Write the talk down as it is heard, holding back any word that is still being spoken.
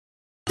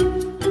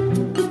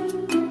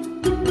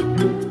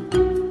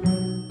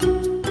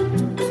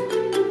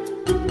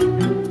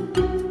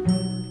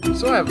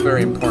I have a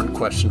very important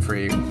question for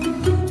you.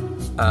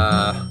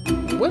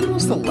 When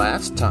was the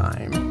last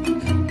time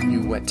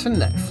you went to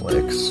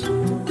Netflix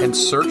and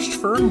searched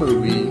for a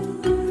movie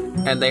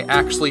and they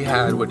actually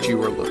had what you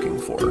were looking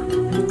for?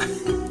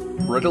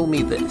 Riddle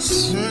me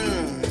this.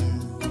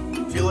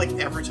 I feel like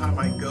every time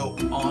I go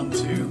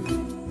onto,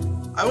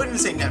 I wouldn't even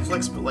say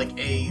Netflix, but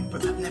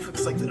Netflix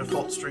is like the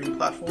default streaming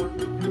platform.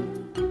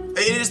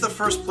 It is the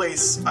first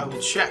place I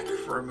will check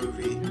for a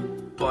movie,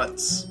 but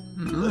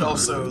it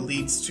also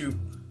leads to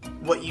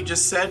what you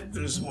just said.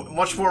 There's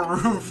much more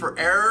room for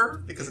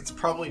error because it's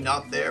probably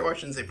not there. Well, I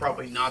shouldn't say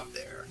probably not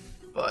there,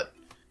 but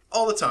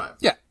all the time.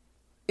 Yeah,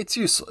 it's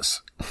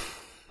useless.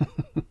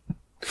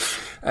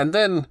 And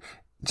then,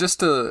 just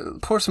to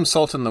pour some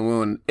salt in the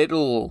wound, it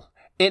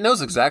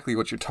knows exactly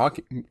what you're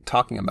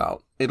talking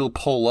about. It'll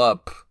pull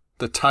up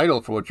the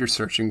title for what you're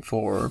searching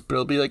for, but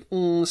it'll be like,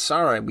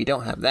 sorry, we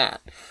don't have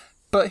that.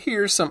 But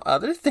here's some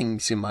other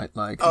things you might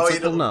like.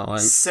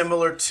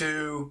 Similar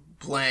to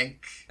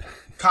blank,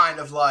 kind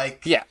of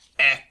like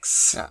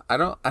X. Yeah, I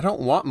don't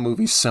want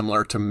movies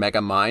similar to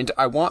Megamind.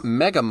 I want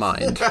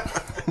Megamind.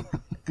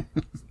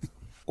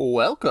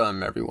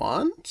 Welcome,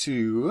 everyone,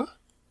 to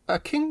A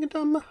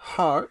Kingdom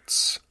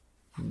Hearts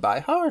by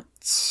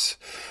Hearts,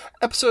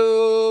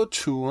 episode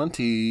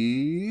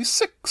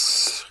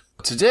 26.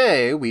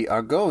 Today, we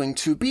are going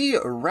to be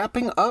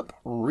wrapping up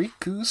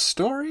Riku's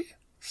story.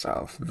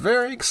 So,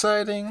 very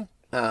exciting.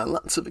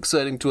 Lots of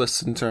exciting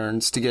twists and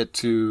turns to get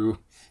to,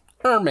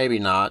 or maybe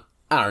not.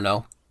 I don't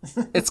know.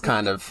 It's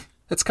kind of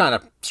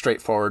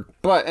straightforward.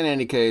 But in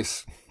any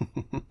case,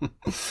 we're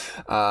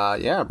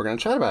going to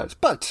chat about it.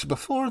 But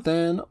before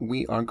then,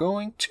 we are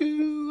going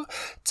to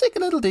take a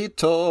little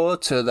detour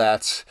to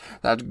that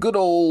good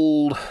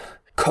old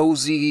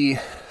cozy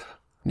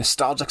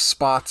nostalgic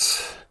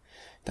spot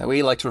that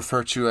we like to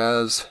refer to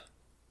as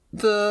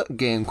the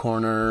Game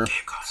Corner.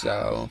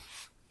 So,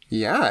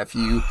 yeah, if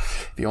you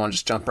want to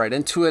just jump right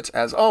into it,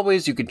 as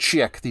always, you can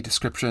check the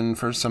description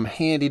for some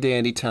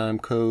handy-dandy time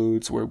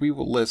codes where we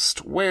will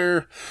list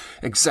where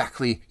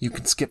exactly you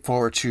can skip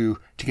forward to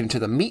get into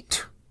the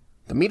meat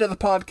of the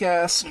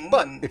podcast.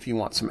 But if you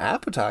want some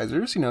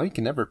appetizers, you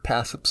can never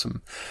pass up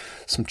some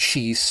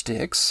cheese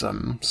sticks,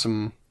 some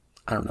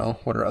I don't know,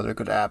 what are other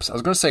good apps? I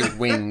was going to say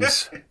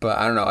wings, but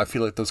I don't know. I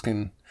feel like those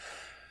can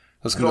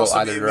go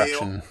either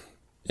direction.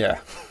 Yeah.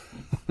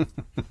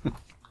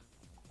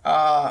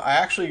 I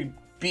actually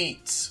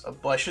beat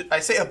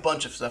I say a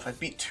bunch of stuff. I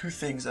beat 2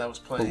 things that I was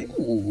playing.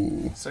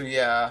 Ooh. So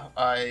yeah,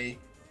 was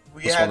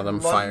one of them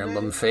Fire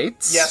Emblem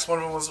Fates? Yes, one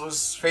of them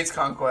was Fates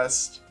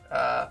Conquest.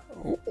 I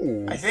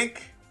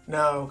think it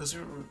was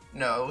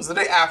the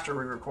day after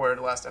we recorded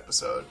the last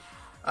episode.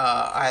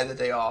 I had the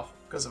day off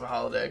because of a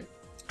holiday,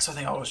 so I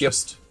think I was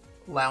just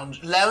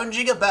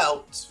lounging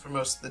about for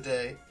most of the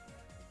day,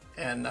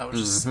 and I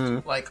was just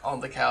on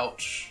the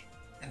couch,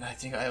 and I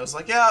think I was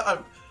like,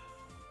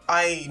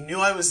 I knew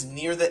I was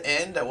near the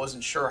end. I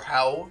wasn't sure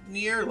how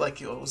near. I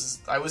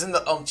was in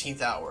the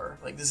umpteenth hour.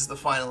 This is the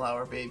final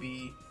hour,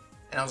 baby.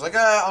 And I was like,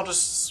 I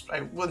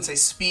wouldn't say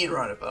speed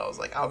run it, but I was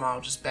like,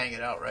 I'll just bang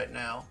it out right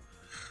now.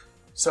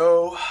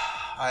 So,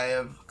 I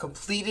have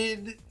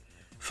completed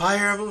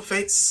Fire Emblem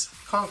Fates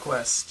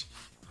Conquest.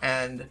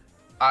 And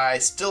I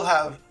still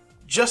have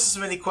just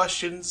as many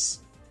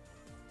questions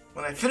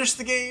when I finish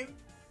the game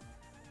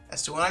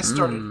as to when I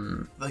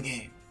started the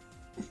game.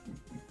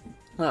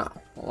 Oh,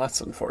 well, that's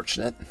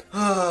unfortunate.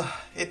 I'm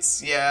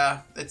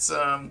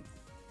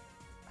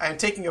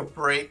taking a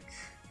break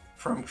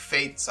from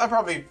Fates. I'll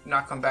probably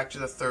not come back to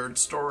the 3rd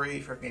story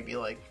for maybe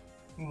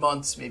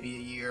months, maybe a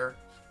year.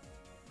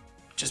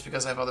 Just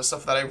because I have other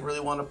stuff that I really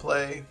want to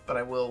play, but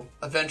I will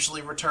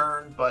eventually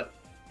return. But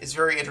it's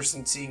very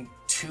interesting seeing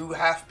 2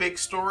 half-baked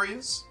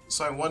stories.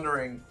 So I'm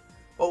wondering,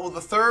 what will the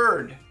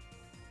 3rd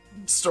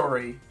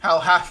story, how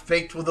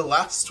half-baked will the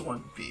last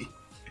one be?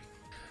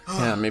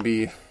 Yeah,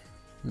 maybe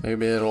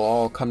it'll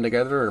all come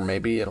together, or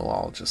maybe it'll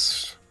all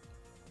just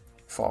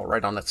fall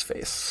right on its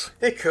face.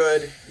 It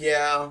could,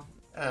 yeah.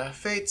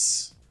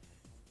 Fates,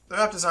 the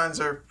map designs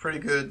are pretty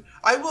good.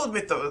 I will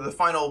admit, though, the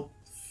final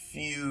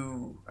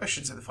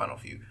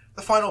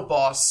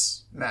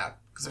boss map,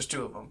 because there's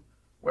 2 of them,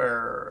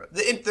 where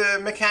the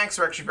mechanics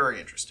are actually very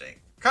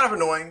interesting. Kind of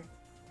annoying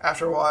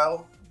after a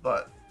while,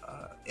 but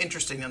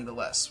interesting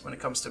nonetheless when it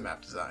comes to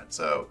map design.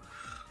 So,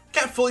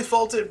 can't fully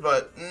fault it,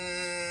 but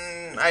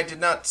I did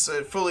not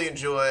fully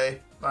enjoy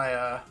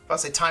my,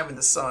 time in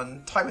the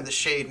sun, time in the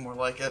shade, more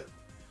like it.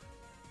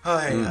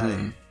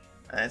 And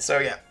so,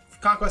 yeah,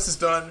 Conquest is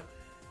done.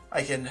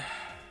 I can,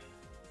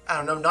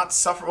 not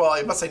suffer. Well,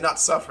 I must say not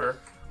suffer.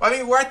 Well, I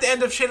mean, we're at the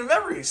end of Chain of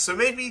Memories, so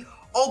maybe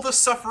all the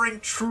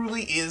suffering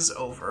truly is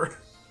over.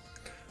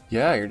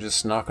 Yeah, you're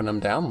just knocking them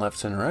down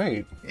left and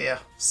right. Yeah,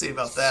 see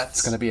about that.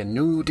 It's gonna be a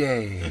new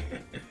day.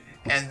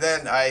 And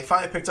then I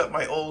finally picked up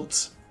my old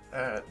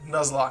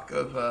Nuzlocke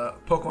of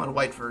Pokemon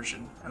White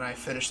version, and I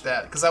finished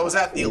that, because I was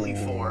at the Elite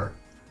Four.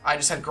 I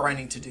just had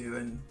grinding to do,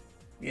 and,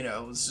 it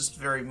was just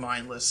very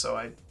mindless, so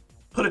I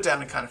put it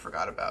down and kind of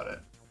forgot about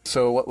it.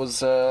 So what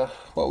was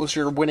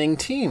your winning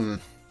team?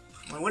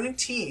 My winning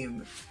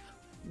team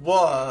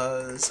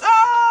was...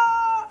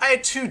 I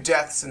had 2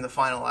 deaths in the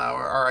final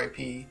hour,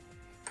 RIP.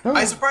 Oh,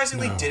 I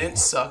surprisingly didn't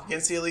suck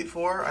against the Elite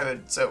Four.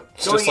 It's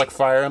just like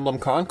Fire Emblem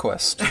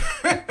Conquest.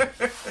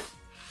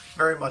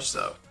 Very much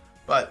so.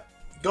 But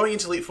going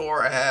into Elite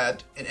Four, I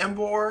had an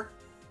Embor,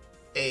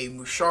 a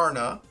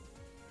Musharna,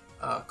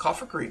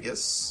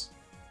 Kofagrigus,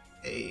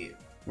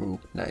 Ooh,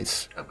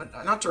 nice.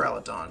 Not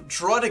Duraludon,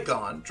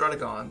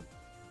 Drudagon,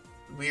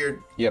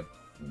 weird. Yep.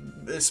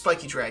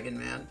 Spiky Dragon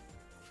Man,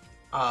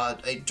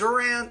 a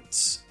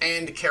Durant,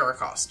 and a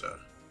Caracosta.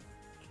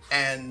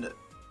 And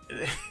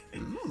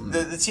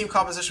the team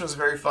composition was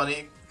very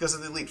funny because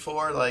of the Elite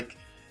Four. Like,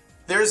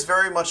 there's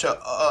very much I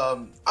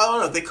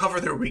don't know, they cover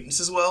their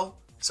weaknesses well.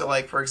 So,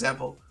 like, for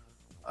example,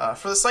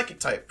 for the Psychic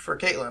type, for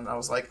Caitlyn, I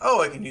was like,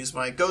 oh, I can use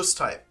my Ghost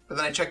type. But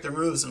then I checked their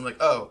moves and I'm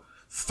like, oh,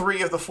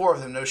 3 of the 4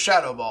 of them know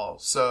Shadow Ball.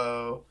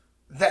 So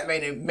that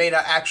may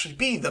not actually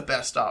be the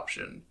best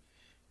option.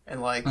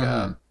 And, like,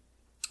 a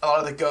lot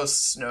of the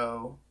Ghosts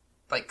know,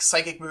 like,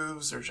 Psychic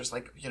moves or just,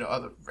 like, you know,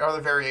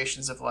 other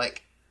variations of,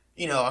 like,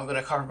 you know, I'm going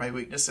to cover my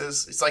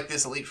weaknesses. It's like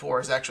this Elite Four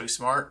is actually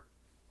smart,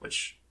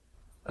 which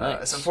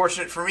is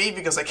unfortunate for me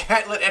because I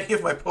can't let any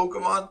of my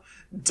Pokemon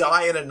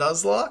die in a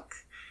Nuzlocke.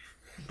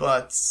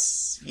 But,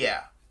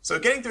 yeah. So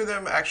getting through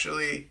them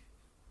actually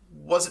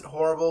wasn't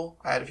horrible.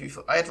 I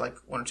had like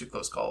 1 or 2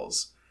 close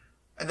calls.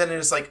 And then it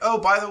was like, oh,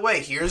 by the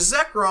way, here's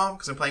Zekrom,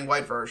 because I'm playing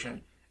white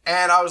version.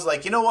 And I was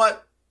like, you know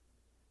what?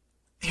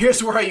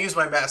 Here's where I use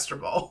my Master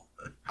Ball.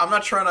 I'm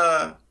not trying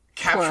to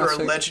capture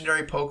a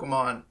legendary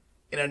Pokemon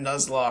in a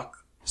Nuzlocke.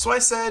 So I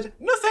said,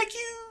 no thank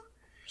you.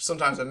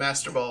 Sometimes a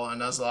Master Ball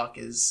on a Nuzlocke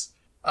is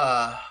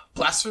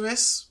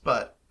blasphemous,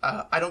 but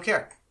I don't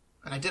care.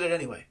 And I did it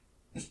anyway.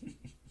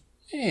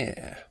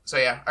 Yeah. So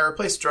yeah, I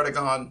replaced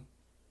Drudagon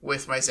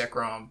with my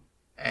Zekrom,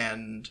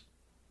 and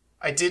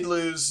I did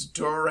lose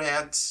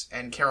Durant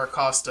and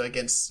Caracosta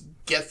against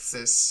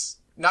Gethys,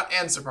 not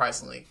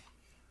unsurprisingly,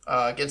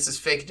 against his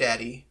fake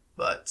daddy.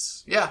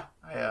 But yeah,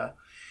 I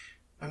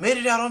made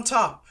it out on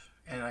top,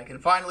 and I can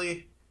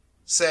finally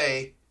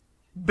say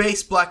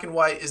base Black and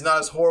White is not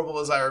as horrible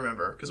as I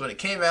remember, because when it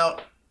came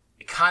out,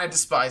 I kind of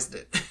despised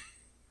it.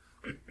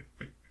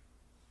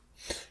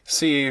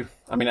 See,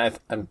 I mean,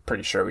 I'm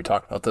pretty sure we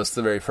talked about this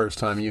the very first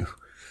time you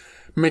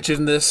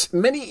mentioned this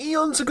many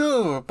eons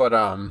ago, but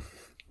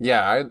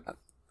yeah,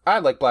 I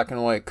like Black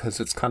and White because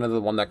it's kind of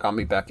the one that got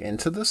me back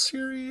into the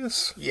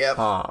series. Yep.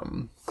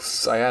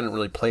 'Cause I hadn't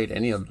really played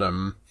any of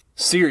them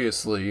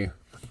seriously,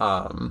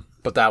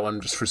 but that one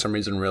just for some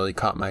reason really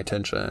caught my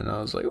attention, and I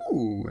was like,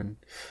 ooh, and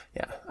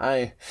yeah,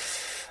 I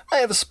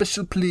have a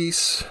special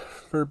place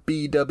for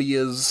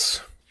BWs.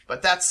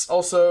 But that's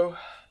also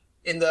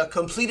in the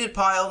completed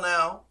pile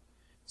now.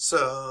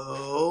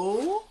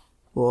 So,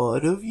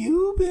 what have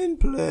you been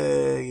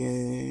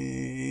playing?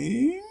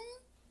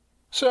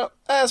 So,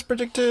 as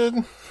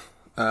predicted,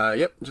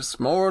 yep, just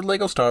more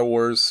Lego Star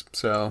Wars,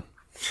 so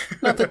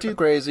nothing too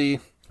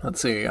crazy.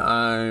 Let's see,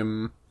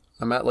 I'm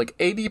at like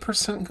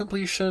 80%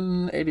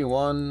 completion,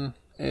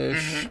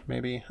 81-ish,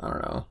 maybe, I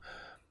don't know.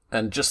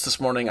 And just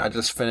this morning, I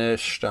just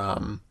finished,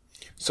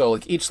 so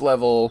like each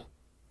level,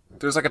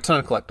 there's like a ton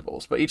of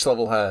collectibles, but each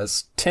level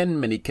has 10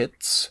 mini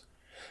kits,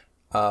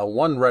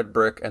 1 red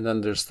brick, and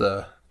then there's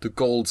the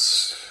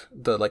golds,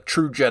 the like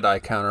true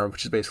Jedi counter,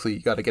 which is basically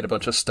you got to get a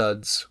bunch of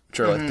studs, which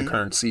are like the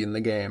currency in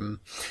the game.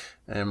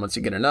 And once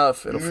you get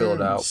enough, it'll fill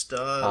it out.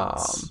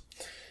 Studs.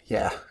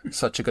 Yeah,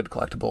 such a good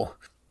collectible,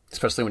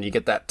 especially when you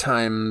get that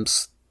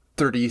times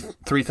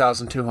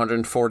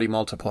 33,240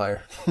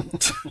 multiplier.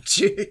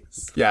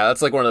 Jeez. Yeah,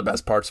 that's like one of the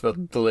best parts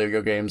about the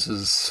Lego games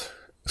is,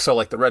 so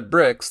like the red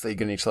bricks that you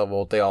get in each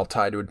level, they all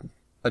tie to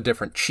a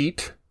different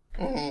cheat.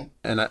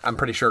 And I'm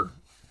pretty sure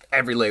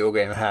every Lego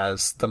game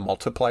has the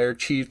multiplier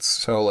cheats.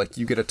 So like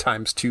you get a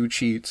 ×2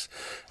 cheat,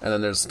 and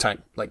then there's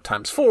 ×4,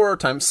 ×6,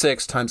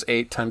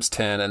 ×8,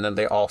 ×10, and then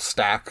they all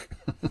stack.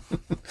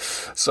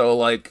 So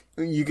like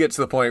you get to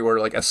the point where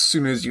like as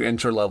soon as you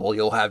enter level,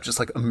 you'll have just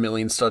like a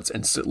million studs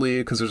instantly,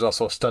 because there's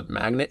also a stud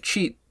magnet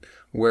cheat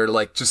where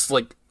like just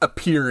like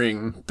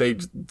appearing, they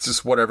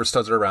just whatever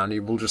studs are around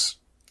you will just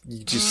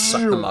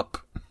suck them up.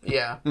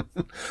 Yeah.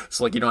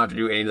 So like you don't have to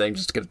do anything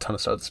just to get a ton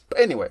of studs. But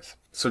anyways,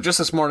 so just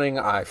this morning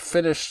I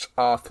finished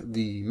off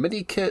the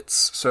mini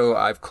kits. So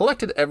I've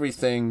collected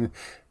everything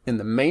in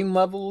the main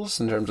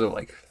levels in terms of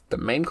like the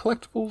main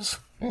collectibles.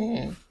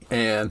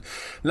 And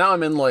now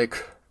I'm in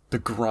like the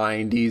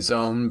grindy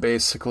zone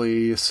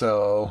basically.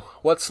 So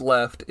what's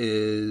left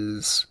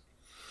is,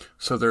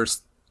 so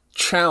there's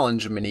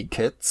challenge mini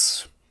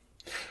kits,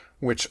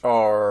 which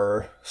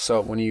are,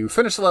 so when you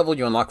finish the level,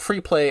 you unlock free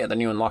play, and then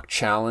you unlock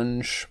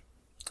challenge.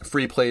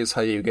 Free play is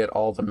how you get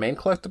all the main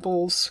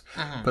collectibles,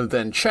 but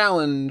then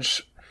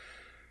challenge,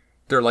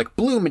 they're like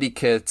blue mini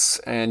kits,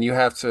 and you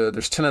have to,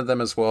 there's 10 of them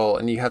as well,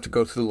 and you have to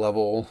go through the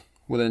level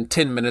within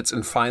 10 minutes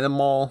and find them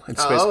all.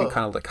 It's basically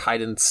kind of like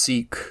hide and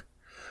seek.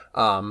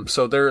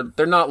 So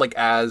they're not like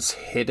as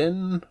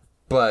hidden,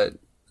 but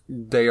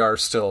they are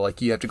still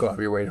like, you have to go out of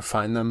your way to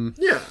find them.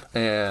 Yeah.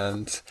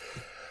 And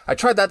I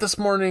tried that this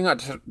morning. I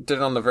did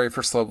it on the very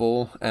first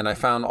level, and I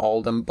found all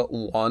of them but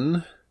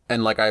one.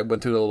 And, like, I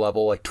went through the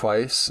level, like,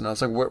 twice, and I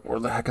was like, where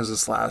the heck is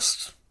this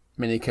last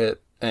mini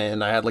kit?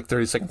 And I had, like,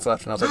 30 seconds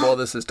left, and I was like, well,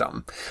 this is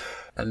dumb.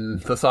 And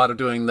the thought of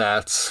doing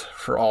that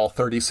for all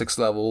 36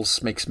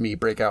 levels makes me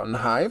break out in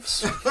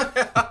hives.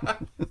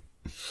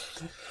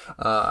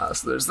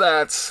 So there's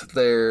that.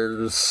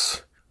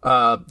 There's,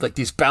 like,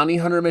 these bounty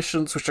hunter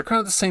missions, which are kind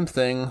of the same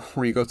thing,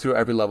 where you go through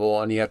every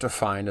level, and you have to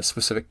find a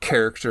specific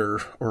character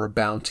or a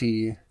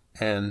bounty.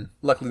 And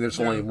luckily there's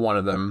only one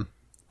of them,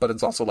 but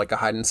it's also like a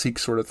hide-and-seek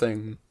sort of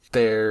thing.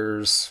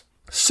 There's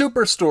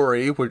Super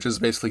Story, which is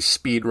basically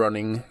speed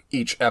running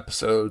each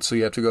episode, so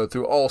you have to go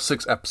through all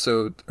 6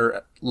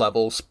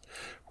 levels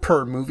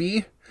per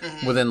movie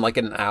within like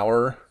an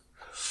hour,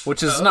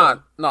 which is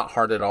not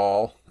hard at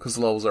all because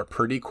the levels are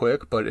pretty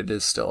quick, but it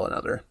is still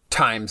another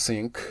time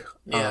sink.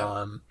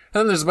 Yeah. And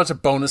then there's a bunch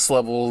of bonus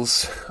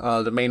levels.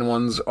 The main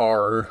ones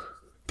are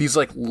these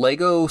like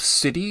Lego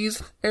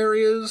cities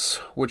areas,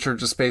 which are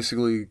just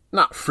basically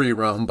not free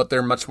roam, but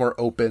they're much more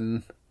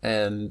open.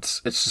 And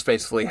it's just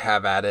basically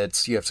have at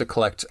it. You have to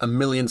collect 1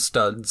 million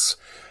studs,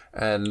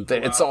 and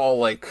it's all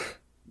like,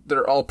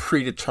 they're all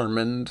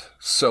predetermined.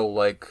 So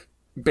like,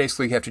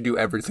 basically you have to do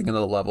everything in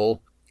the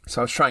level. So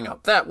I was trying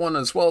out that one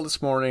as well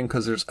this morning,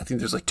 because I think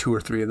there's like 2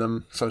 or 3 of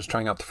them. So I was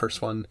trying out the first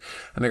one,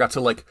 and I got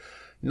to like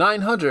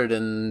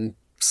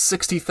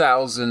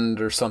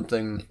 960,000 or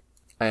something,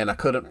 and I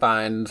couldn't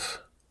find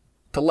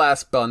the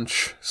last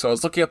bunch. So I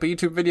was looking up a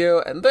YouTube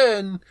video, and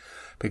then,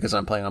 because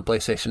I'm playing on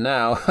PlayStation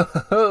now,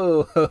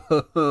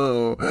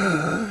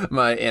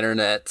 my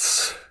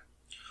internet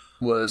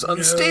was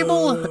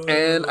unstable,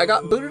 and I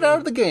got booted out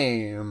of the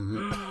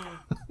game.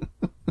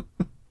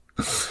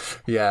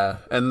 Yeah,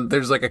 and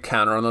there's like a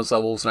counter on those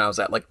levels, and I was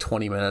at like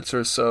 20 minutes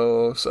or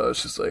so, so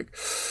it's just like...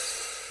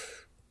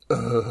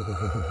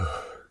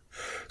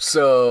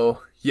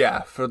 So,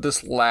 yeah, for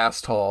this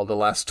last haul, the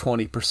last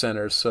 20%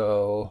 or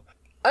so,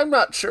 I'm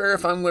not sure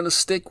if I'm going to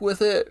stick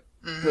with it,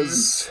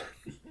 because...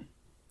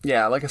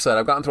 Yeah, like I said,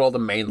 I've gotten through all the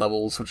main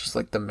levels, which is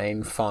like the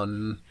main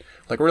fun.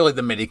 Like, really,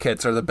 the mini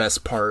kits are the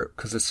best part,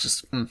 because it's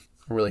just a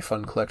really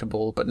fun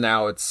collectible. But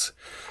now it's,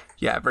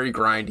 yeah, very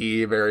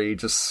grindy, very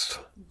just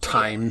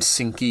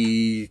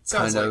time-sinky,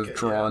 kind of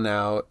drawn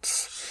out.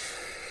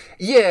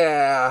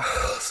 Yeah,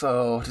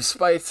 so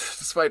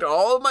despite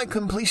all my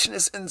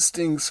completionist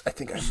instincts, I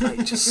think I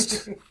might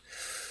just...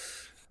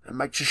 I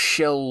might just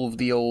shelve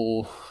the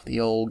old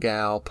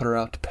gal, put her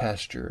out to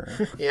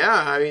pasture.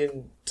 Yeah, I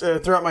mean,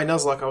 throughout my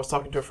Nuzlocke, I was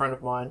talking to a friend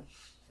of mine,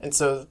 and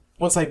so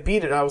once I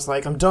beat it, I was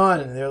like, I'm done,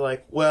 and they're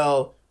like,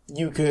 well,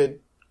 you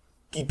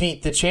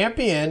beat the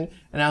champion,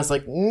 and I was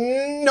like,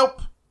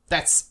 nope,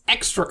 that's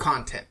extra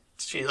content.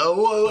 She's like,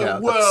 whoa, and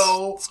I'm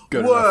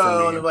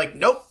like,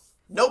 nope,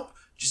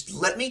 just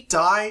let me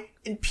die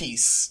in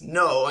peace.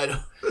 No, I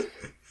don't.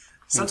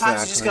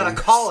 Sometimes you just gotta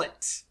call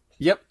it.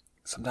 Yep.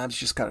 Sometimes you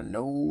just gotta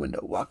know when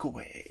to walk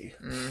away.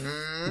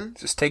 Mm-hmm.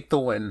 Just take the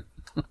win.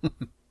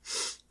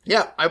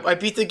 Yeah, I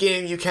beat the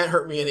game. You can't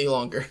hurt me any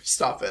longer.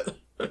 Stop it.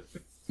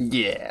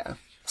 Yeah.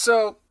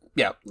 So,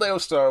 yeah, Lego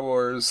Star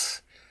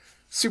Wars.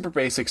 Super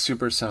basic,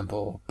 super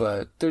simple,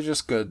 but they're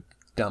just good,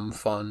 dumb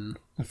fun.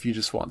 If you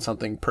just want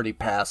something pretty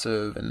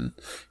passive and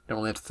you don't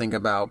really have to think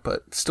about,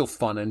 but still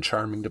fun and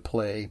charming to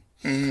play.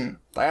 Mm-hmm.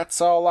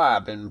 That's all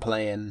I've been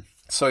playing.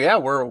 So yeah,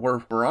 we're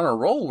on a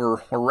roll.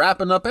 We're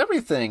wrapping up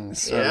everything.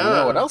 So you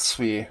know what else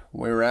we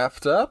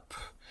wrapped up?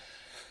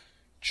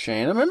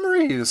 Chain of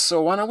Memories.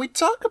 So why don't we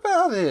talk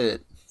about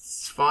it?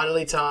 It's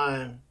finally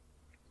time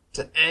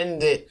to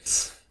end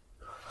it.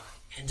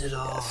 End it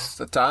all. Yes,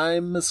 the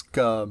time has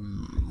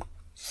come.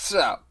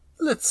 So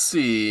let's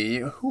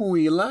see.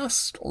 We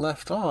last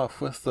left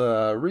off with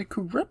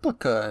Riku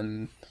Replica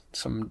and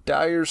some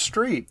dire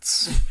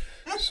streets.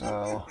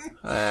 So,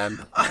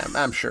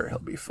 I'm sure he'll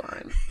be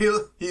fine.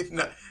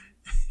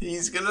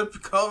 He's gonna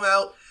come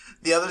out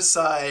the other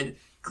side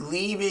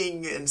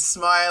gleaming and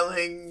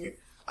smiling.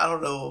 I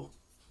don't know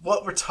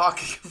what we're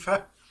talking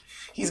about.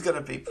 He's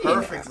gonna be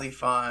perfectly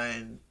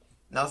fine.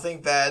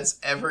 Nothing bad's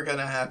ever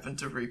gonna happen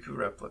to Riku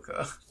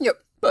Replica.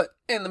 Yep. But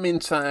in the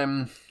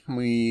meantime,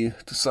 we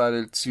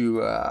decided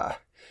to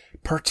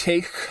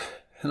partake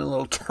in a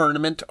little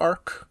tournament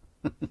arc.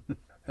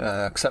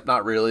 Except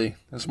not really.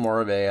 It's more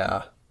of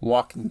a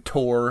walking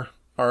tour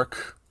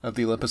arc of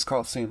the Olympus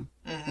Coliseum.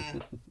 Mm-hmm.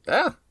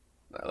 Yeah,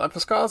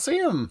 Olympus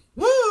Coliseum.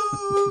 Woo!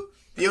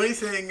 The only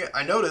thing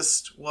I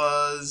noticed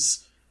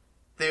was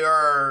they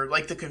are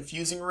like the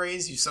confusing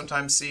rays you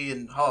sometimes see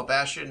in Hall of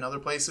Bastion and other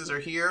places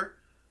are here.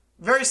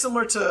 Very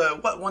similar to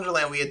what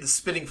Wonderland we had the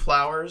spitting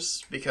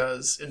flowers,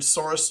 because in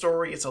Sora's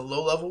story it's a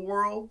low-level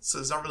world, so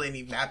there's not really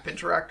any map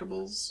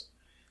interactables.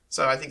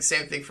 So I think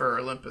same thing for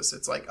Olympus.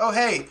 It's like, oh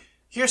hey,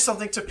 here's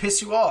something to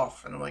piss you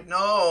off. And I'm like,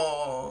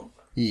 no.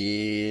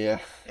 Yeah.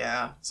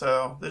 Yeah,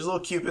 so there's little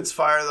Cupid's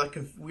fire, like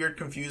weird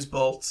confused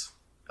bolt.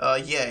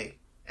 Yay.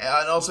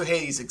 And also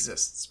Hades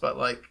exists, but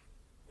like,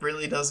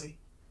 really, does he?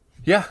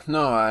 Yeah,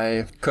 no,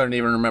 I couldn't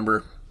even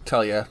remember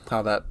tell you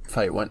how that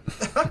fight went.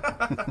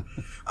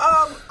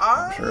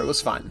 I'm sure it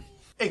was fine.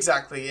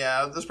 Exactly,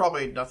 yeah. There's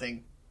probably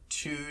nothing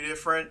too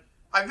different.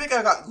 I think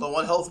I got low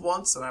on health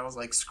once, and I was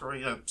like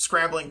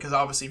scrambling because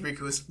obviously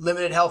Riku has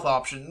limited health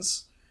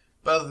options.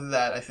 But other than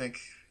that, I think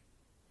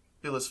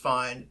it was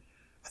fine.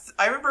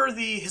 I remember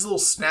his little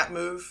snap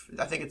move.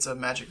 I think it's a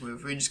magic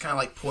move where he just kind of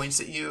like points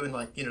at you, and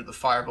like the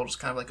fireball just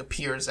kind of like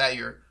appears at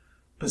your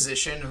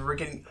position. And I remember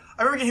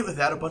getting hit with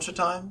that a bunch of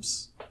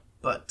times.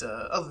 But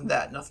other than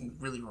that, nothing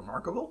really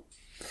remarkable.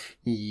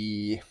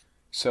 Yeah.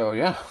 So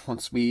yeah,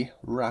 once we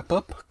wrap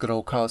up good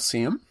old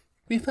Coliseum,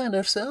 we find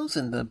ourselves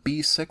in the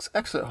B6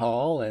 exit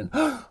hall, and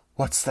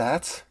what's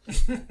that?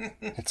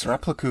 It's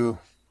Repliku.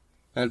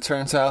 And it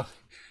turns out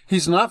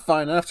he's not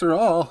fine after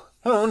all.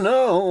 Oh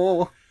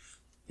no!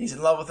 He's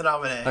in love with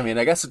Namine. I mean,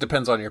 I guess it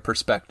depends on your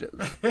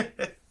perspective.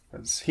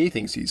 Because he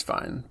thinks he's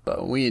fine,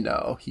 but we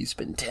know he's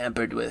been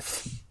tampered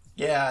with.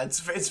 Yeah,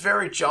 it's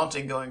very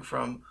jaunting going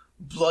from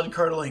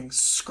blood-curdling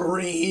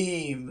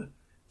scream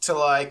to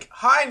like,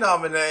 "Hi,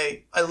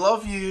 Namine, I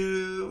love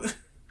you."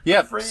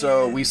 Yep,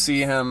 so we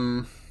see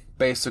him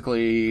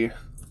basically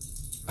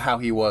how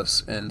he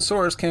was in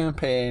Sora's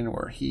campaign,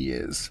 where he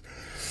is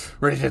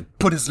ready to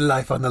put his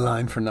life on the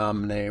line for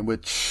Namine,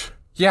 which,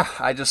 yeah,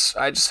 I just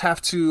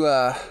have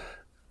to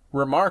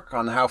remark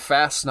on how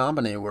fast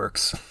Namine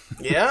works.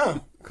 Yeah.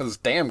 Because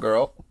damn,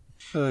 girl.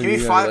 Give me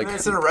 5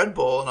 minutes in a Red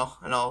Bull,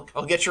 and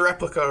I'll get your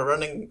replica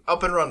running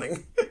up and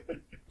running.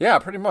 Yeah,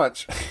 pretty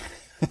much.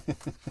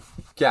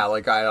 Yeah,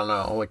 like, I don't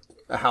know, like,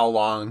 how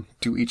long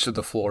do each of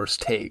the floors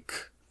take?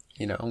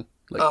 You know,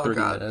 like 30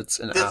 minutes,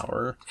 an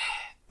hour.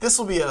 This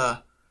will be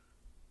a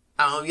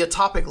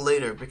topic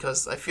later,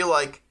 because I feel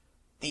like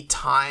the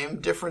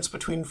time difference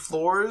between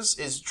floors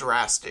is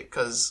drastic,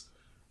 because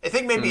I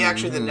think maybe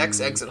actually the next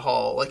exit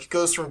hall, like, it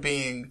goes from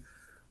being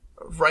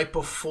right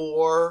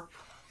before,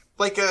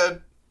 like,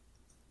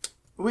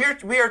 we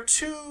are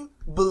to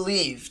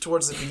believe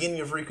towards the beginning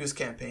of Riku's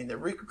campaign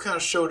that Riku kind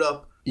of showed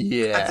up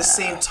at the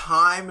same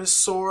time as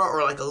Sora,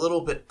 or like a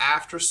little bit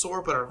after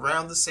Sora, but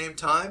around the same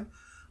time.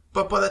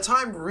 But by the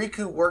time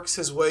Riku works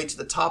his way to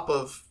the top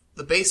of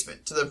the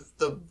basement, to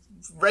the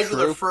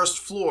regular first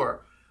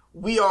floor,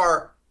 we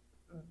are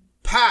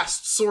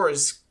past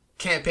Sora's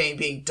campaign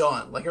being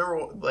done. Like,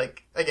 remember,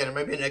 like, again, it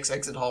might be an next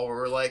exit hall where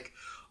we're like,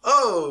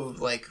 oh,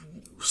 like,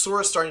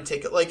 Sora's starting to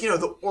take it. Like,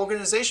 the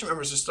organization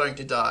members are starting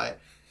to die.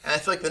 And I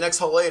feel like the next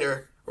hall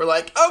later, we're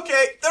like,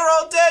 okay, they're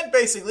all dead,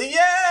 basically.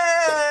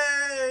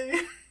 Yay!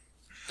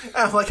 And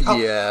I'm like,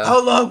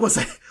 how long was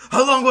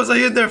I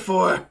in there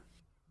for?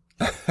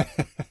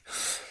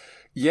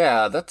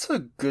 Yeah, that's a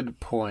good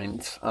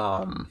point.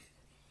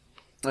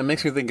 It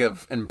makes me think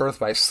of in Birth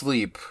by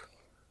Sleep,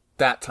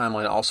 that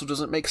timeline also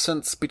doesn't make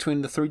sense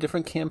between the 3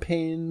 different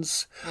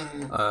campaigns.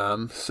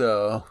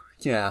 So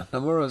yeah,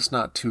 Nomura's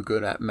not too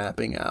good at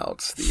mapping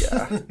out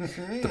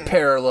the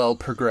parallel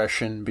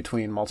progression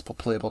between multiple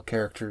playable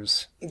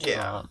characters.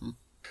 Yeah.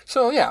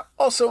 So yeah,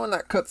 also in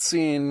that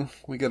cutscene,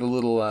 we get a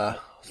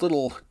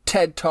little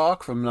TED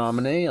talk from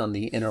Namine on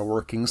the inner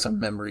workings of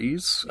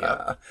memories.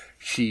 Yep.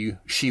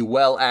 She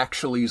well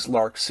actually's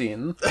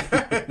Larxene.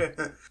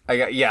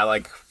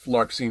 Like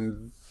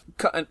Larxene,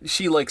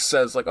 she like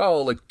says like,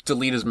 oh, like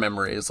delete his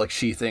memories. Like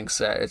she thinks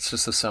that it's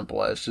just as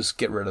simple as just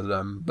get rid of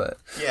them. But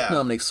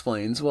Namine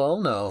explains, well,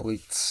 no,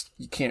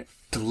 you can't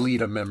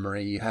delete a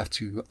memory. You have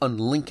to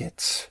unlink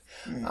it.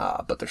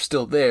 But they're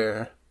still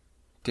there,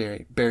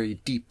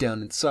 buried deep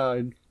down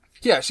inside.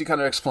 Yeah, she kind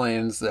of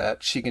explains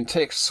that she can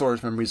take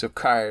Sora's memories of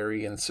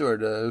Kairi and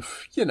sort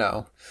of,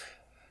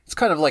 it's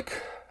kind of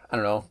like, I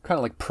don't know, kind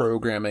of like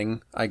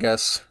programming, I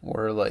guess,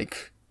 or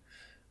like,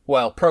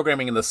 well,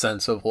 programming in the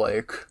sense of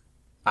like,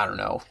 I don't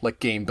know, like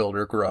Game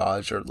Builder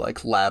Garage or like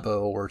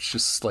Labo, where it's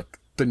just like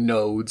the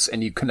nodes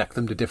and you connect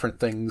them to different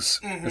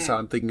things. That's how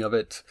I'm thinking of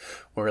it.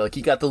 Where like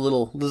you got the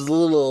little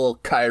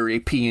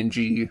Kairi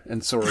PNG in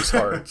Sora's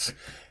heart,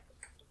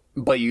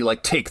 but you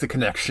like take the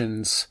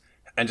connections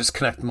and just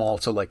connect them all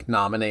to, like,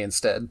 Namine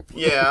instead.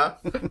 Yeah.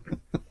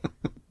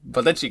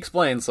 But then she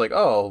explains, like,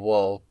 oh,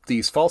 well,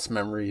 these false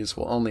memories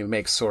will only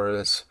make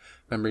Sora's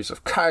memories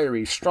of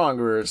Kairi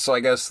stronger. So I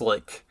guess,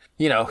 like,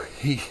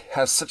 he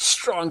has such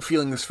strong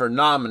feelings for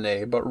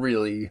Namine, but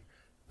really,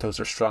 those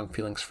are strong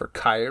feelings for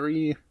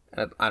Kairi.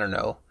 And I don't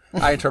know.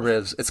 I interpret it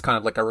as it's kind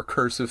of like a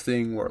recursive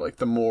thing where, like,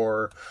 the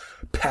more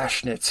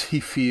passionate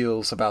he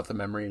feels about the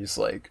memories,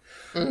 like,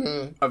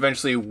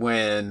 eventually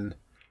when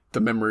the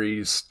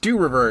memories do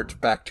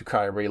revert back to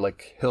Kairi,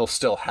 like, he'll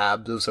still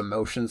have those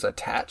emotions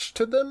attached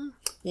to them.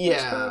 Yeah.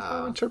 That's kind of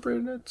how I'm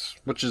interpreting it.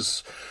 Which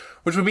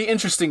would be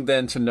interesting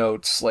then to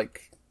note,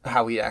 like,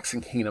 how he acts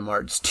in Kingdom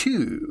Hearts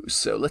 2.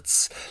 So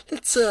let's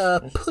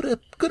put a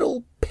good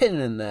old pin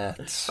in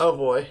that. Oh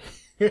boy.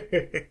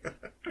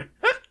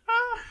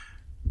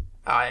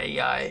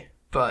 Aye.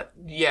 But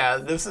yeah,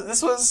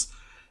 this was,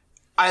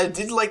 I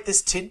did like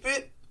this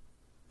tidbit.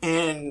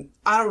 And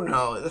I don't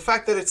know, the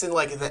fact that it's in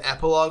like the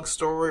epilogue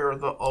story or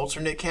the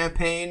alternate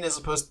campaign as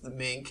opposed to the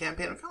main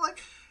campaign, I'm kind of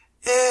like,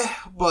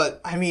 but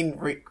I mean,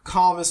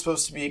 Calm is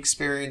supposed to be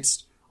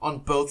experienced on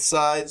both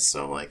sides.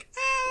 So I'm like,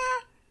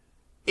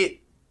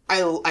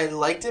 I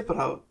liked it, but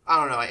I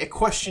don't know. I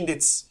questioned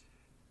its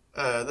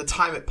the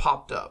time it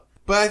popped up.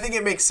 But I think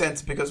it makes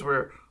sense because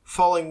we're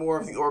following more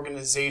of the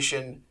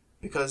organization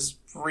because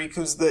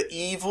Riku's the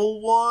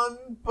evil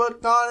one,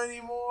 but not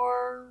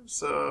anymore.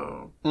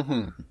 So.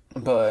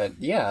 But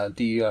yeah,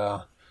 the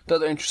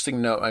other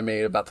interesting note I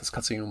made about this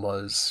cutscene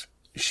was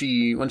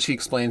when she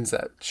explains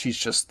that she's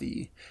just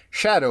the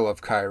shadow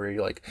of Kairi,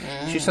 like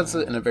she says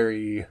it in a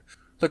very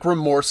like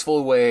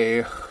remorseful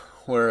way,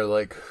 where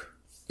like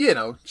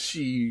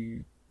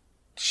she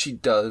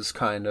does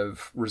kind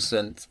of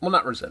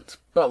not resent,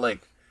 but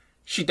like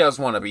she does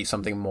want to be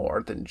something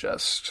more than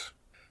just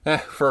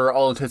for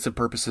all intents and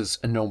purposes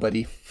a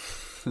nobody.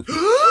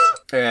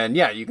 And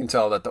yeah, you can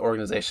tell that the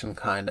organization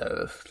kind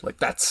of like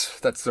that's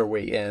their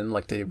way in.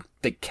 Like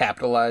they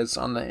capitalize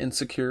on the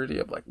insecurity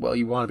of like, well,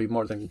 you want to be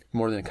more than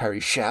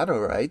Kairi's shadow,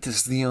 right? This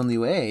is the only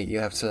way. You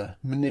have to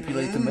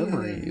manipulate the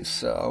memories.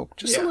 So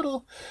just a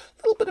little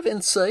bit of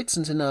insights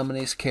into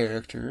Naminé's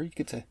character. You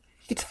get to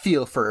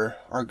feel for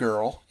our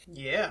girl.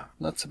 Yeah,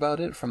 that's about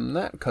it from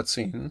that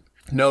cutscene.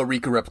 No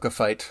Riku replica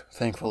fight,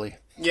 thankfully.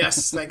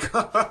 Yes, thank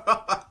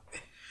God.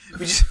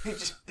 We just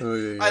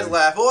I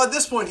laugh. Well, at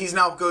this point, he's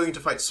now going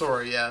to fight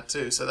Sora,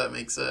 too. So that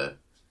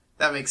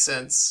makes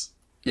sense.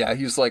 Yeah,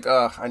 he's like,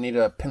 I need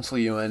to pencil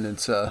you in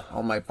into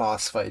all my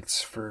boss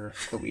fights for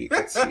the week.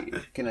 Let's see.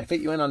 Can I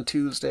fit you in on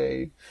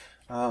Tuesday?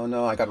 Oh,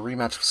 no, I got a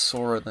rematch with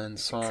Sora then.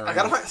 Sorry. I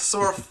got to fight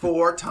Sora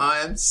 4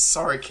 times.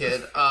 Sorry,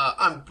 kid.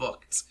 I'm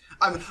booked.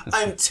 I'm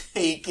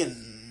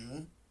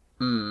taken.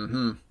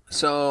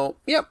 So,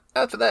 yep,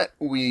 after that,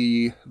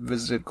 we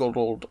visited good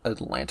old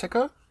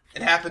Atlantica.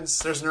 It happens.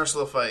 There's an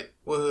Ursula fight.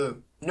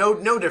 Woohoo.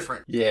 No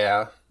different.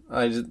 Yeah.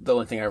 The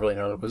only thing I really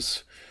noted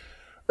was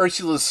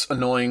Ursula's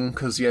annoying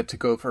because you had to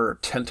go for her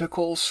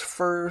tentacles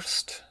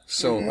first.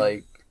 So,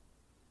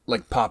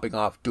 like popping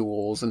off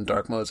duels and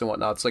dark modes and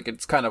whatnot. It's like,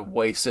 it's kind of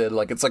wasted.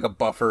 Like, it's like a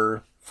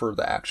buffer for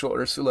the actual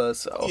Ursula.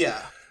 So,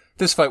 yeah.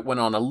 This fight went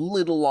on a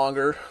little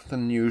longer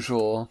than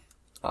usual.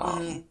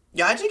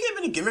 Yeah, I didn't get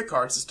many gimmick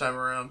cards this time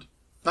around.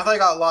 Not that I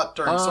got a lot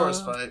during Sora's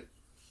fight.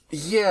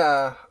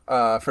 Yeah,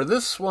 for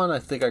this one, I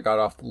think I got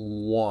off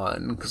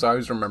one, because I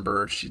always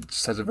remember she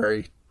just has a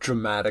very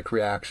dramatic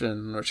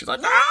reaction, where she's like,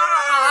 ah!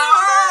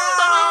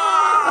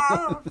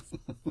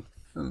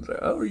 And so,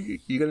 oh, are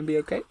you gonna be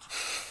okay?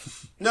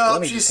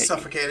 No, she's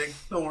suffocating.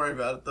 Don't worry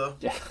about it, though.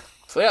 Yeah.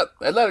 So yeah,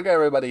 Atlantica,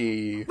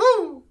 everybody.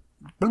 Woo!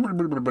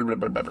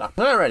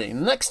 Alrighty,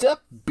 next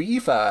up,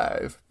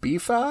 B5.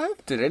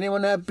 B5? Did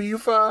anyone have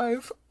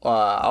B5?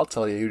 I'll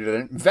tell you who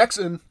didn't.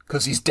 Vexen,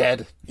 because he's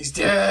dead. He's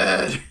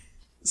dead!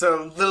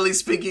 So, literally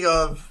speaking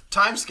of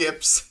time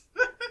skips,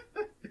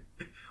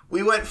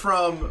 we went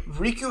from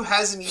Riku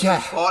hasn't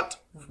even fought,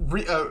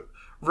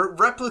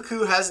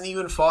 Repliku hasn't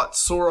even fought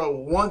Sora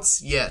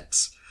once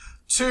yet,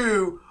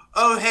 to,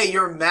 oh hey,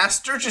 your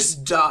master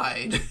just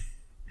died.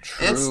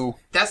 True.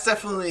 That's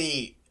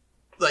definitely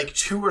like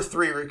 2 or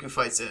 3 Riku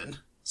fights in.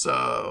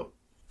 So,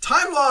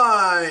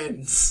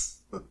 timelines!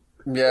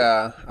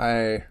 Yeah,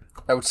 I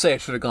would say I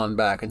should have gone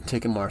back and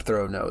taken more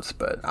thorough notes,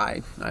 but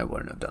I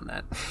wouldn't have done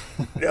that.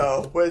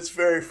 No, but it's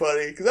very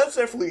funny, because that's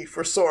definitely,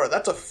 for Sora,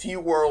 that's a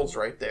few worlds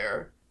right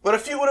there. What a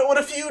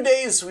few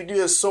days we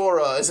do as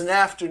Sora is an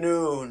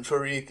afternoon for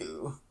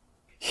Riku.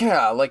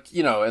 Yeah, like,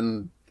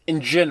 and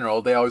in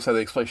general, they always have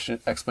the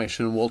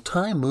explanation, well,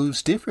 time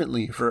moves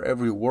differently for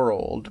every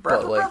world,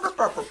 but, like,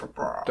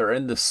 they're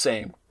in the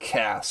same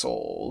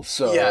castle,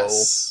 so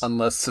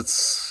unless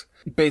it's...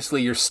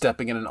 Basically, you're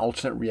stepping in an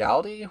alternate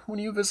reality when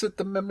you visit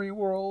the memory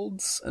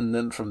worlds, and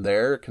then from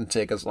there, it can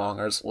take as long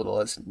or as little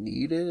as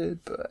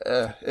needed,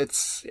 but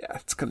it's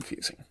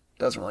confusing.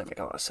 Doesn't really make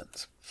a lot of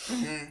sense.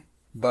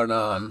 But,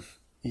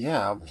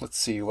 let's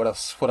see, what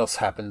else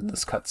happened in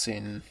this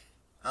cutscene?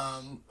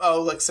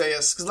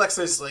 Lexaeus, because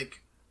Lexaeus,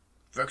 like,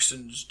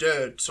 Vexen's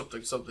dead,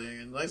 something,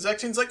 and like,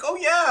 Vexen's like, oh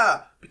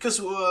yeah,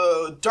 because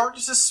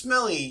darkness is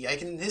smelly,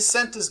 his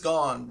scent is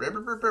gone,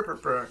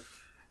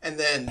 and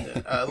then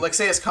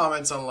Lexaeus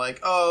comments on like,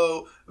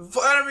 oh,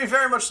 I mean,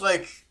 very much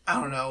like, I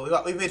don't know,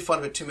 we've made fun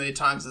of it too many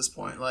times at this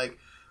point, like,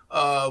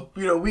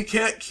 we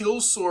can't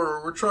kill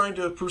Sora, we're trying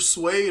to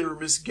persuade or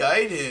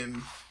misguide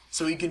him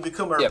so he can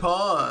become our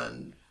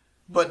pawn.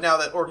 But now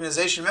that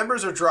organization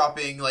members are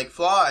dropping like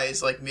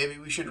flies, like, maybe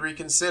we should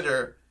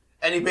reconsider.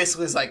 And he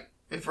basically is like,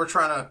 if we're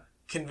trying to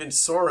convince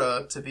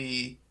Sora to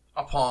be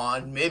a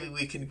pawn, maybe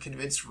we can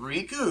convince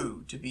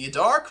Riku to be a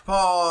dark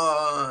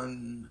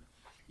pawn.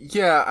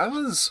 Yeah, I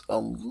was a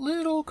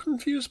little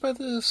confused by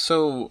this.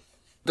 So,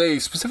 they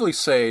specifically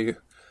say,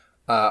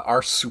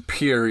 our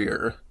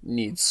superior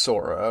needs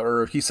Sora,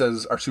 or he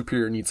says our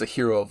superior needs a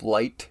hero of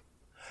light.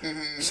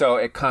 Mm-hmm. So,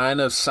 it kind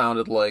of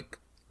sounded like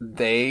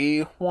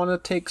they want to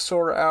take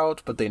Sora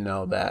out, but they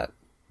know that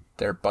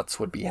their butts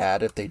would be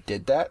had if they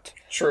did that.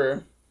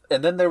 True.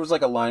 And then there was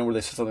like a line where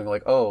they said something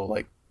like, oh,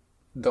 like,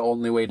 the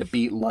only way to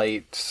beat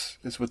light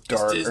is with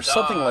dark, or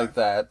something like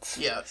that.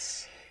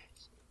 Yes.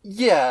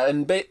 Yeah,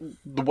 and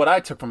what I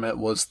took from it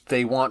was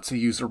they want to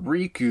use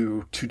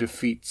Riku to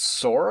defeat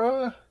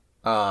Sora,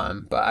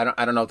 But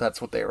I don't know if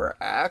that's what they were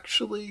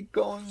actually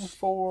going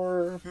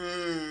for.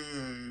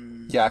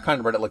 Yeah, I kind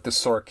of read it like the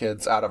Sora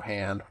kid's out of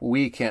hand.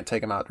 We can't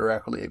take him out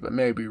directly, but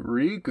maybe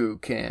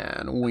Riku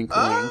can. Wink,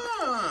 wink.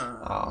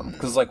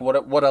 Because like,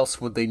 what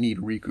else would they need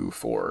Riku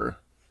for,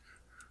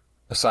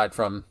 aside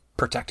from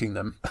protecting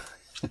them?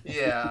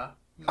 Yeah.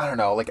 I don't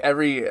know. Like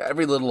every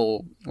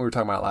little, we were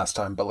talking about it last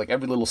time, but like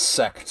every little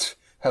sect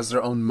has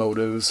their own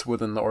motives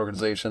within the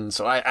organization,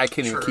 so I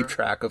can't even keep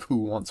track of who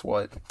wants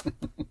what.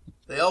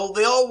 They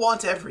all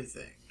want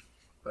everything,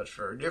 but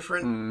for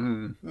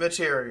different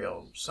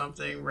material.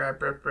 Something.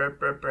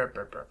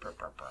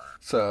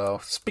 So,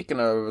 speaking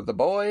of the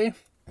boy,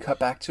 cut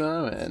back to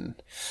him,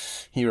 and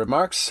he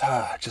remarks,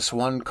 just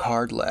one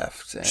card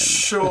left. And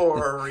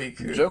sure,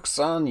 Riku. Joke's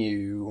on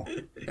you.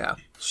 Yeah.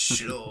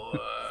 Sure.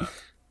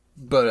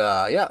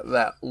 But, yeah,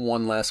 that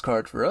one last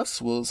card for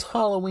us was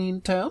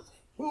Halloween Town.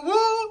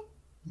 Woo-woo!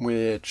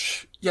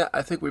 Which, yeah,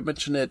 I think we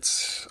mentioned it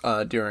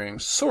during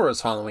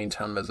Sora's Halloween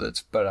Town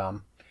visits,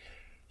 but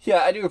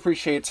yeah, I do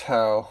appreciate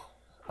how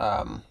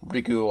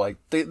Riku, like,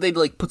 they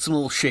like put some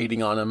little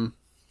shading on him,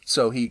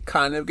 so he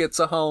kind of gets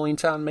a Halloween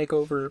Town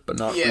makeover, but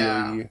not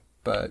really.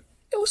 But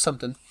it was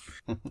something.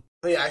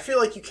 Yeah, I feel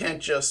like you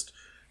can't just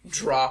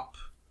drop.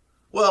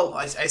 Well,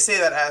 I say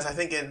that as I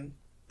think in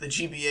the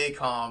GBA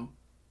com,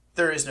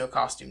 there is no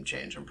costume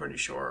change. I'm pretty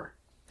sure.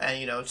 And,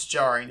 you know, it's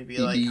jarring to be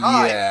like,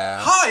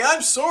 hi,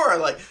 I'm Sora.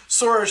 Like,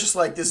 Sora's just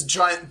like this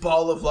giant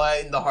ball of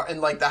light in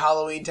like the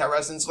Halloween Town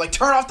residence. Like,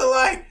 turn off the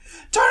light!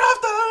 Turn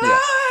off the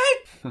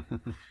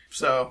light!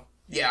 So,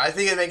 yeah, I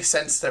think it makes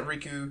sense that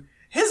Riku,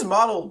 his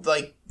model,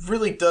 like,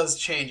 really does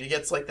change. It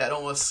gets like that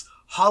almost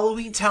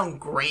Halloween Town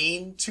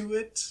grain to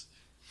it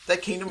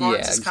that Kingdom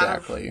Hearts is kind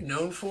of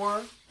known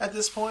for at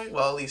this point.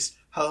 Well, at least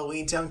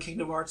Halloween Town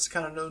Kingdom Hearts is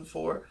kind of known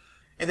for.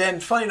 And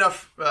then, funny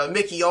enough,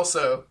 Mickey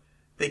also...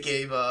 They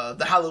gave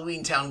the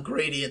Halloween Town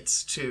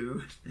gradients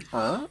to.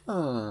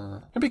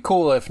 It'd be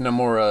cool if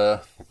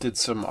Nomura did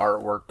some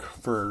artwork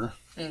for,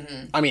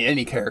 I mean,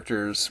 any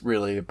characters,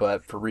 really,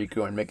 but for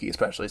Riku and Mickey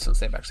especially, since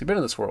they've actually been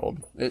in this world.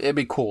 It'd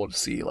be cool to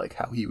see, like,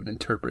 how he would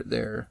interpret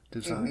their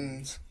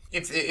designs.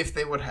 If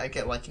they would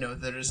get, like, you know,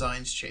 their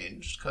designs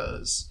changed,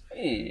 because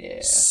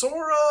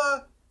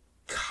Sora,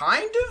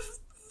 kind of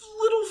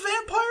little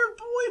vampire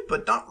boy,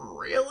 but not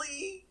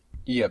really.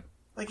 Yep.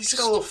 Like, he's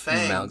got little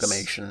fangs.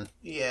 Amalgamation.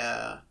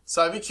 Yeah.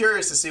 So I'd be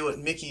curious to see what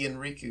Mickey and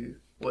Riku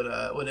would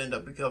end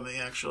up becoming,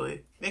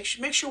 actually.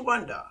 Makes you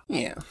wonder.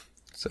 Yeah.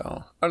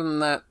 So, other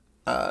than that,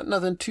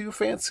 nothing too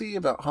fancy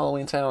about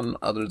Halloween Town,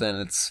 other than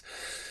it's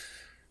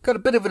got a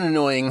bit of an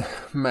annoying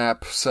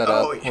map set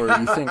up where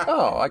you think,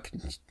 I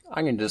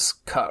can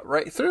just cut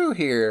right through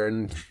here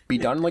and be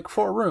done in like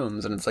 4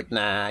 rooms, and it's like,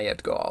 nah, you have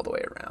to go all the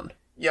way around.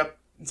 Yep.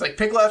 It's like,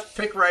 pick left,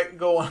 pick right,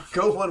 go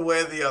one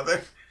way or the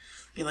other.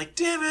 Be like,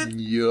 damn it.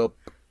 Yup.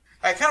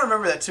 I kind of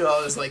remember that too.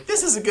 I was like,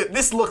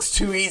 this looks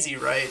too easy,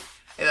 right?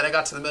 And then I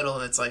got to the middle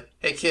and it's like,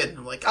 hey kid. And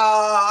I'm like,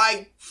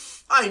 I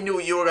knew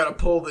you were going to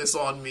pull this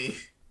on me.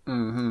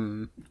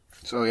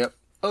 So, yep.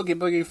 Oogie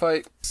Boogie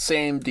fight.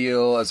 Same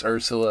deal as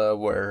Ursula,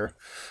 where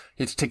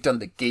you have to take down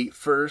the gate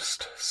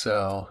first.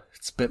 So,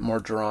 it's a bit more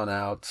drawn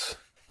out.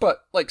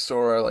 But, like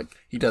Sora, like,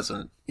 he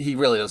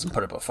really doesn't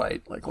put up a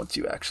fight, like, once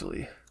you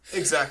actually...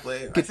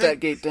 Exactly. Get that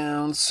gate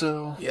down,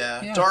 so...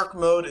 Yeah, dark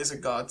mode is a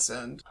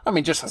godsend. I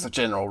mean, just as a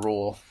general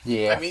rule,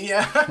 yeah. I mean,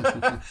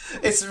 yeah.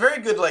 It's very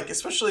good, like,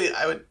 especially,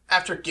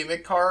 after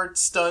gimmick card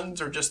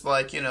stuns, or just,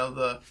 like, you know,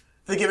 the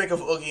gimmick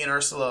of Oogie and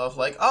Ursula of,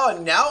 like, oh,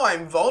 now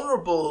I'm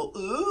vulnerable,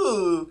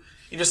 ooh.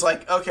 You're just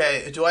like,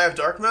 okay, do I have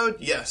dark mode?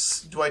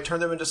 Yes. Do I turn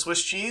them into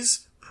Swiss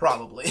cheese?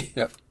 Probably.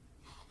 Yep.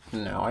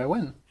 Now I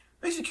win.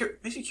 Makes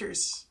you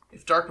curious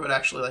if dark mode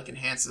actually, like,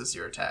 enhances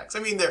your attacks. I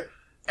mean,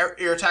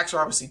 your attacks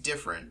are obviously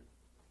different,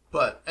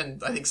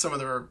 and I think some of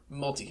them are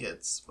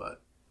multi-hits,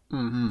 but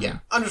yeah,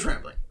 I'm just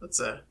rambling.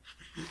 Let's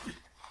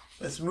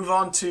move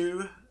on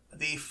to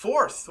the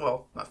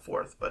not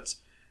fourth, but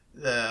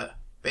the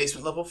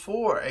basement level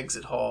 4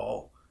 exit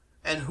hall.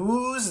 And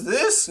who's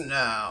this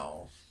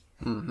now?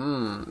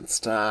 It's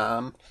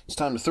time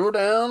to throw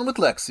down with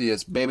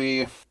Lexaeus,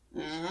 baby.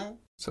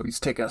 So he's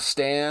taking a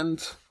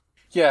stand.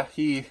 Yeah,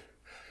 he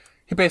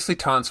basically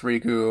taunts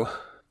Riku,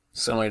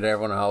 similar to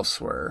everyone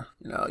else, where,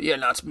 you know, you're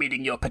not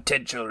meeting your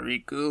potential,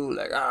 Riku.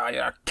 Like,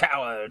 you're a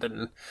coward.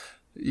 And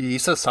he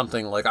says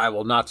something like, I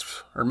will not,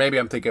 or maybe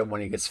I'm thinking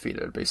when he gets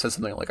defeated, but he says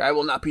something like, I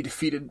will not be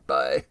defeated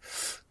by,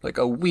 like,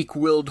 a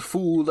weak-willed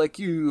fool like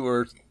you,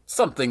 or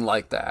something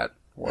like that.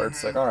 Where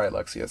it's like, all right,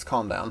 Lexaeus,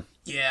 calm down.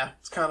 Yeah,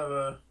 it's kind of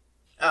a...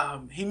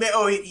 I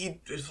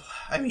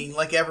mean,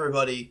 like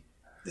everybody,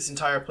 this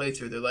entire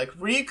playthrough, they're like,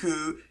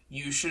 Riku,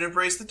 you should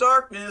embrace the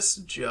darkness.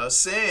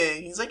 Just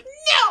saying. He's like,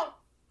 no!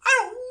 I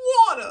don't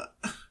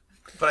wanna!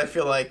 But I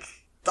feel like,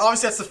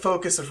 obviously that's the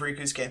focus of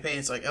Riku's campaign.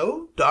 It's like,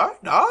 oh,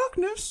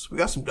 darkness? We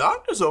got some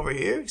darkness over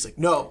here. He's like,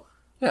 no.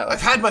 Yeah,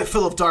 I've had my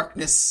fill of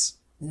darkness.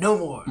 No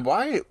more.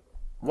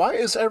 Why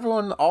is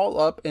everyone all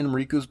up in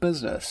Riku's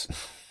business?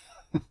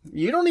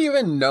 You don't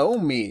even know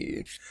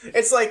me.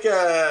 It's like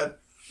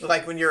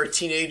like when you're a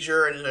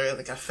teenager and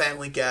like a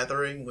family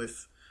gathering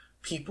with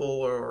people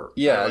or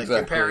exactly.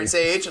 your parents'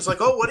 age. It's like,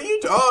 oh, what are you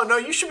doing? Oh, no,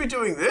 you should be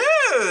doing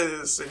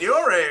this at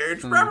your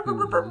age.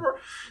 Mm-hmm.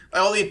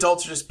 All the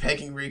adults are just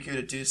pegging Riku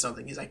to do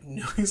something. He's like,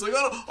 no. He's like,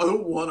 I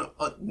don't want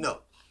to. No.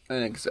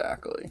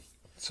 Exactly.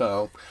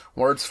 So,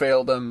 words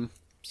failed him.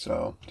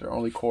 So, their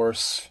only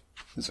course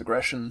is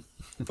aggression.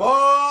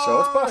 But...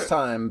 So, it's boss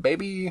time,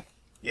 baby.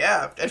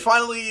 Yeah. And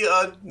finally,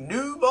 a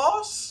new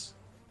boss?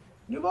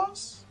 New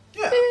boss?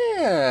 Yeah.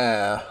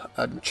 Yeah.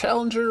 A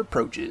challenger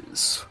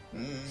approaches.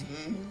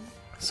 Mm-hmm.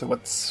 So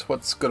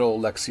what's good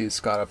old Lexeus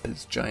got up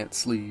his giant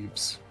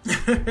sleeves?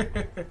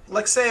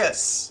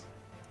 Lexeus.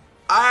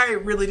 I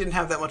really didn't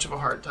have that much of a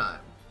hard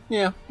time.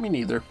 Yeah, me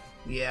neither.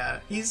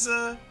 Yeah, he's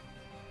so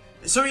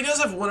he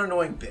does have one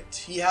annoying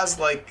bit. He doesn't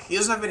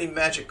have any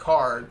magic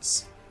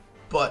cards,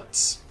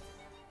 but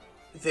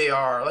they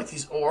are like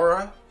these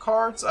aura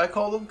cards, I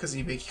call them, because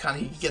he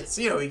gets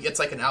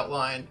like an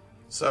outline.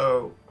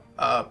 So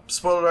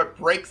spoiler alert,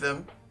 break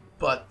them,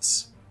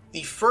 but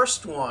the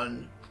first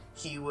one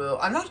he will.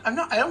 I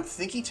don't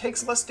think he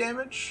takes less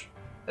damage.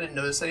 I didn't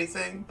notice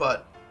anything,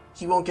 but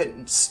he won't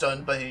get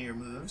stunned by any of your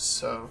moves.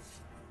 So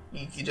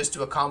you just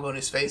do a combo in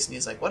his face, and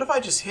he's like, "What if I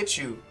just hit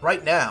you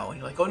right now?" And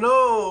you're like, "Oh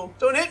no,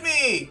 don't hit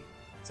me!"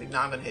 It's like, "No,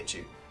 I'm gonna hit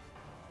you."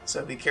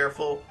 So be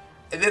careful.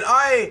 And then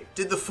I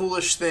did the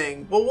foolish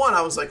thing. Well, one,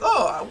 I was like,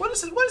 "Oh, what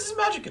is his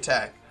magic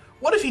attack?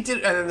 What if he did?"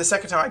 And then the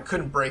second time, I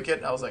couldn't break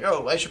it. I was like,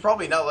 "Oh, I should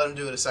probably not let him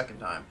do it a second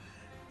time."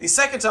 The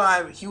second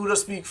time, he will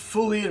just be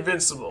fully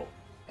invincible.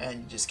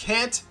 And you just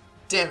can't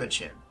damage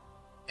him.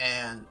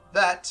 And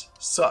that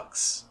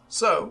sucks.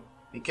 So,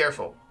 be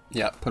careful.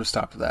 Yeah, put a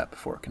stop to that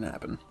before it can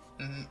happen.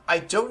 I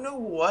don't know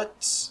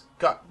what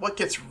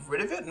gets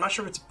rid of it. I'm not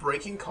sure if it's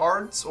breaking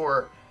cards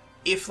or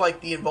if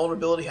like the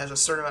invulnerability has a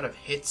certain amount of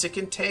hits it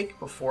can take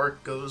before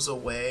it goes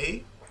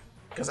away.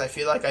 Because I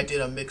feel like I did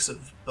a mix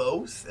of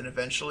both, and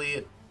eventually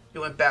it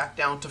went back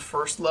down to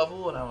first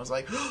level, and I was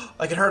like, oh,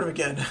 I can hurt him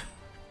again.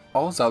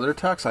 All his other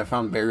attacks I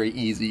found very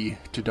easy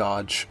to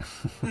dodge.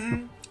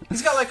 Mm-hmm.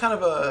 He's got like kind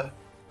of a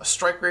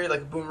strike rate,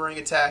 like a boomerang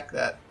attack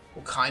that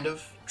will kind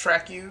of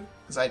track you.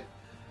 Because I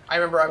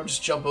remember I would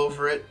just jump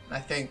over it. I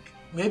think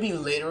maybe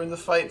later in the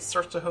fight it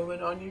starts to home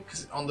in on you.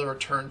 Because on the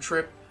return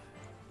trip,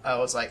 I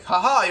was like,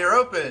 haha, you're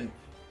open.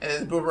 And then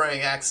the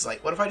boomerang axe is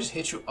like, what if I just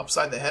hit you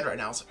upside the head right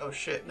now? It's like, oh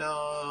shit,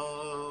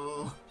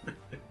 no.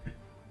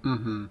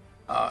 Mm-hmm.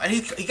 And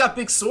he got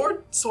big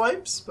sword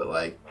swipes, but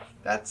like,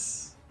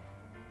 that's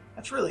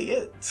really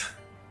it.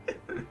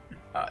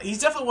 He's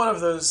definitely one of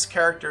those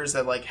characters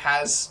that like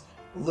has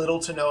little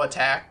to no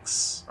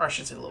attacks, or I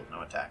should say little to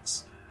no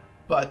attacks,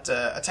 but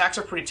attacks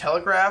are pretty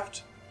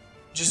telegraphed.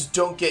 Just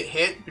don't get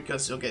hit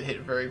because you'll get hit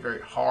very,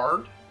 very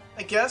hard,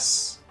 I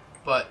guess.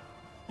 But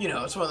you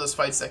know, it's one of those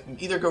fights that can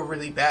either go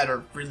really bad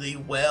or really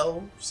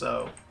well.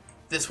 So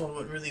this one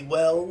went really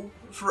well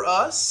for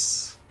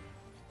us.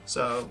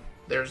 So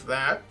there's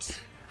that.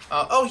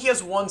 He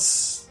has one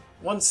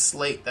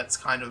slate that's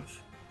kind of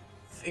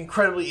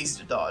incredibly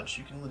easy to dodge.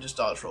 You can just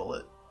dodge roll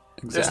it.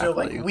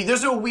 Exactly.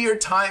 There's no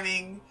weird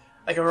timing.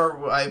 Like I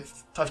remember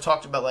I've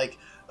talked about like,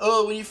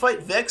 oh, when you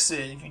fight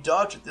Vexen, if you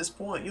dodge at this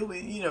point, you'll be,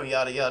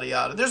 yada yada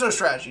yada. There's no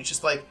strategy. It's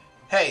just like,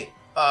 hey,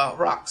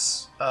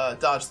 rocks,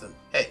 dodge them.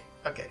 Hey,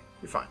 okay,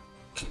 you're fine.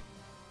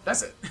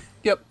 That's it.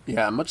 Yep.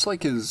 Yeah, much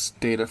like his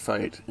data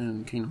fight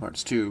in Kingdom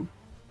Hearts 2,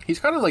 he's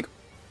kind of like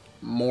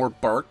more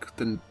bark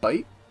than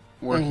bite,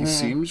 where he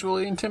seems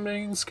really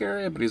intimidating and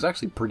scary, but he's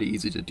actually pretty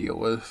easy to deal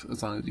with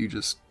as long as you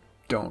just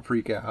don't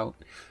freak out.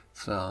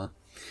 So,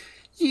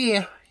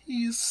 yeah,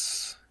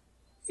 he's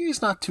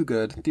not too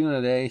good. At the end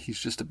of the day, he's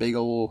just a big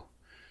old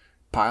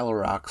pile of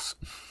rocks.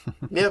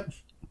 Yep.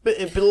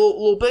 A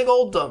little big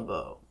old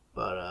Dumbo.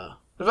 But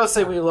if I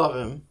say we love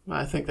him,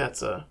 I think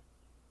it's a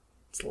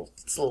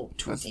little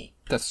too deep.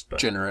 That's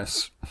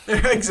generous.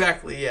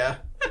 Exactly, yeah.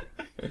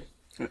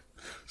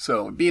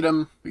 So we beat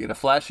him. We get a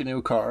flashy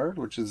new card,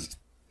 which is...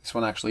 This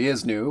one actually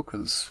is new,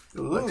 because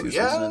Lexeus was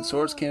an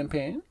Swords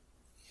campaign.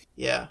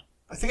 Yeah.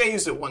 I think I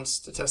used it once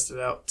to test it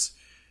out.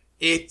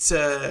 I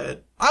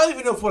don't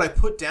even know if what I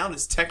put down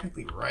is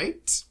technically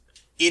right.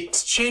 It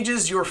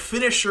changes your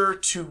finisher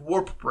to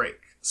Warp Break.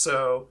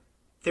 So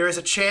there is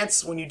a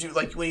chance when you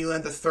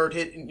land the third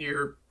hit in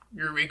your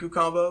Riku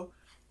combo,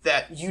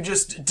 that you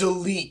just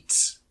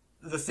delete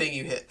the thing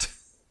you hit.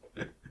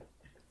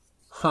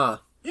 Huh.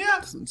 Yeah.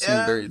 Doesn't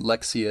seem very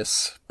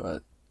Lexeus,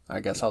 but I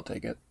guess I'll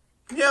take it.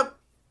 Yep.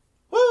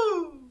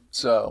 Woo!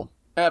 So,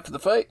 after the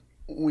fight,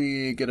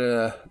 we get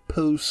a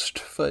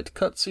post-fight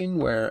cutscene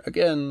where,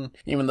 again,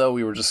 even though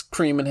we were just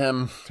creaming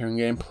him during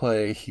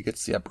gameplay, he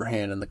gets the upper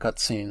hand in the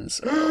cutscenes.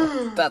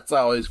 So that's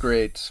always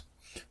great.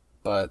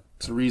 But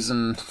it's a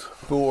reason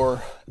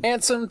for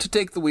Ansem to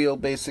take the wheel,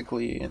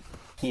 basically.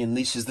 He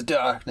unleashes the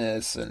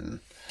darkness,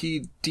 and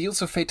he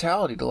deals a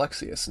fatality to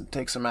Lexeus and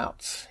takes him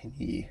out.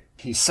 He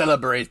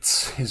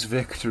celebrates his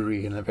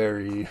victory in a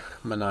very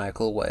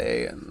maniacal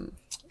way, and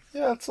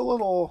yeah, it's a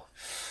little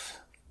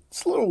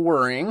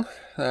worrying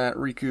that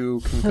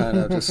Riku can kind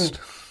of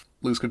just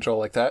lose control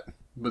like that.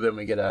 But then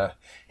we get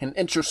an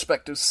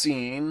introspective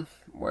scene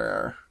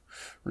where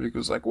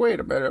Riku's like, wait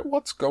a minute,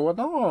 what's going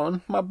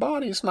on? My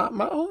body's not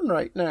my own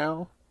right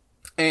now.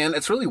 And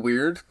it's really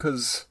weird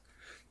because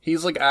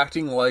he's like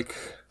acting like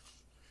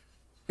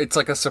it's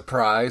like a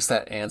surprise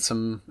that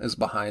Ansem is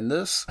behind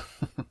this.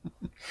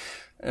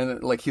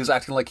 And like he was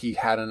acting like he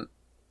hadn't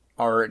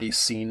already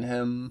seen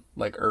him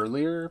like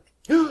earlier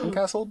in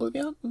Castle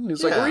Oblivion. And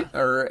he's like,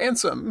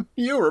 Ansem,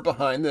 you were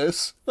behind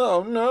this.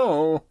 Oh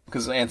no.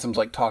 Because Ansem's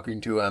like talking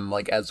to him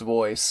like as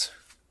voice.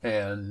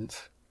 And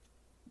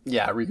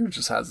yeah, Riku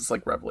just has this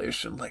like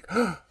revelation like,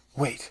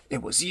 wait,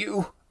 it was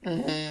you?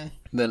 Mm-hmm.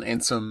 Then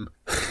Ansem,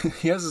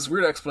 he has this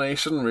weird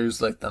explanation where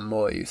he's like, the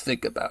more you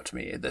think about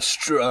me, the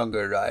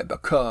stronger I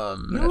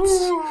become.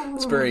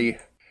 It's very,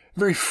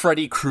 very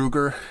Freddy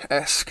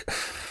Krueger-esque.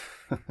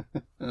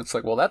 And it's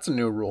like, well, that's a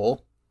new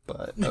rule,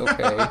 but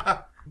okay.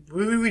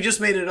 we just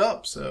made it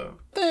up, so.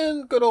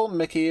 Then good old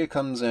Mickey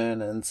comes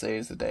in and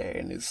saves the day,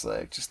 and he's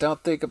like, just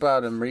don't think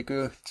about him,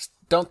 Riku. Just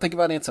don't think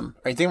about Ansem.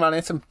 Are you thinking about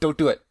Ansem? Don't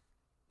do it.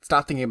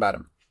 Stop thinking about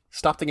him.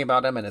 Stop thinking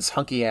about him and his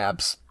hunky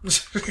abs.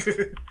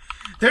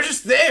 They're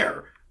just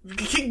there.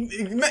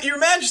 Your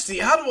Majesty,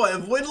 how do I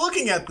avoid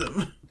looking at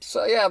them?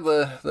 So yeah,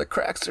 the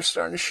cracks are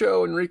starting to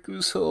show in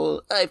Riku's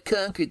whole, I've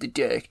conquered the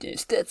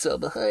darkness, that's all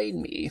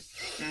behind me.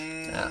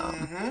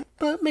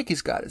 But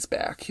Mickey's got his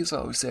back. He's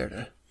always there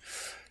to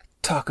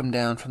talk him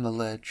down from the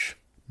ledge.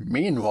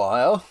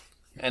 Meanwhile,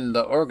 in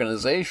the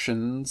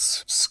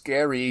organization's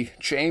scary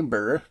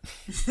chamber...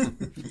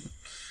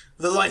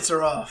 The lights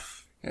are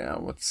off. Yeah,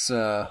 what's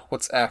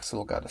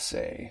Axel got to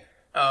say?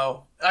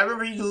 Oh, I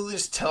remember he literally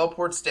just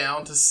teleports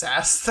down to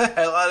sass the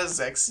hell out of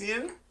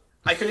Zexion.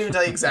 I couldn't even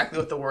tell you exactly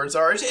what the words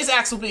are. It's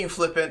Axel being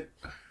flippant.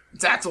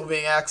 It's Axel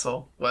being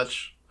Axel,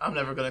 which I'm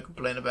never going to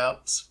complain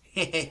about.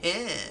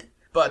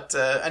 But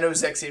I know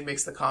Zexion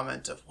makes the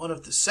comment of one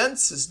of the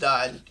senses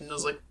died, and I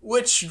was like,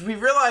 which we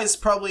realize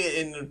probably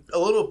in a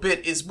little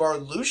bit is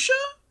Marluxia?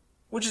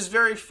 Which is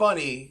very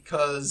funny,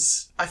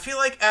 because I feel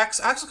like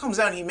Axel comes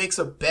out and he makes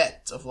a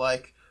bet of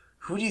like,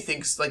 who do you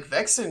think's, like,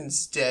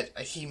 Vexen's dead?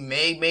 He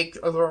may make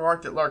a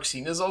remark that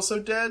Larxena's also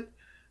dead,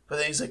 but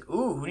then he's like,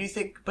 ooh, who do you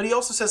think? But he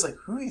also says, like,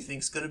 who do you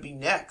think's gonna be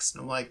next?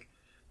 And I'm like,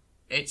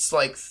 it's,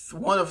 like,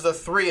 one of the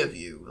three of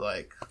you,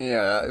 like.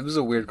 Yeah, it was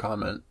a weird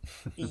comment.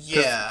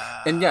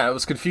 Yeah. And yeah, it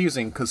was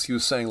confusing, because he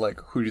was saying,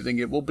 like, who do you think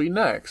it will be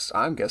next?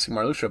 I'm guessing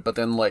Marluxia, but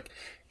then, like,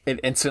 it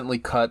instantly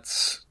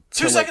cuts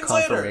to, like,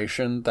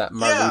 confirmation later that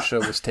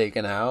Marluxia was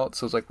taken out,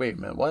 so it's like, wait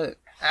a minute, what?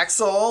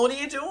 Axel, what are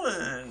you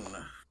doing?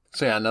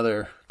 So yeah,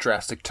 another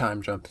drastic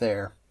time jump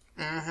there.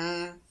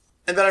 Mm-hmm.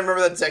 And then I remember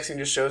that Zexion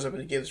just shows up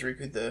and he gives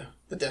Riku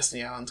the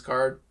Destiny Islands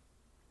card.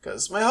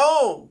 Because, my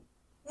home!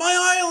 My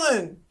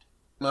island!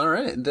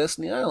 Alright,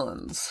 Destiny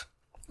Islands.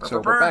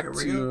 So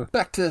we're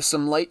back to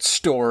some light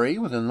story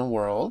within the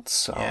world,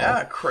 so...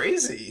 Yeah,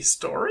 crazy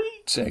story?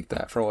 Take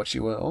that for what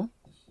you will.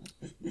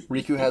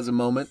 Riku has a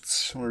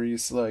moment where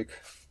he's like...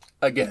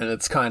 Again,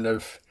 it's kind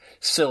of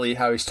silly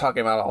how he's talking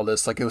about all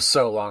this, like it was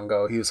so long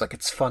ago. He was like,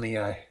 it's funny,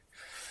 I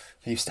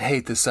used to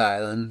hate this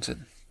island,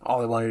 and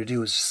all I wanted to do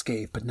was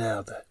escape, but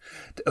now the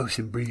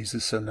ocean breeze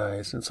is so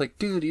nice. And it's like,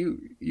 dude,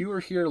 you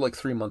were here like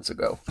 3 months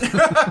ago.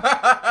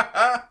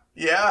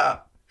 Yeah.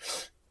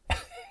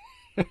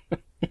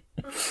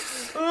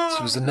 This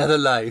was another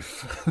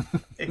life.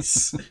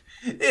 It's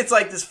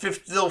like this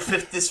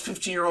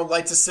 15-year-old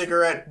lights a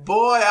cigarette.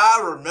 Boy, I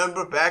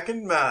remember back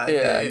in my day.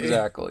 Yeah,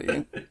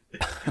 exactly.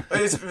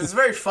 It's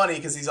very funny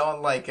because he's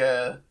on like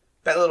that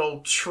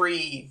little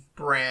tree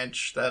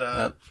branch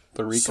that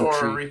the Riku Sora,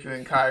 tree. Riku,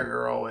 and Kairi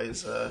are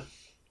always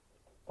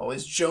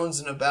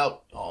jonesing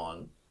about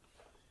on.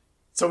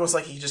 It's almost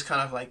like he just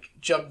kind of like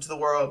jumped to the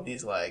world and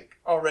he's like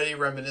already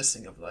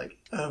reminiscing of like,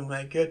 oh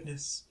my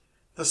goodness,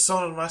 the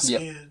sun on my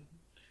skin.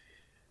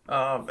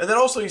 Yep. And then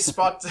also he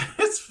spots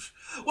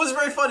it was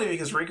very funny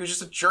because Riku's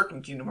just a jerk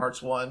in Kingdom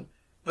Hearts 1,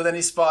 but then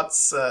he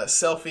spots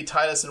Selphie,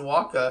 Tidus, and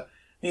Wakka.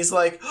 And he's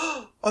like,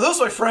 oh, are those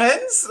my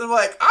friends? And I'm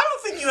like, I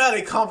don't think you had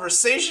a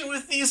conversation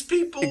with these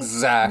people.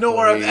 Exactly.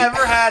 Nor have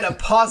ever had a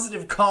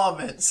positive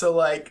comment. So,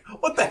 like,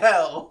 what the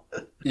hell?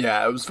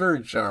 Yeah, it was very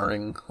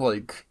jarring.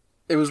 Like,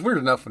 it was weird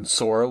enough when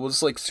Sora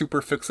was, like,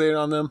 super fixated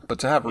on them, but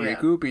to have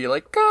Riku be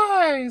like,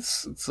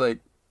 guys! It's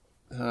like,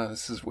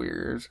 this is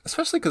weird.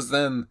 Especially because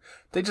then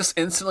they just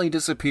instantly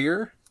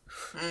disappear.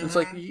 Mm-hmm. It's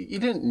like, you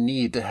didn't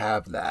need to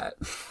have that.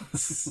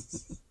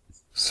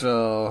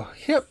 So,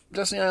 yep,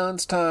 Destiny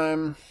Islands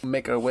time.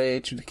 Make our way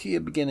to the Key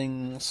of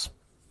Beginnings.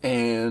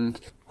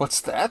 And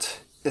what's that?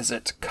 Is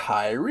it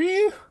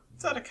Kairi?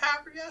 Is that a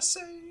Kairi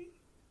essay?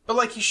 But,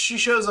 like, she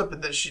shows up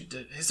and then she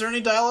did. Is there any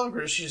dialogue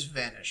or does she just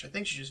vanish? I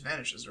think she just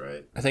vanishes,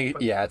 right? I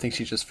think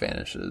she just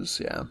vanishes,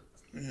 yeah.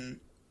 Mm-hmm.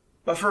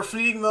 But for a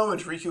fleeting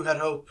moment, Riku had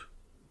hope.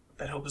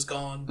 That hope is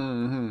gone.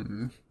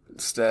 Mm-hmm.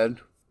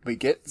 Instead, we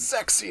get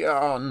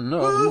Zexion.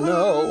 Oh,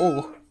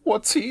 no.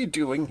 What's he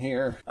doing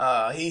here?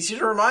 He's here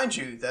to remind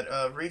you that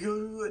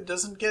Riku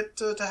doesn't get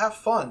to have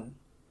fun.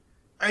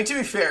 I mean, to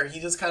be fair, he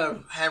does kind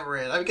of hammer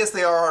in. I guess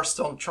they are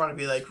still trying to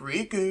be like,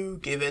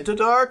 Riku, give in to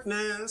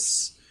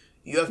darkness.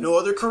 you have no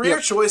other career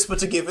choice but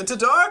to give into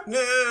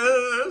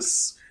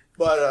darkness.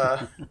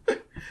 But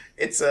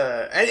it's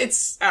I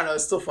don't know,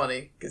 it's still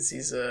funny because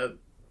he's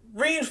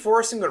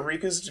reinforcing what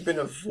Riku's been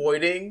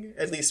avoiding,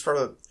 at least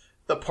for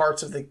the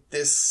parts of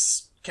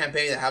this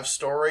campaign that have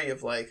story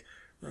of like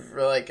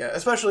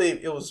especially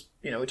it was,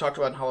 we talked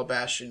about in Hollow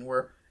Bastion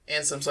where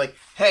Ansem's like,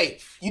 hey,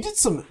 you did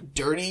some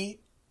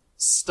dirty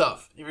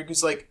stuff. And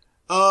Riku's like,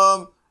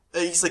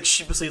 he's like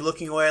sheepishly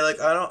looking away, like,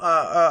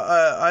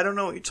 I don't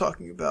know what you're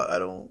talking about. I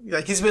don't,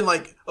 like, he's been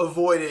like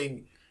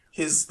avoiding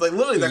his, like,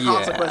 literally the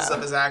consequences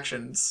of his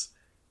actions,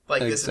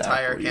 like, this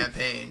entire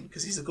campaign,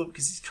 because he's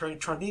trying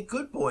to be a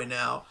good boy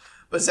now.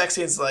 But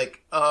Zexion's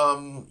like,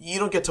 you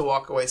don't get to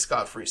walk away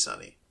scot-free,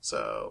 Sonny.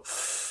 So,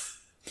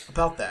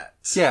 about that.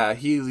 Yeah,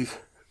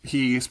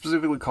 he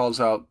specifically calls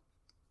out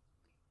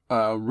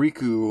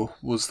Riku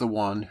was the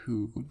one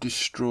who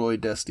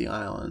destroyed Destiny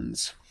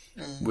Islands,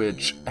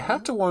 which I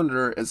have to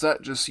wonder, is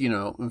that just,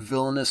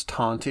 villainous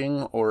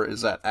taunting, or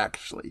is that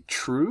actually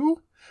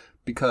true?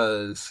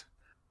 Because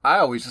I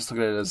always just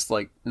look at it as,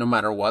 like, no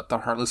matter what, the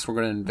Heartless were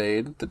going to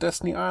invade the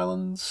Destiny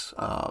Islands,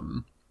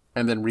 and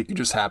then Riku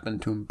just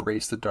happened to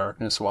embrace the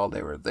darkness while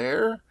they were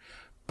there.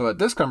 But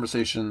this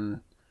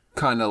conversation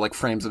kind of like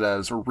frames it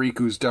as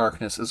Riku's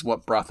darkness is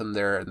what brought them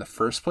there in the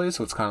first place,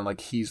 so it's kind of like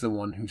he's the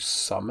one who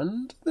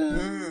summoned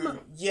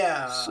them.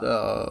 Yeah.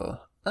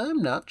 So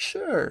I'm not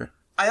sure.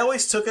 I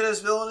always took it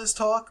as villainous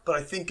talk, but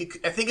I think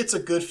it's a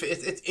good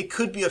it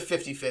could be a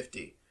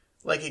 50-50.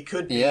 Like, it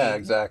could be, yeah,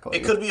 exactly.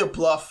 It could be a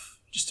bluff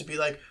just to be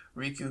like,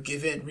 Riku,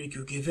 give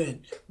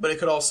in. But it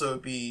could also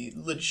be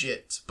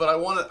legit. But I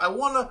want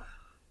to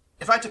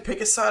if I had to pick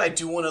a side, I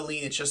do want to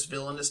lean it's just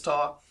villainous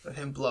talk of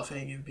him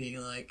bluffing and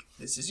being like,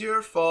 this is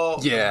your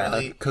fault. Yeah,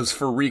 because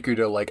for Riku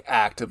to, like,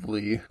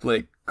 actively,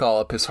 like, call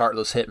up his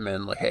Heartless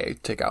hitman, like, hey,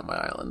 take out my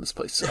island, this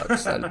place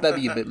sucks. That'd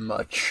be a bit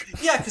much.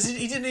 Yeah, because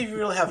he didn't even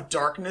really have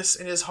darkness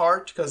in his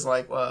heart, because,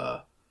 like,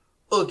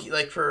 Oogie,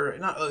 like, for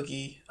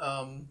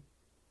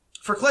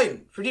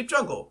Clayton, for Deep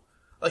Jungle.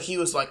 Like, he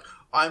was like,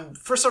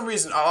 for some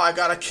reason, I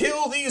gotta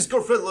kill these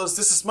gorillas,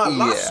 this is my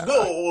last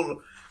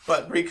goal.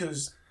 But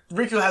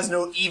Riku has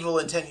no evil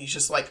intent. He's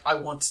just like, I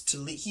want to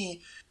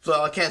leave.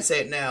 Well, I can't say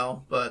it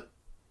now, but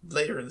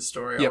later in the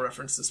story, I'll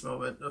reference this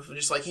moment of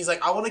just like, he's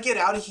like, I want to get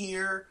out of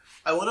here.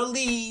 I want to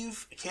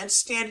leave. I can't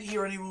stand it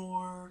here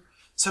anymore.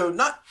 So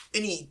not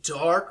any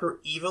dark or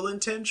evil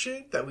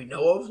intention that we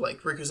know of.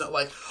 Like, Riku's not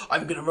like,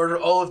 I'm going to murder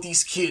all of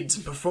these kids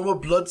and perform a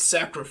blood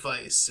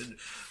sacrifice and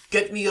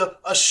get me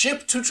a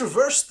ship to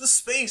traverse the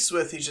space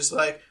with. He's just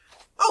like,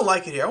 I don't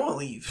like it here. I want to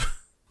leave.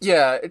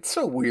 Yeah, it's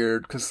so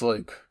weird because,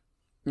 like,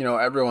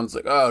 everyone's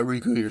like, oh,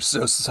 Riku, you're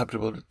so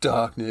susceptible to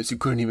darkness, you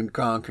couldn't even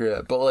conquer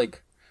it. But,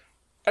 like,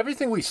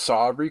 everything we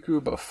saw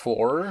Riku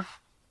before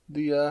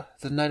the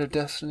Night of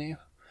Destiny,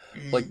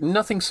 like,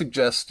 nothing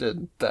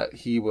suggested that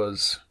he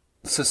was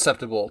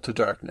susceptible to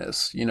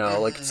darkness,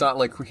 Like, it's not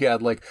like he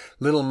had, like,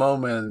 little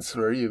moments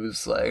where he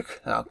was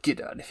like, oh,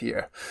 get out of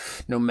here,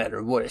 no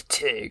matter what it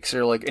takes,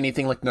 or, like,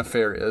 anything, like,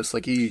 nefarious.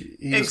 Like,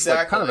 he's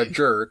like, kind of a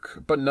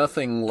jerk, but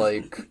nothing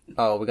like,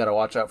 oh, we gotta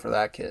watch out for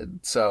that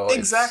kid. So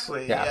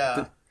exactly,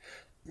 yeah.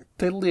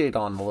 They laid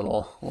on a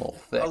little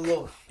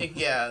thick.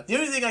 Yeah. The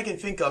only thing I can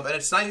think of, and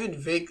it's not even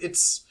vague,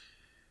 it's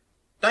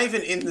not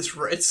even in this,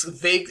 it's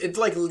vague, it,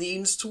 like,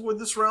 leans toward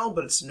this realm,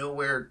 but it's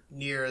nowhere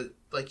near,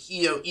 like,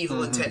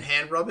 evil intent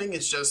hand rubbing.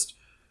 It's just,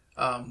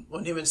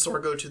 when him and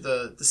Sora go to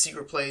the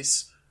secret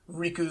place,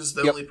 Riku's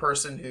the only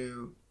person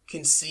who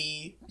can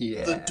see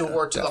the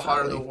door to the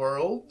heart of the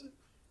world.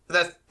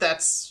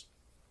 That's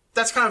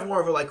kind of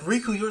more of a, like,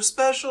 Riku, you're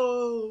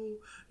special,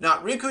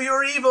 not Riku,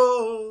 you're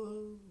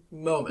evil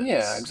moments.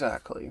 Yeah,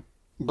 exactly.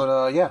 But,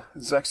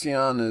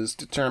 Zexion is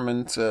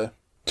determined to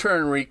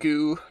turn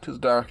Riku to the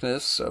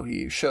darkness, so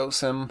he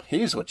shows him,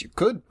 here's what you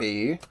could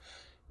be,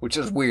 which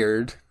is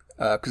weird,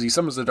 because he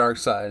summons the dark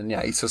side, and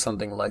he says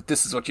something like,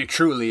 this is what you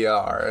truly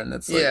are, and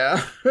it's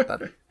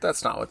like,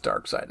 that's not what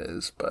dark side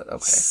is, but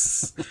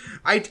okay.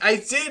 I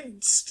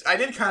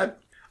did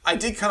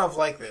kind of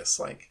like this,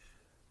 like,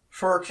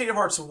 for Kingdom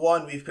Hearts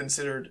 1, we've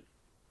considered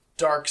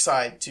dark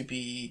side to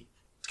be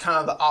kind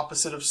of the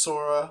opposite of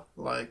Sora,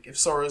 like, if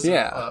Sora's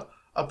a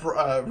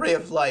ray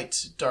of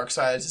light, dark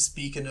side is a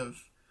beacon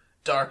of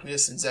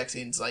darkness, and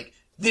Zexion's like,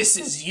 this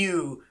is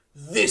you,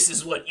 this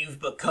is what you've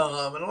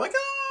become, and I'm like,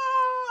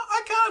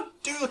 I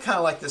kind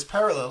of like this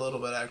parallel a little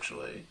bit,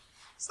 actually.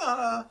 It's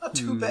not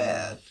too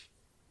bad.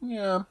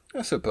 Yeah,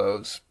 I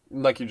suppose.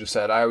 Like you just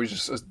said, I always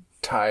just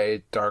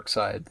tie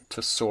Darkseid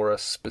to Sora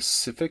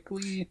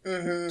specifically,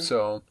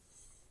 so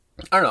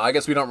I don't know, I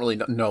guess we don't really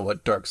know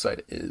what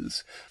Darkseid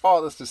is.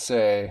 All this to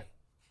say,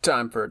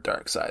 time for a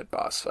Darkseid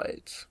boss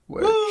fight,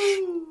 which,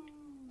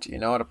 do you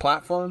know how to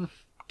platform?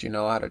 Do you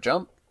know how to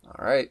jump?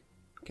 Alright,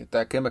 get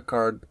that gimmick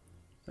card.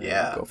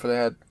 Yeah. Go for the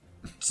head.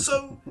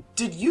 So,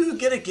 did you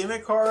get a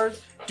gimmick card?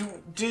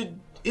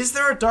 Is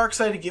there a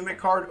Darkseid gimmick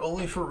card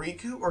only for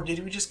Riku, or did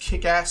we just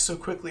kick ass so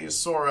quickly as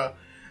Sora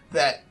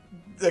that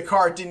the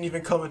card didn't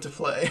even come into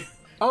play?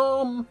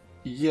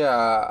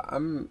 Yeah,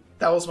 I'm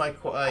That was my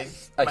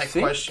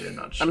think, question.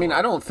 Not sure. I mean,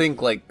 I don't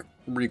think like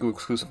Riku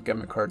exclusive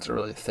gimmick cards are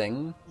really a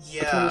thing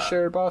between the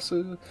shared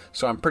bosses.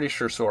 So I'm pretty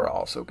sure Sora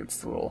also gets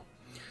the little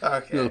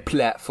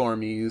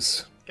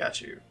platformies.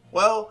 Got you.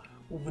 Well,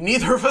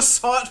 neither of us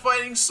saw it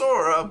fighting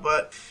Sora,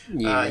 but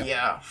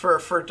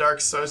for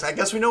Darkseid's, I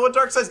guess we know what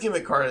Darkseid's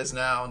gimmick card is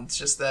now. And it's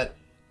just that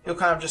he'll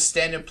kind of just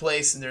stand in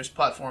place, and there's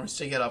platforms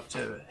to get up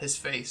to his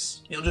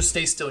face. He'll just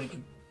stay still, and you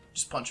can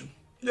just punch him.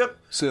 Yep.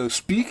 So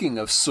speaking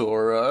of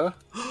Sora,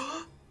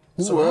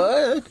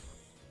 what?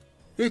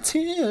 It's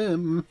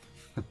him.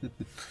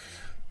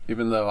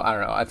 Even though, I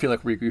don't know, I feel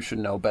like Riku should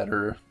know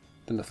better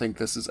than to think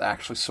this is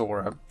actually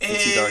Sora,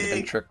 since he's already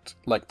been tricked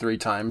like 3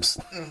 times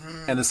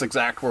in this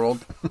exact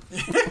world.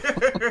 So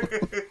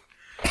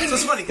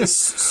it's funny, because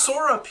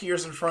Sora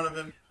appears in front of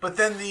him, but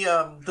then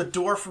the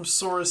door from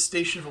Sora's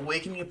Station of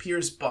Awakening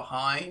appears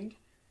behind.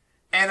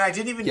 And I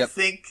didn't even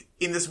think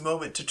in this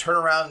moment to turn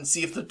around and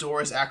see if the door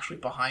is actually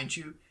behind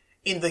you.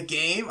 In the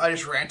game, I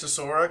just ran to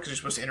Sora because you're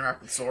supposed to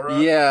interact with Sora.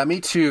 Yeah,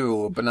 me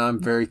too. But now I'm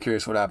very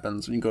curious what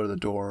happens when you go to the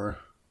door.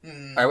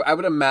 I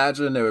would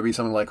imagine it would be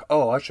something like,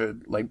 oh, I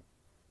should, like,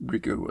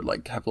 Riku would,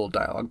 like, have a little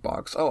dialogue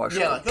box. Oh, I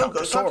should talk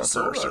to Sora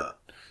first.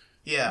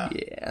 Yeah.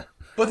 Yeah.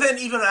 But then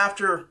even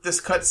after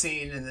this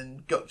cutscene and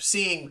then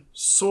seeing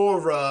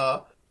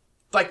Sora,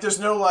 like, there's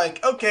no,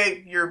 like,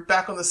 okay, you're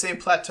back on the same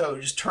plateau.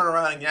 Just turn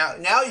around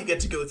and now you get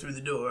to go through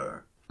the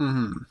door.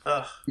 Mm-hmm.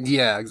 Ugh.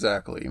 Yeah,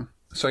 exactly.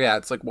 So yeah,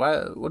 it's like,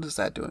 what is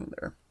that doing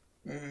there?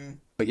 Mm-hmm.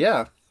 But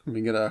yeah,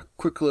 we get a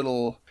quick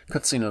little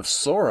cutscene of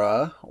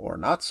Sora, or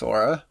not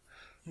Sora,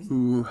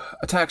 who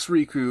attacks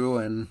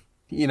Riku and,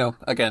 you know,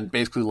 again,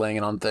 basically laying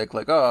it on thick,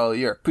 like, oh,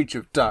 you're a creature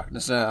of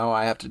darkness now,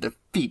 I have to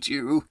defeat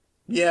you.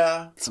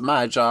 Yeah. It's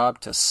my job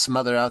to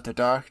smother out the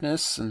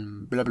darkness,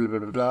 and blah, blah, blah,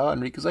 blah, blah.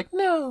 And Riku's like,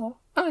 no,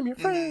 I'm your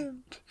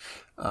friend.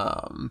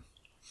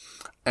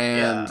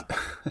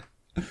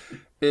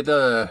 It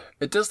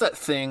does that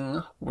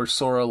thing where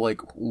Sora, like,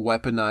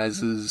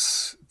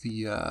 weaponizes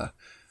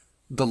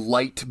the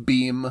light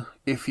beam,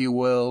 if you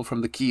will,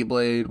 from the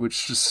Keyblade,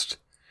 which just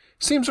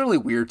seems really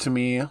weird to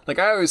me. Like,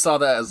 I always saw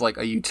that as, like,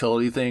 a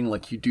utility thing,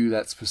 like, you do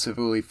that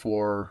specifically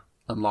for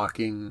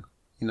unlocking,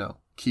 you know,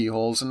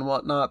 keyholes and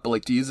whatnot, but,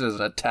 like, to use it as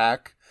an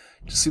attack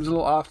just seems a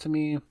little off to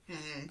me.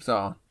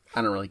 So,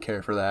 I don't really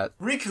care for that.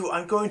 Riku,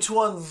 I'm going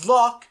to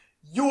unlock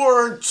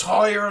your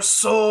entire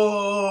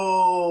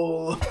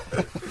soul!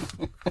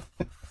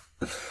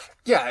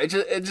 Yeah, it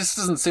just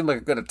doesn't seem like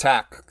a good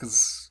attack,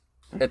 because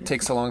it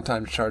takes a long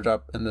time to charge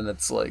up, and then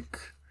it's like,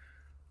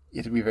 you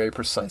have to be very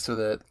precise with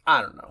it.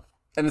 I don't know.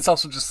 And it's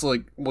also just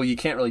like, well, you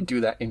can't really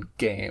do that in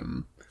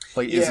game.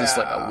 Like, is this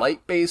like a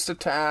light-based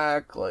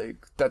attack?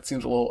 Like, that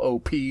seems a little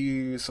OP,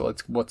 so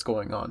like, what's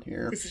going on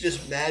here? This is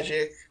just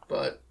magic,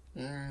 but...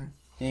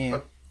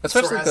 yeah.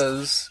 Especially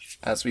because,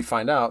 as we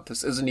find out,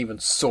 this isn't even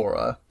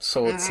Sora,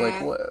 so it's like,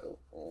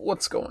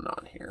 what's going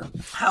on here?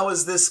 How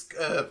is this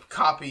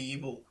copy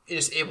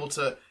able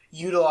to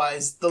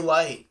utilize the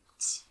light?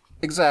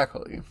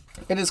 Exactly.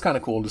 It is kind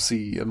of cool to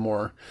see a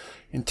more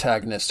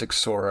antagonistic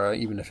Sora,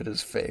 even if it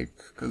is fake.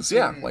 Because,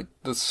 like,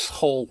 this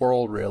whole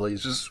world really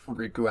is just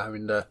Riku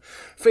having to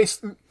face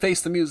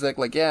the music,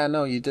 like, yeah,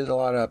 no, you did a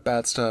lot of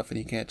bad stuff, and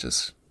you can't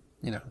just,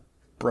 you know,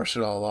 brush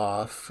it all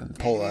off and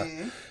pull a,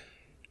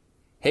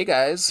 hey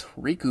guys,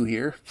 Riku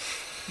here.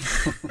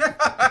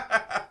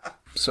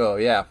 So,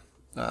 yeah.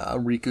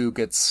 Riku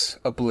gets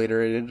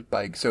obliterated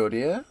by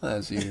Exodia,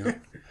 as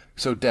you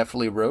so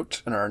definitely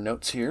wrote in our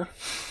notes here.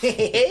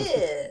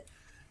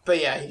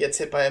 But yeah, he gets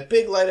hit by a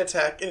big light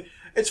attack. And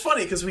it's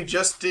funny, because we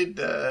just did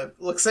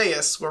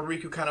Luxeus, where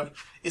Riku kind of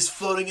is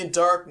floating in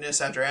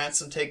darkness after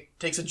Ansem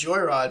takes a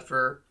joyride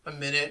for a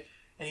minute.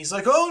 And he's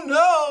like, oh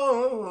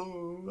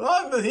no,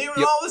 I'm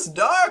hearing all this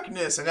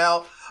darkness. And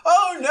now,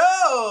 oh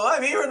no,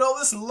 I'm hearing all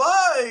this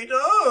light.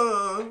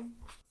 Oh.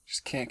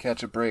 Just can't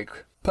catch a break.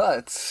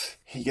 But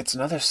he gets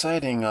another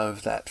sighting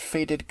of that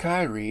fated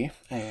Kairi,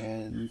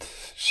 and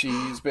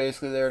she's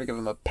basically there to give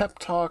him a pep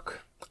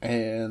talk.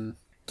 And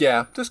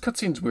yeah, this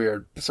cutscene's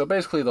weird. So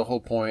basically the whole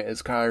point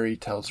is Kairi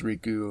tells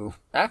Riku,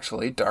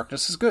 actually,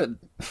 darkness is good.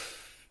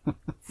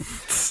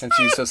 And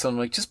she says something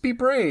like, just be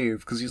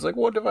brave. Because he's like,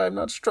 what if I'm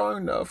not strong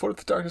enough? What if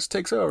the darkness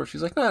takes over?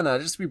 She's like, no,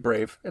 just be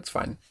brave. It's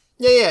fine.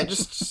 Yeah,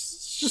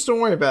 just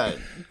don't worry about it.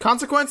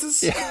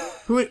 Consequences? Yeah.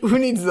 Who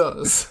needs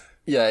those?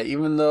 Yeah,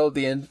 even though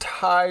the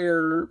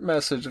entire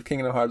message of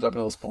Kingdom Hearts up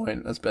to this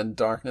point has been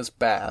darkness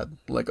bad,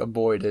 like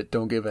avoid it,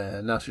 don't give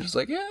in. Now she's just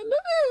like, yeah,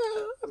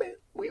 no, I mean,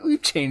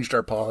 we've changed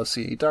our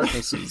policy.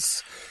 Darkness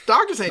is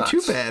darkness ain't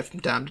too bad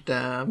from time to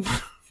time.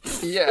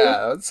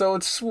 Yeah, so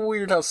it's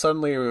weird how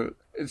suddenly it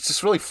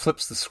just really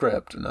flips the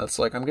script, and it's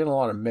like I'm getting a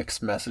lot of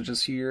mixed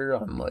messages here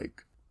on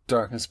like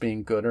darkness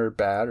being good or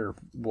bad or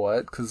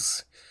what,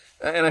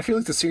 and I feel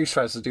like the series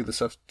tries to do this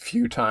a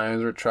few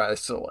times, or it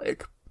tries to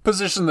like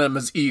position them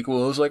as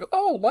equals, like,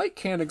 oh, light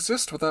can't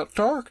exist without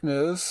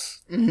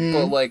darkness.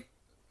 But, like,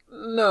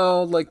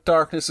 no, like,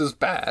 darkness is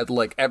bad.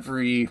 Like,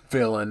 every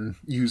villain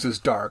uses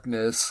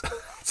darkness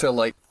to,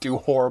 like, do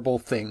horrible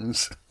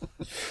things.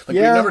 Like,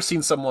 we've never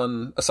seen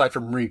someone, aside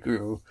from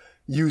Riku,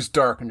 use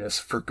darkness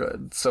for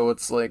good. So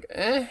it's like,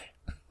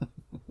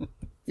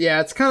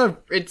 Yeah, it's kind of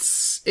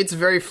it's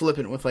very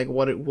flippant with like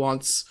what it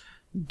wants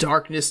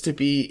darkness to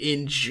be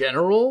in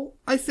general,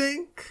 I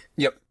think.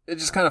 Yep. It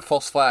just kind of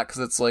falls flat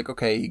because it's like,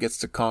 okay, he gets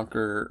to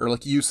conquer or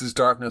like uses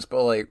darkness,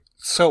 but like,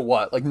 so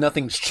what? Like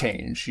nothing's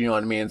changed, you know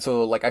what I mean?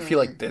 So like, I feel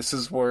like this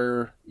is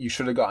where you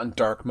should have gotten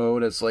dark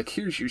mode as like,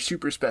 here's your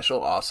super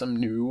special, awesome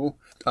new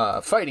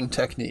fighting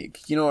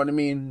technique. You know what I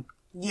mean?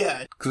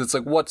 Yeah. Because it's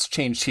like, what's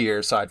changed here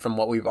aside from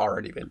what we've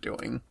already been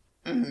doing?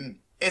 Mm-hmm.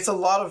 It's a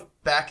lot of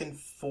back and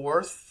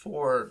forth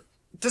for...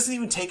 It doesn't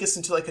even take us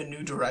into like a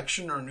new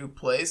direction or a new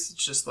place.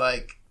 It's just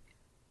like...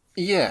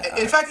 Yeah.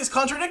 In fact, it's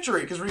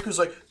contradictory because Riku's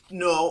like,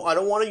 no, I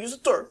don't want to use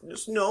the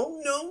darkness. No.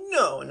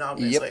 And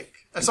Namine's like,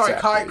 I'm sorry,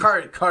 exactly.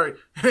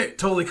 Kairi,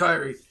 totally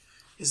Kairi.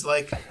 Is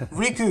like,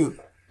 Riku,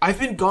 I've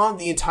been gone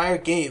the entire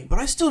game, but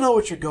I still know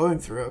what you're going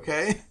through,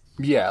 okay?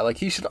 Yeah, like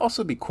he should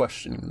also be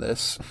questioning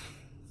this.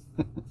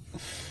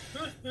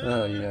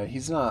 Oh yeah,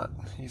 he's not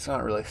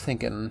really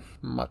thinking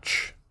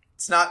much.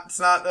 It's not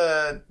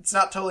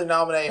totally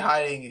Namine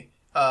hiding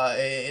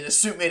in a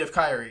suit made of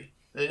Kairi.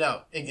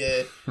 No,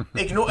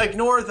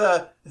 ignore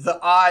the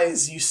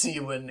eyes you see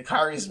when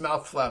Kairi's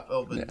mouth flap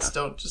opens. Yeah.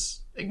 Don't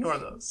just ignore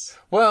those.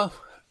 Well,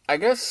 I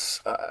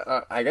guess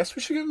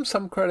we should give him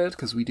some credit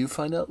because we do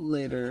find out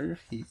later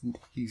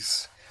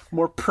he's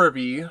more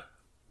privy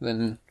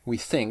than we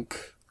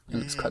think in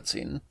this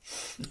cutscene.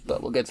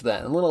 But we'll get to that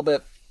in a little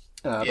bit.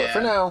 But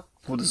for now,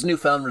 with his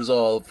newfound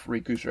resolve,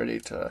 Riku's ready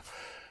to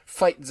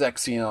fight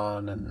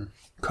Zexion and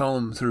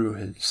comb through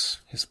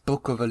his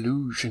book of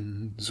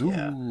illusions. Ooh.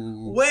 Yeah.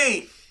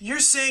 Wait, you're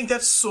saying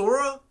that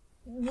Sora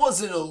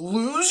was an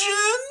illusion?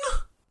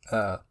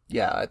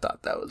 Yeah, I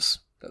thought that's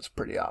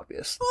pretty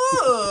obvious.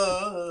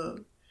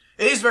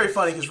 It is very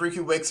funny because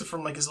Riku wakes up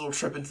from like his little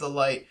trip into the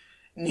light,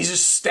 and he's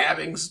just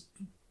stabbing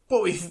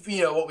what we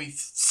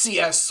see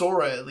as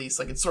Sora, at least,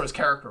 like it's Sora's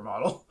character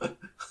model.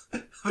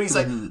 But he's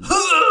like, and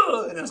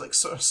I was like,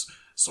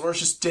 Sora's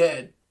just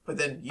dead. But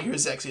then you hear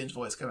Zexion's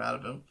voice come out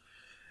of him.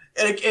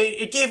 And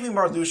it gave me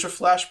Marluxia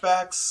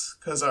flashbacks,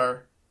 because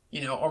our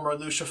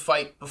Marluxia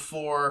fight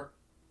before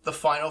the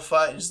final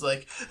fight is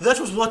like, that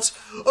was what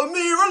a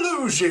mere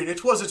illusion,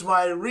 it wasn't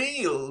my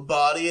real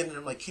body. And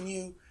I'm like, can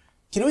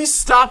we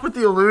stop with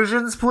the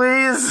illusions,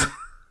 please?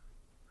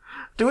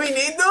 Do we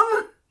need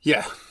them?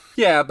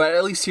 Yeah, but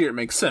at least here it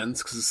makes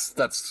sense, because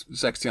that's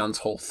Zexion's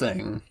whole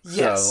thing.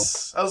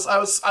 Yes. So.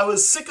 I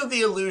was sick of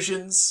the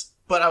illusions,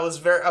 but I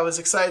was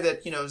excited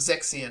that,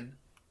 Zexion,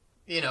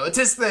 it's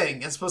his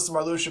thing, as opposed to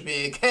Marluxia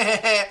being,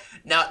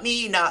 not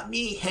me,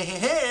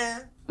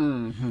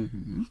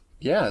 Mm-hmm.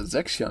 Yeah,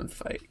 Zexion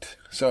fight.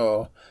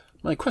 So,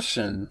 my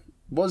question,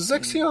 was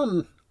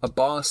Zexion a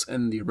boss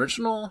in the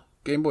original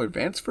Game Boy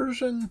Advance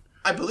version?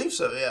 I believe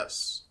so,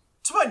 yes.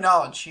 To my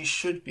knowledge, he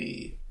should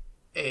be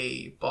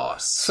a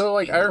boss. So,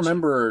 like, I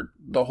remember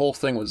the whole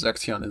thing with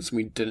Zexion is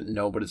we didn't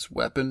know what his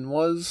weapon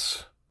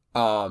was.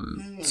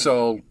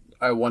 So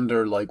I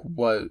wonder, like,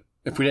 what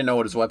if we didn't know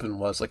what his weapon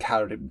was? Like,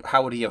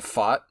 how would he have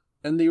fought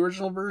in the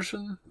original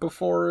version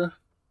before?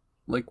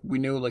 Like, we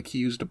knew like he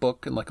used a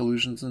book and like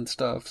illusions and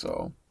stuff.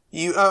 So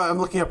I'm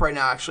looking up right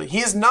now. Actually, he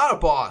is not a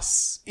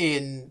boss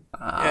in.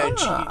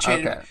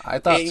 Okay, I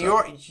thought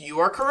so. You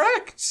are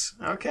correct.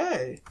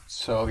 Okay.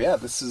 So yeah,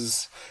 this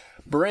is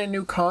brand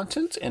new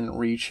content in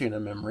Re-Chain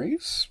of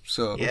Memories.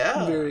 So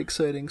yeah, very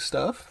exciting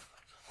stuff.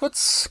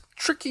 What's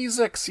Tricky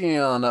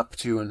Zexion up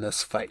to in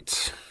this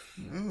fight?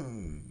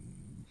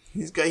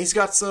 He's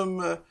got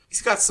some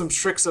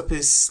tricks up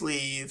his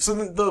sleeve. So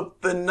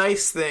the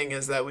nice thing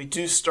is that we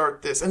do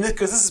start this, and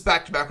because this is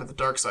back to back with the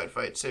dark side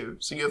fight too,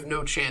 so you have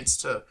no chance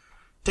to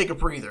take a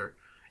breather.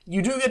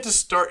 You do get to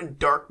start in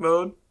dark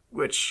mode,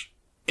 which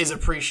is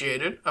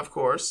appreciated, of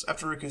course.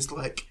 After Riku's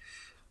like,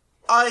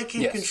 I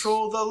can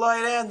control the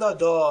light and the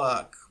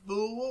dark.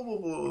 Boo, boo, boo,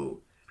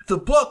 boo. The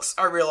books,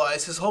 I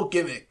realized, his whole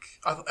gimmick.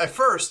 At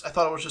first, I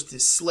thought it was just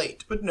his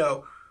slate, but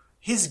no.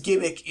 His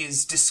gimmick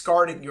is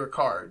discarding your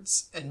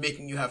cards and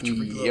making you have to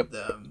reload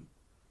them.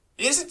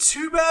 Is it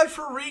too bad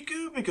for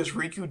Riku? Because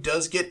Riku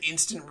does get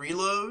instant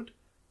reload.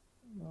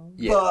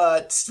 Yeah.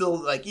 But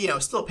still,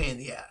 still a pain in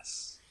the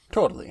ass.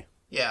 Totally.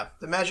 Yeah,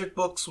 the magic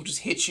books will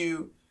just hit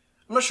you.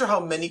 I'm not sure how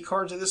many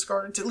cards are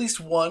discarded. It's at least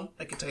one,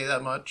 I can tell you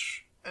that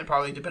much. And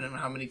probably depending on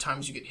how many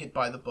times you get hit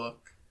by the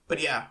book.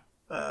 But yeah,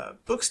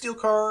 book steal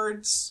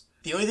cards.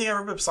 The only thing I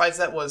remember besides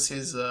that was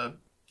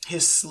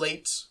his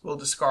slate will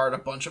discard a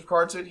bunch of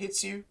cards if it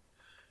hits you.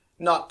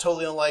 Not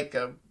totally unlike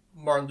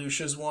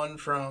Marluxia's one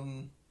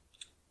from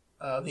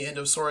the end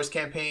of Sora's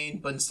campaign,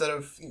 but instead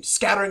of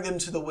scattering them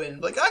to the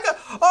wind, like,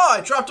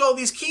 I dropped all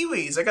these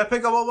kiwis, I gotta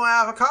pick up all my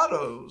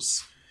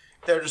avocados.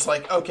 They're just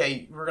like,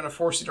 okay, we're gonna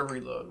force you to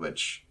reload,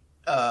 which,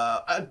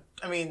 I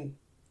mean,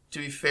 to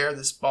be fair,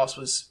 this boss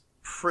was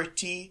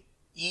pretty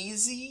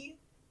easy,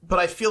 but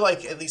I feel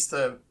like at least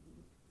the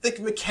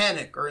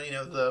mechanic, or,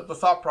 the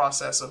thought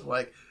process of,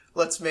 like,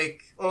 let's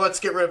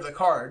get rid of the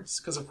cards,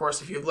 because of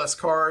course if you have less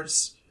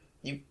cards,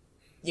 you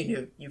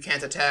you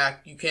can't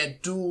attack, you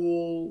can't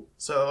duel.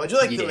 So I do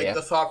like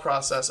the thought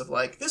process of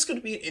like, this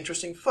could be an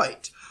interesting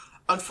fight.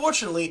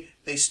 Unfortunately,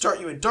 they start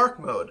you in dark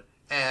mode,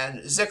 and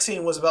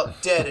Zexion was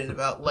about dead in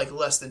about like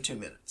less than 2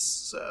 minutes.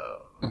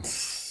 So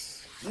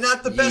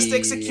not the best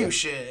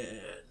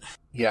execution.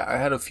 Yeah, I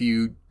had a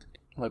few,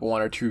 like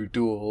 1 or 2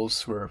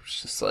 duels where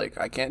it's just like,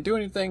 I can't do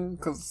anything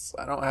because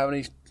I don't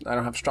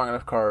have strong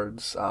enough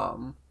cards.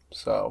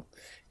 So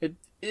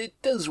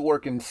it does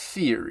work in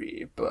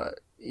theory,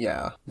 but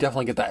yeah,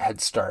 definitely get that head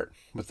start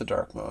with the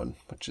dark mode,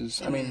 which is,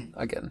 I mean,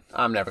 again,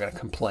 I'm never going to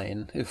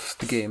complain if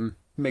the game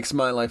makes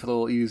my life a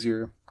little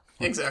easier.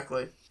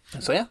 Exactly.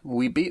 So yeah,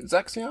 we beat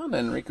Zexion,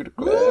 and Riku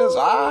declares,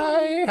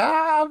 I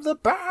have the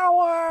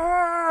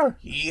power!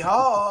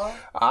 Yeehaw!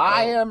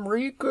 I am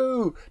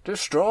Riku,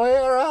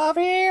 destroyer of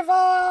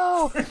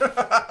evil!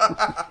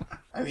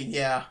 I mean,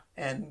 yeah.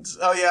 And,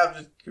 oh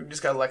yeah, you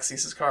just got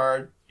Lexis'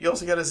 card. You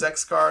also got a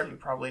Zex card you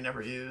probably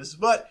never use.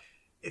 But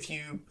if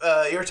you,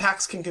 your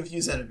attacks can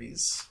confuse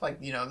enemies. Like,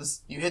 you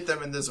hit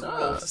them and there's a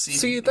roll to see.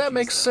 See, that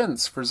makes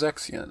sense for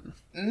Zexion.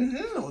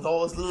 Mm-hmm, with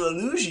all his little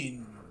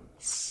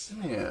illusions.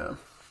 Yeah.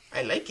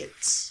 I like it.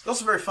 It's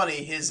also very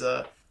funny,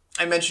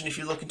 I mentioned if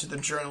you look into the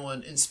journal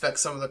and inspect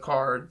some of the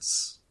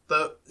cards,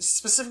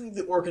 specifically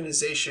the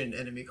organization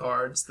enemy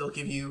cards, they'll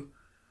give you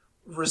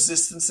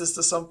resistances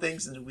to some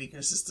things and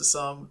weaknesses to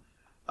some.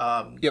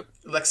 Yep.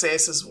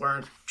 Lexaeus's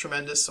weren't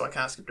tremendous, so I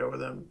kind of skipped over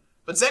them.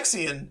 But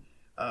Zexion,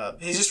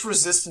 he's just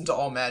resistant to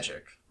all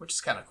magic, which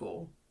is kind of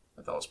cool.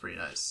 I thought it was pretty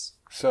nice.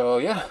 So,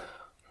 yeah,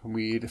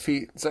 we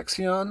defeat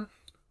Zexion.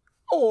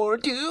 Or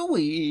do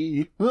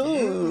we?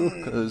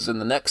 Because in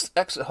the next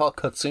exit hall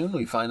cutscene,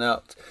 we find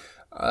out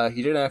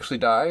he didn't actually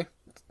die.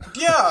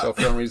 Yeah! So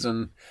for some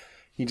reason,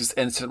 he just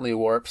instantly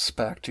warps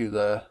back to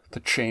the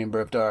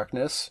Chamber of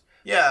Darkness.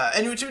 Yeah,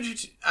 and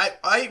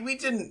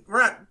we're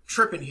not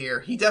tripping here.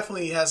 He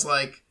definitely has,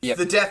 like,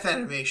 the death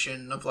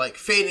animation of, like,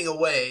 fading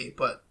away,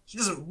 but he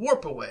doesn't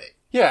warp away.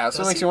 Yeah,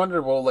 so it makes you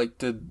wonder, well, like,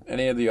 did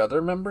any of the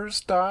other members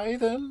die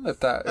then?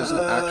 If that isn't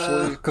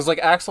actually... Because, like,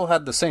 Axel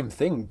had the same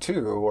thing,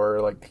 too, or,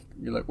 like,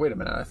 you're like, wait a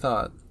minute, I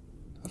thought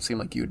it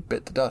seemed like you'd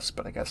bit the dust,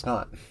 but I guess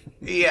not.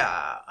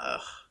 Yeah.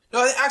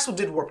 No, I think Axel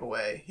did warp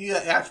away. He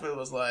actually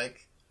was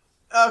like,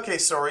 okay,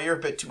 sorry, you're a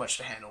bit too much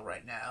to handle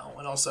right now,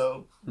 and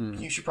also,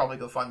 you should probably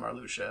go find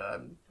Marluxia.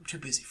 I'm too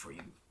busy for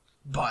you.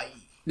 Bye.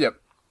 Yep.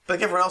 But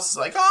like everyone else is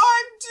like,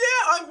 oh,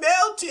 I'm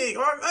melting,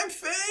 or I'm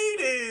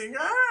fading.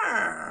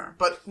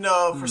 But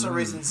no, for some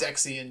reason,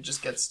 Zexion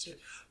just gets to...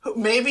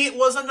 Maybe it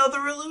was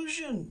another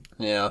illusion.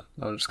 Yeah,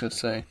 I was just going to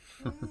say.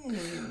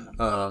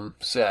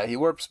 So yeah, he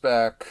warps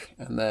back,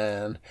 and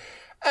then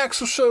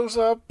Axel shows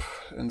up,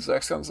 and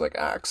Zexion's like,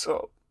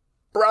 Axel,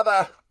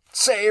 brother,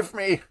 save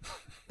me.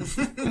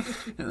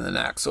 And then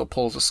Axel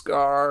pulls a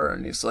scar,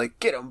 and he's like,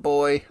 get him,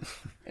 boy.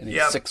 And he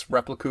sticks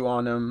Repliku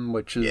on him,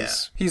 which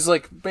is... He's,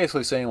 like,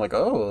 basically saying, like,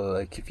 oh,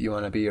 like, if you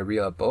want to be a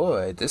real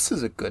boy, this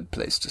is a good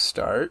place to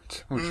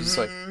start. Which is,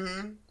 like,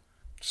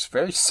 just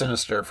very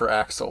sinister for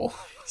Axel.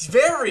 It's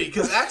very,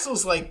 because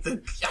Axel's, like,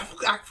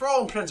 for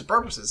all intents and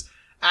purposes,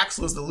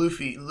 Axel is the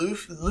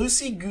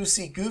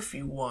loosey-goosey,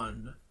 goofy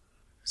one.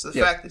 So the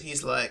fact that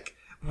he's, like,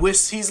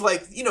 he's,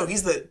 like,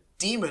 he's the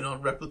demon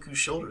on Repliku's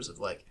shoulders of,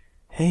 like,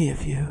 hey,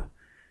 if you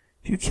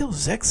kill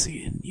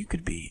Zexion, you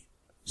could be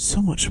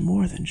so much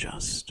more than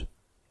just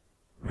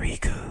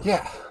Riku.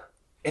 Yeah.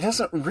 It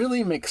doesn't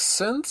really make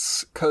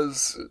sense,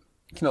 because,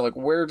 like,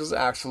 where does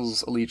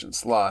Axel's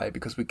allegiance lie?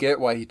 Because we get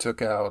why he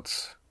took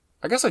out...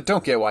 I guess I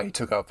don't get why he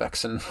took out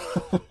Vexen.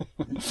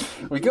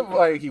 We get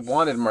why he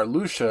wanted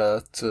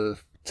Marluxia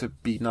to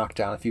be knocked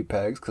down a few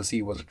pegs, because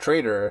he was a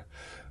traitor.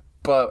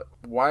 But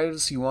why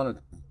does he want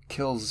to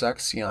kill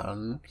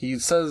Zexion? He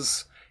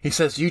says,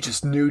 you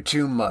just knew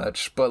too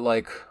much, but,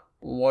 like,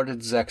 what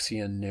did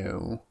Zexion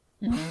know?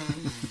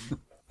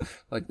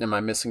 Like, am I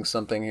missing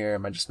something here?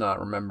 Am I just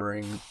not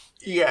remembering?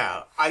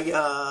 Yeah,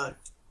 I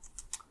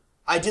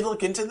did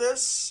look into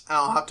this.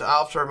 I'll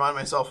have to remind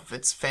myself if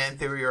it's fan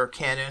theory or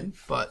canon,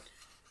 but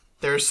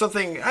there's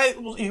something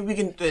we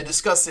can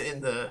discuss it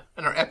in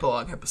our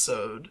epilogue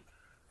episode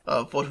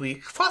of what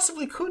we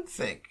possibly could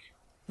think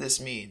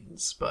this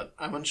means, but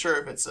I'm unsure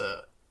if it's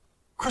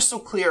crystal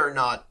clear or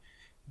not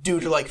due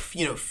to, like,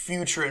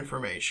 future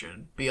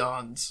information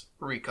beyond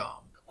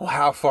Recom. Well,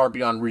 how far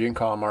beyond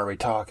Recom are we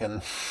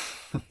talking?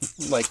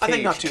 Like, I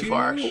think not too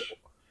far.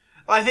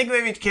 I think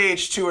maybe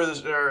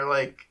KH2 or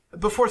like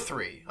before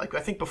 3. Like,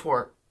 I think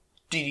before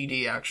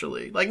DDD,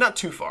 actually. Like, not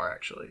too far,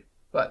 actually.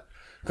 But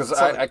because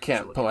I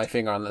can't put my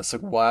finger on this.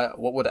 Like, what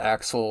would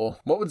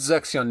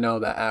Zexion know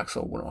that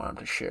Axel wouldn't want him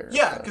to share?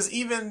 Yeah, because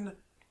even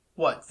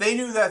they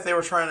knew that they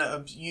were trying to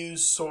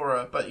abuse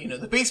Sora, but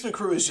the basement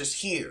crew is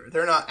just here.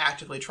 They're not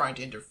actively trying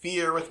to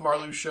interfere with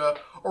Marluxia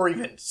or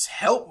even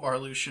help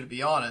Marluxia, to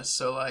be honest.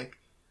 So, like,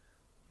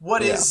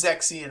 what is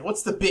Zexion?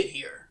 What's the bit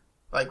here?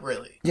 Like,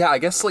 really? Yeah, I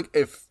guess, like,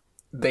 if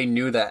they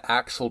knew that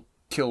Axel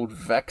killed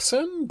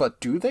Vexen, but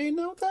do they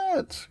know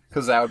that?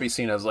 Because that would be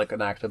seen as, like,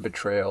 an act of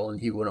betrayal,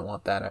 and he wouldn't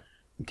want that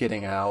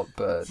getting out,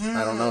 but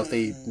I don't know if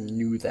they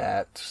knew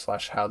that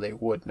 / how they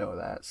would know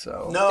that.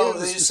 So No, it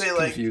was they just say,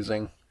 like,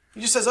 confusing.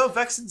 He just says, "Oh,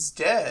 Vexen's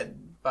dead."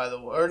 By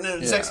the way, or no,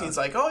 Zexine's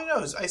like, "Oh, he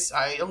knows.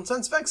 I don't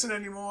sense Vexen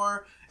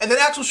anymore." And then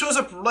Axel shows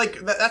up. Like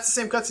that's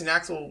the same cutscene.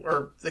 Axel,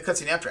 or the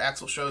cutscene after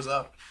Axel shows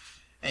up,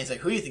 and he's like,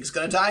 "Who do you think is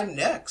gonna die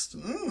next?"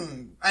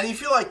 And you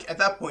feel like at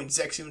that point,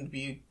 Zexine would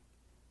be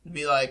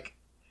like,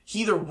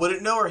 he either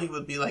wouldn't know or he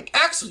would be like,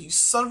 "Axel, you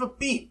son of a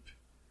beep."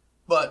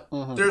 But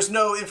there's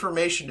no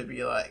information to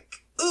be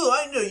like, "Oh,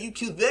 I know you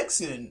killed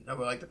Vexen,"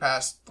 over like the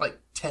past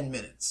 10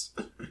 minutes.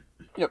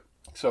 Yep.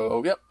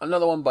 So,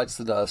 another one bites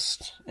the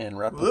dust, and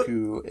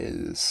Replicou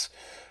is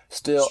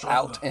still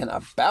out and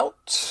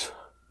about.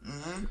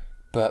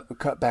 But we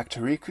cut back to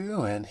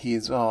Riku, and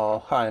he's all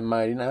high and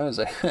mighty now. He's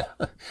like,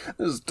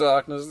 this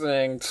darkness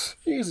thing,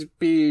 easy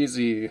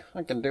peasy.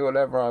 I can do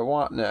whatever I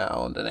want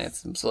now. And then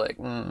Ansem's like,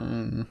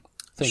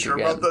 think sure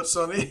again. about that,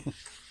 Sonny?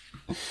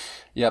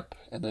 Yep.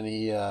 And then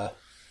he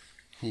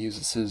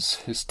uses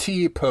his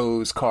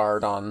T-pose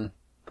card on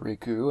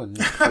Riku and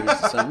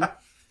freezes him.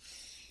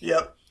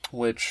 Yep.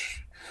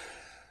 Which,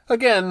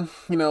 again,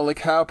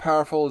 like how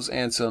powerful is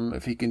Ansem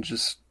if he can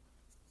just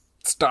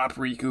stop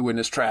Riku in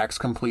his tracks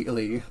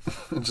completely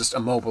and just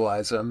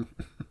immobilize him?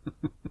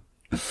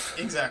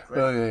 Exactly.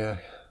 Oh, yeah.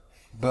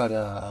 But,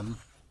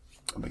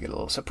 we get a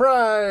little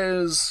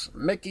surprise.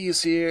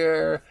 Mickey's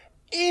here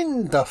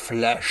in the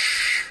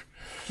flesh.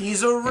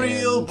 He's a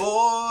real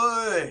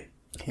boy.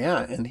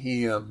 Yeah, and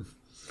he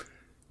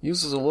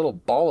uses a little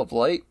ball of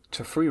light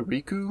to free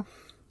Riku,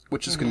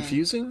 which is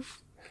confusing.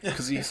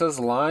 Because he says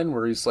a line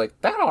where he's like,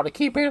 that ought to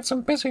keep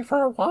Ansem busy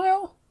for a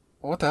while.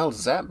 What the hell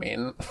does that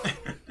mean?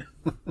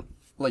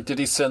 Like, did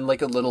he send,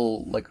 like, a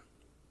little, like,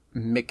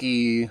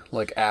 Mickey,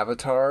 like,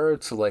 avatar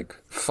to, like,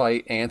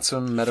 fight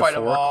Ansem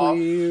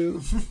metaphorically?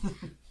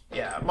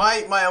 Yeah,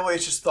 my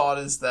always just thought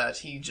is that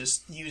he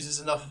just uses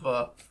enough of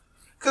a...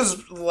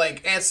 Because,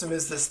 like, Ansem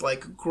is this,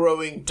 like,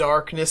 growing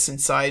darkness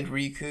inside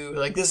Riku.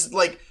 Like, this,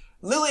 like,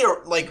 Lily,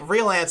 or, like,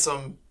 real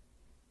Ansem,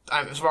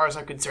 as far as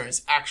I'm concerned,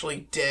 is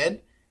actually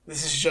dead.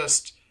 This is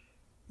just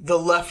the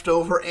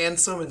leftover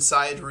Ansem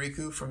inside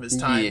Riku from his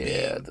time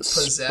being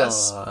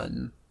possessed.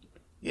 Spawn.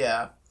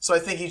 Yeah. So I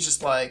think he's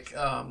just like,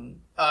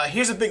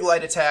 here's a big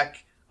light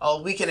attack.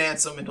 I'll weaken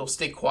Ansem and he'll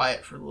stay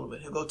quiet for a little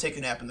bit. He'll go take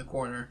a nap in the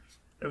corner.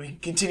 And we can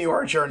continue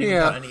our journey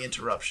without any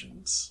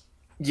interruptions.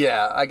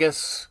 Yeah, I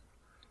guess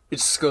it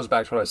just goes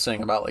back to what I was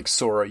saying about, like,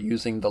 Sora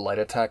using the light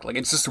attack. Like,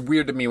 it's just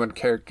weird to me when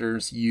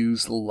characters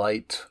use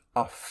light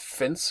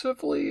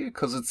offensively,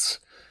 because it's...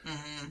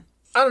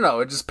 I don't know,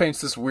 it just paints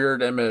this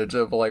weird image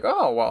of like,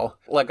 oh, well,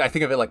 like, I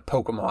think of it like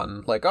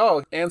Pokemon. Like,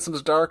 oh,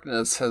 Ansem's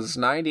Darkness has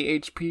 90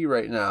 HP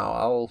right now.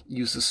 I'll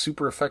use a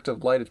super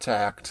effective light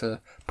attack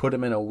to put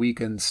him in a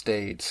weakened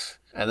state.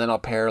 And then I'll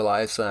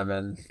paralyze him,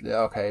 and,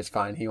 okay, it's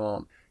fine. He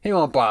won't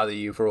bother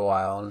you for a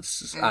while. And it's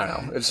just, I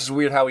don't know. It's just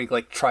weird how he,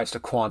 like, tries to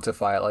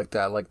quantify it like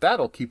that. Like,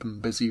 that'll keep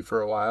him busy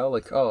for a while.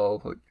 Like,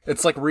 oh,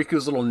 it's like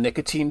Riku's little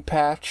nicotine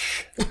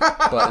patch,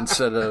 but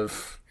instead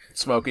of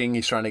smoking,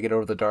 he's trying to get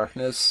over the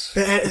darkness.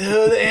 The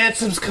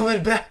Ansem's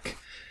coming back.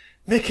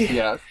 Mickey.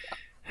 Yeah.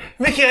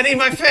 Mickey, I need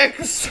my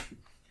fix.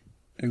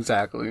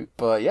 Exactly.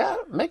 But yeah,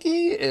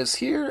 Mickey is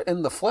here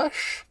in the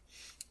flesh,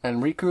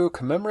 and Riku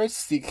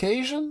commemorates the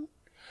occasion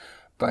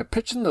by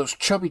pitching those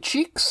chubby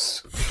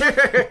cheeks.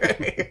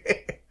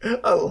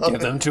 I love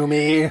Give them to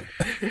me.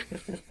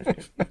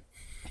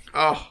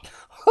 Oh,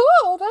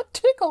 that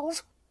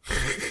tickles.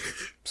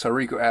 So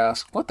Riku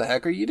asks, what the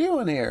heck are you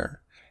doing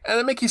here? And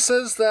then Mickey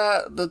says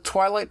that the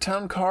Twilight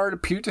Town card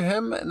appeared to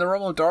him in the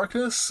Realm of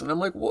Darkness. And I'm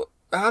like, what?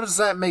 How does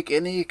that make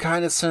any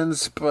kind of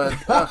sense? But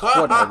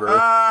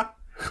whatever.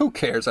 Who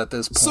cares at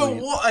this point?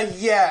 So,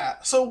 yeah.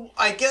 So,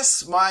 I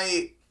guess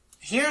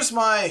here's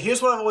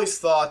what I've always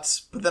thought,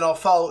 but then I'll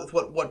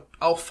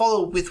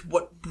follow with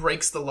what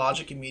breaks the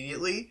logic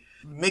immediately.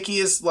 Mickey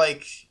is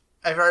like,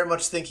 I very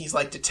much think he's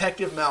like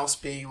Detective Mouse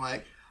being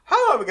like,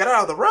 how do we get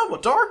out of the Realm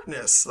of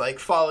Darkness? Like,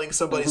 following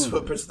somebody's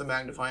footprints with a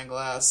magnifying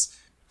glass.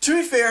 To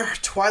be fair,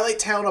 Twilight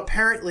Town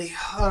apparently,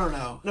 I don't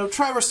know. No,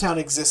 Traverse Town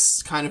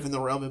exists kind of in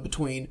the realm in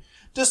between.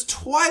 Does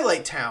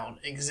Twilight Town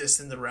exist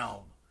in the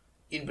realm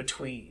in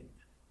between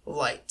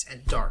light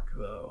and dark,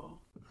 though?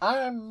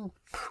 I'm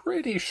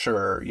pretty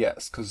sure,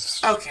 yes,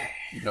 because, okay,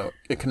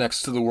 it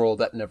connects to the world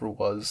that never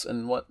was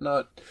and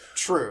whatnot.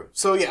 True.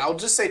 So yeah, I'll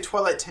just say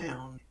Twilight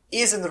Town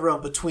is in the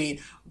realm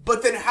between,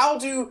 but then how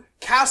do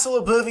Castle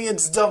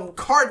Oblivion's dumb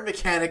card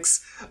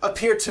mechanics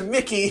appear to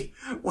Mickey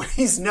when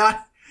he's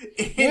not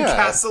in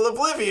Castle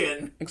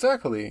Oblivion?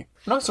 Exactly.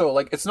 And also,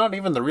 like, it's not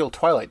even the real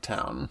Twilight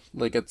Town.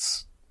 Like,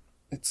 it's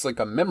like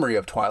a memory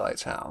of Twilight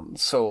Town.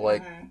 So,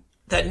 like...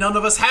 that none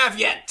of us have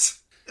yet,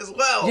 as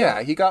well.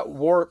 Yeah, he got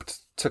warped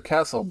to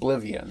Castle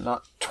Oblivion,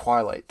 not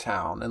Twilight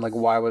Town. And, like,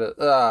 why would it...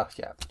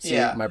 See,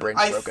 my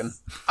brain's broken.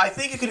 I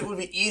think it would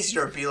be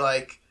easier to be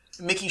like,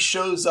 Mickey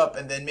shows up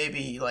and then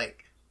maybe,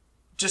 like,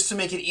 just to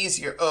make it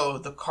easier,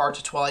 the card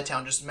to Twilight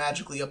Town just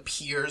magically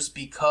appears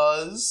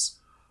because...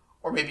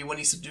 Or maybe when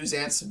he subdues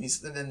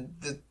Ansem, and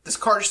then this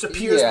card just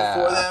appears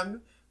before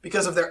them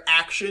because of their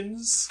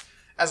actions,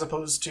 as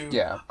opposed to,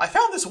 Yeah. I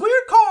found this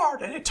weird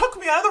card and it took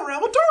me out of the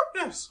realm of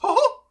darkness.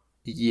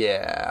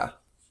 Yeah.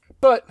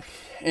 But,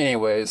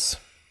 anyways,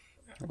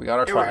 we got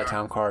our Here we Twilight are.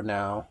 Town card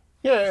now.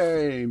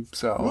 Yay!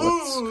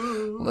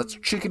 So, let's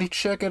chickadee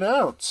check it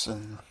out.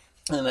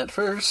 And at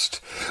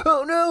first,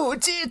 oh no,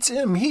 it's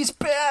him! He's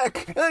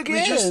back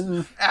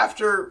again!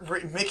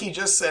 After Mickey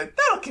just said,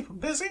 that'll keep him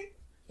busy.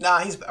 Nah,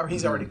 he's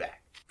already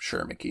back.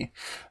 Sure, Mickey.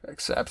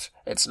 Except,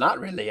 it's not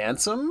really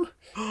Ansem.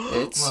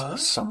 It's What?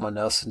 someone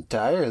else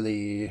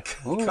entirely.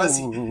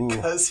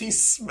 Because he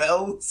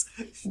smells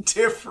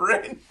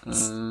different.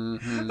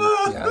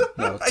 Yeah,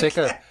 no, take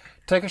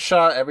a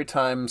shot every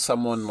time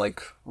someone,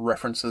 like,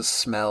 references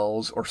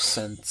smells or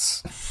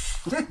scents.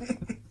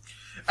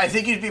 I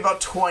think you'd be about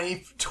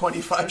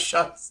 25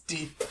 shots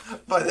deep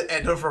by the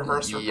end of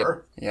Reverse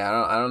Rebirth.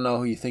 Yeah, I don't know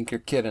who you think you're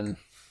kidding,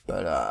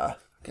 but I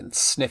can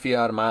sniff you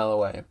out a mile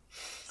away.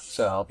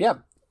 So, yeah,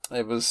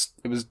 it was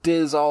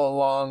Diz all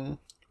along.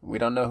 We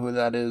don't know who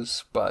that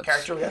is, but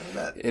Character we haven't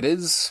met.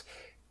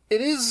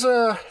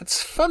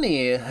 it's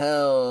funny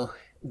how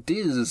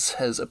Diz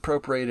has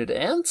appropriated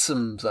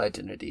Ansem's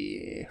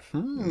identity.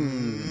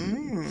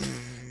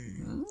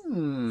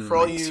 For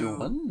all Makes you you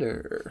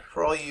wonder.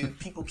 for all you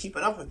people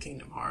keeping up with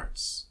Kingdom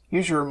Hearts,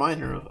 here's your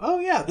reminder of, oh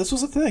yeah, this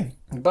was a thing.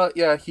 But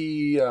yeah,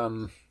 he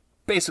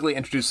basically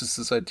introduces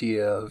this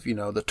idea of,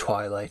 the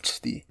twilight,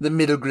 the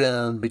middle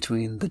ground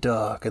between the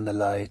dark and the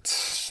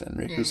light. And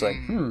Riku's like,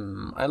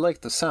 I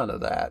like the sound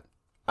of that.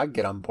 I'd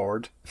get on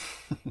board.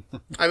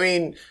 I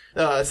mean,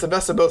 it's the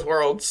best of both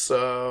worlds,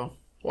 so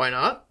why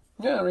not?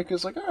 Yeah,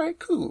 Riku's like, alright,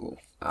 cool.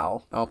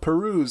 I'll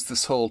peruse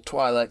this whole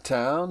Twilight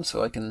Town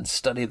so I can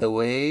study the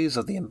ways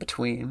of the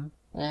in-between.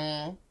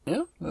 Yeah,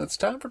 it's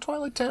time for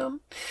Twilight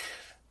Town.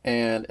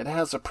 And it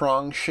has a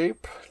prong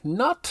shape,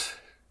 not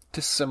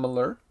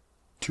dissimilar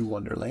to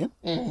Wonderland.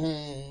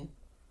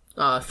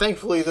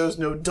 Thankfully, there's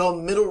no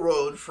dumb middle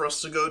road for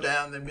us to go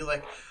down and be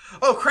like,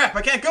 oh crap,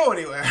 I can't go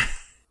anywhere.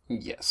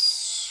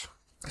 Yes.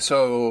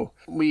 So,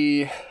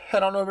 we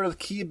head on over to the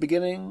key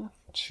beginning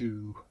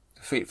to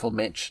the Fateful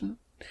Mansion.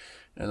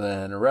 And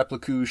then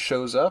Repliku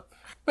shows up.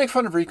 Make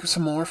fun of Riku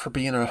some more for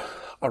being a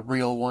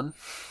real one.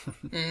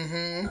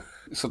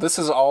 So this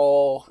is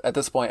all, at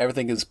this point,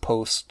 everything is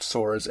post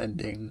Sora's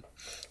ending.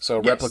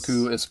 So Yes.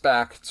 Repliku is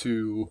back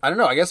to, I don't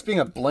know, I guess being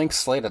a blank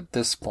slate at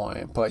this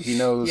point, but he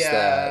knows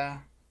that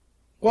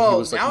Well, he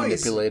was like now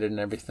manipulated and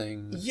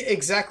everything. Yeah,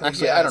 exactly.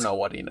 Actually, yeah. I don't know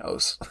what he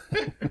knows.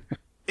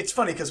 It's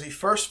funny because we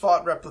first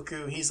fought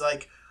Repliku. He's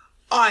like,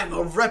 I'm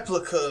a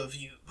replica of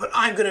you, but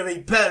I'm gonna be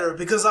better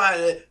because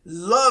I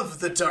love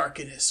the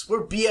darkness.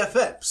 We're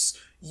BFFs.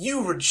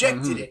 You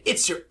rejected it.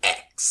 It's your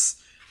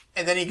ex.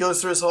 And then he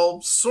goes through his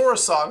whole Sora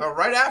saga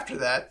right after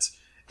that.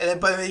 And then,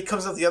 but then he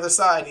comes out the other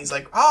side and he's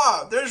like,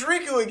 there's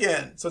Riku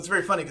again. So it's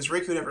very funny because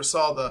Riku never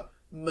saw the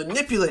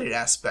manipulated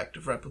aspect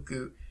of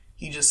Repliku.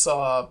 He just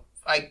saw,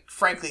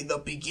 frankly, the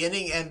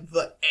beginning and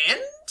the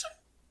end,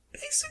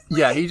 basically.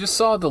 Yeah, he just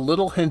saw the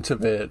little hint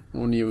of it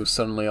when he was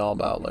suddenly all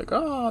about, like,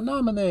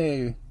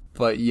 nominee.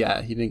 But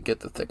yeah, he didn't get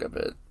the thick of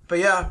it. But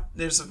yeah,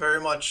 there's a very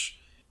much,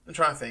 I'm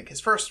trying to think.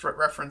 His first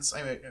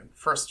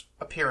first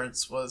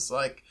appearance was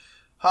like,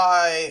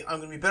 hi, I'm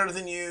going to be better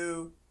than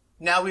you.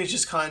 Now he's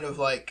just kind of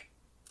like,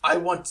 I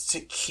want to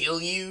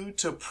kill you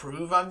to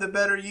prove I'm the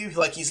better you.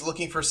 Like he's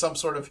looking for some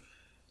sort of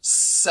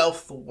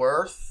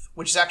self-worth,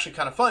 which is actually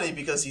kind of funny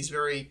because he's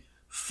very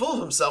full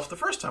of himself the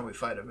first time we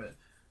fight him.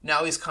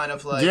 Now he's kind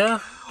of like, Yeah,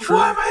 true.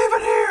 why am I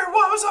even here?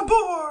 Why was I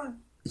born?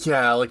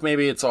 Yeah, like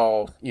maybe it's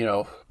all,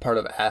 part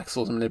of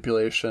Axel's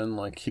manipulation.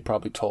 Like he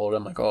probably told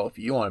him, like, oh, if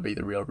you want to be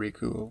the real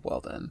Riku,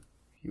 well then,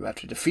 you have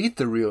to defeat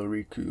the real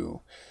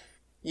Riku.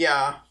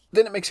 Yeah.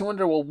 Then it makes you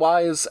wonder, well,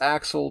 why is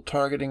Axel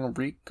targeting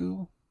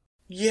Riku?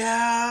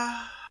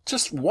 Yeah.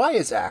 Just why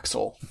is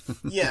Axel?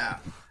 Yeah.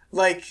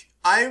 Like,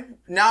 I'm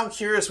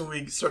curious when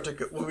we go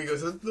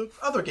to the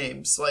other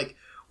games. Like,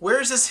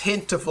 where's this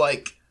hint of,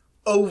 like,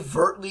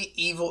 overtly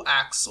evil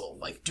Axel?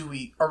 Like,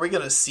 are we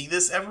gonna see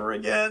this ever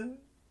again?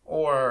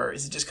 Or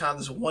is it just kind of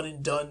this one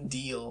and done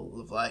deal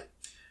of like,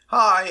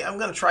 hi, I'm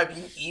gonna try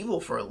being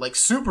evil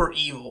super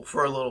evil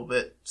for a little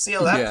bit. See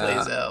how that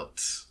plays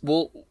out.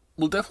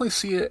 We'll definitely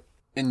see it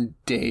in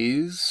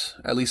Days.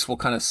 At least we'll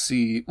kind of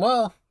see,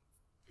 well,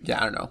 yeah,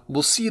 I don't know.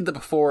 We'll see the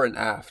before and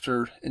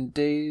after in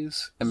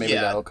Days, and maybe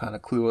Yeah. that'll kind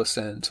of clue us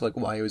into, like,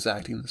 why he was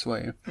acting this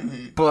way.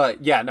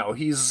 But, yeah, no,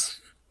 he's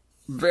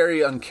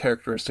very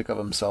uncharacteristic of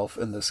himself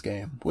in this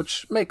game,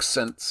 which makes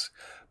sense.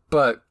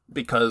 But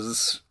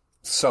because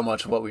so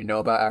much of what we know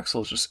about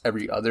Axel is just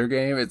every other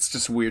game, it's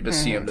just weird to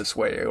see him this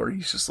way, where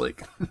he's just,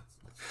 like,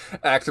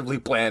 actively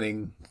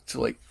planning to,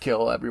 like,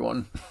 kill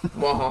everyone.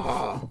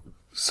 Wahaha.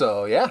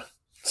 So, yeah.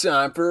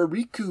 Time for a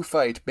Riku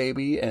fight,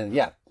 baby. And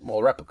yeah, well,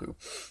 Repliku.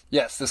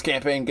 Yes, this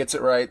campaign gets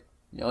it right.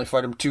 You only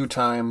fight him 2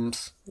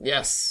 times,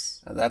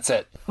 Yes. and that's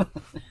it.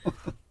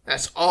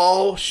 That's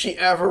all she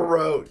ever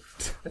wrote.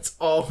 That's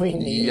all we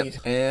need.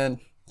 And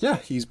yeah,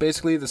 he's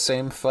basically the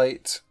same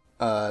fight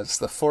as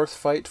the 4th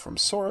fight from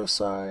Sora's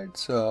side,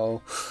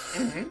 so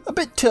a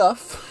bit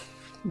tough.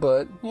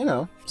 but, you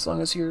know, as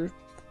long as you're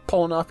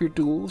pulling off your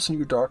duels and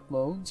your dark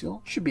modes,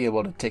 you should be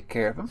able to take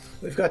care of them.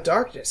 We've got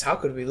darkness. How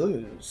could we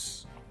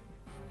lose?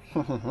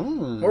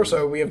 More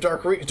so, we have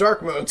dark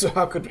mode, so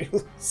how could we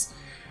lose?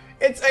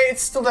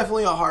 It's still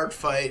definitely a hard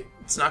fight.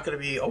 It's not going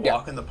to be a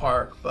walk in the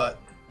park, but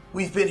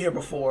we've been here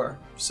before,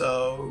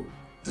 so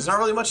there's not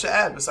really much to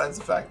add besides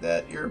the fact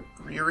that you're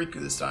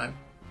Riku this time.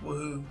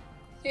 Woohoo.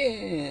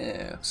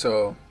 Yeah.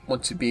 So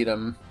once you beat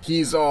him,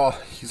 he's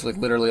like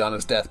literally on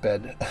his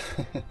deathbed,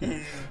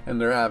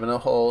 and they're having a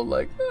whole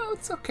like, oh,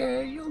 it's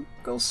okay, you'll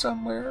go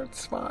somewhere,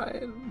 it's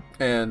fine.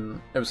 And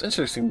it was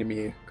interesting to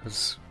me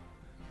because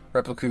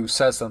Repliku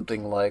says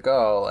something like,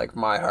 oh, like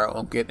my heart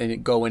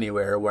won't go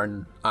anywhere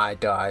when I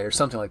die or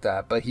something like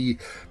that, but he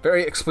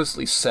very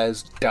explicitly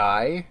says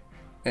die.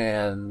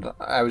 And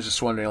I was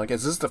just wondering, like,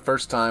 is this the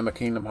first time a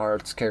Kingdom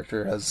Hearts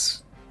character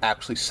has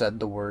actually said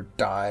the word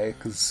die?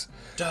 Because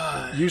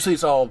usually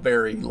it's all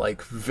very,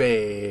 like,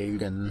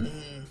 vague and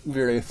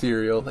very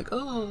ethereal. Like,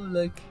 oh,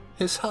 like,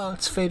 his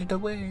heart's faded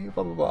away,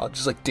 blah, blah, blah.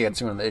 Just, like,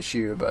 dancing on the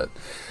issue. But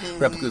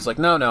Repliku's like,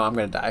 no, I'm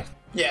going to die.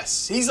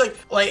 Yes. He's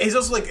he's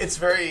also, like, it's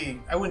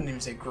very, I wouldn't even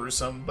say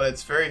gruesome, but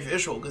it's very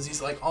visual because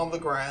he's, like, on the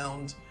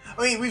ground.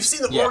 I mean, we've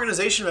seen the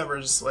organization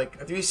members,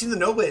 like, we've seen the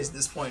Nobles at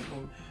this point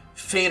who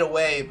fade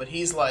away, but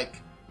he's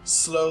like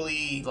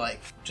slowly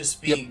like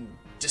just being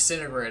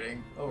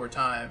disintegrating over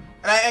time.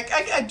 And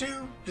I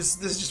do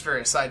this is just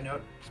very a side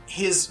note.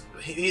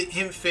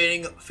 Him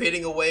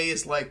fading away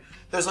is like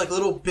there's like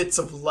little bits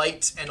of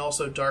light and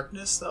also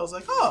darkness. That I was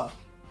like, oh,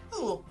 a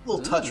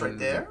little touch right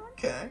there.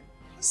 Okay,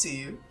 I see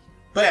you.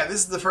 But yeah, this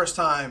is the first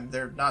time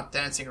they're not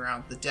dancing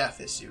around the death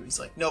issue. He's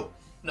like, nope,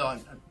 no,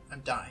 I'm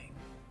dying.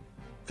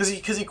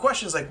 Because he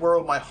questions like, where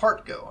will my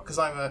heart go? Because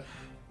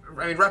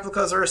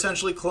replicas are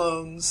essentially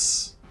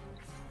clones,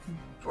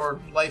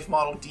 or life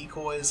model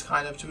decoys,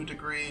 kind of, to a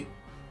degree,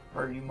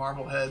 or you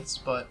Marvel heads,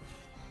 but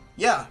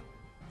yeah,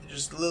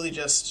 just literally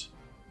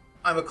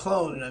I'm a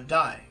clone and I'm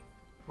dying.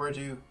 Where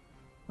do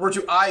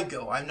I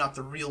go? I'm not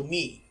the real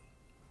me,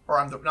 or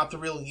I'm not the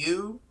real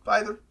you.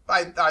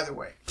 Either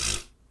way.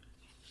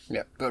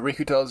 Yeah, but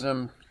Riku tells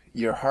him,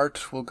 "Your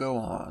heart will go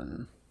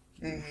on."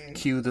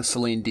 Cue the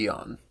Celine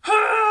Dion.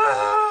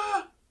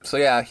 So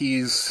yeah,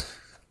 he's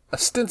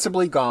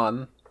ostensibly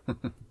gone.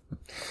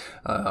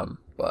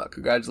 But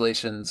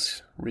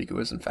congratulations, Riku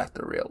is in fact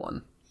the real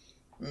one.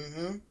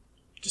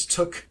 Just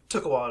took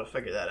a while to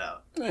figure that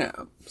out. Yeah,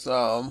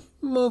 so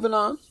moving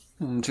on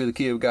to the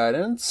Key of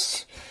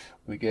Guidance,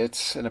 we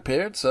get an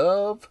appearance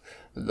of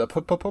the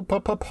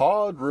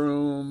pod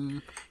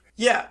room.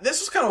 Yeah, this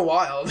was kind of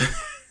wild.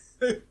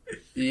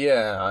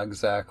 Yeah,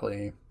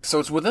 exactly. So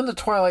it's within the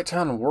Twilight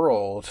Town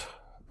world,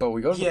 but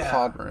we go to the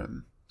pod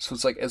room. So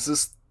it's like, is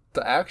this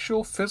the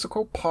actual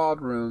physical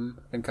pod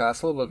room in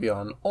Castle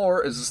Oblivion,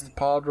 or is this the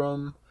pod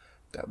room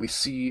that we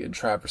see in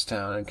Traverse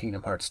Town in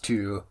Kingdom Hearts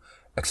 2,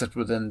 except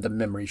within the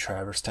memory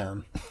Traverse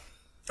Town?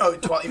 Oh,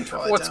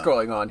 Twilight What's Town.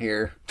 going on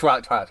here?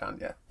 Twilight Town,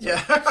 yeah.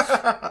 Yeah.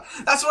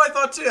 That's what I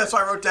thought too. That's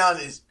why I wrote down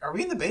are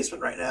we in the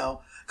basement right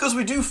now? Because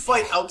we do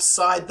fight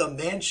outside the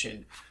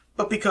mansion,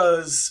 but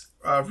because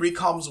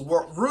Recom's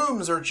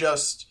rooms are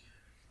just,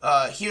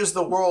 here's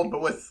the world,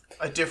 but with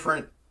a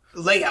different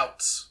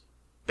layout.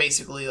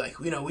 Basically, like,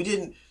 we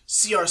didn't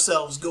see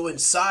ourselves go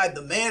inside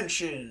the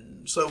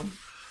mansion. So,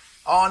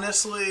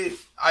 honestly,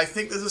 I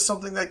think this is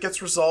something that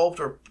gets resolved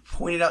or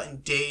pointed out in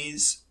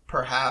days,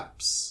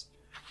 perhaps.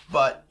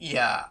 But,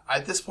 yeah,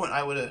 at this point,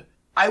 I wouldn't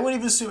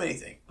even assume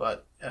anything.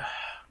 But,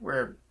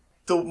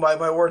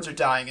 my words are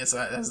dying as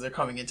they're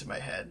coming into my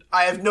head.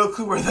 I have no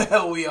clue where the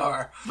hell we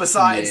are,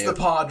 besides the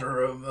pod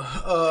room.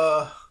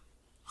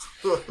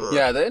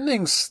 Yeah, the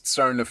ending's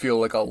starting to feel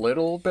like a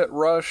little bit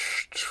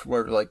rushed,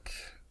 where, like,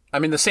 I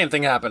mean, the same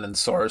thing happened in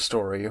Sora's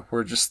story,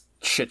 where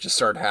shit just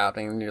started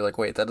happening, and you're like,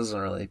 wait, that doesn't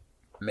really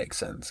make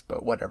sense,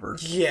 but whatever.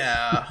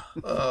 Yeah.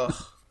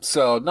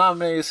 So,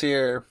 Namine's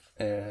here,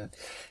 and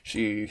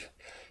she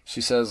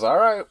says,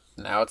 alright,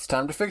 now it's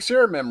time to fix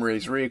your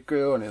memories,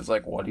 Riku. And he's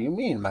like, what do you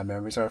mean? My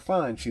memories are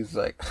fine. She's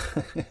like,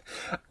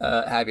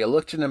 have you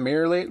looked in the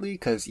mirror lately?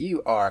 Because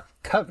you are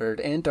covered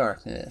in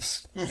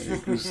darkness. And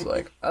Riku's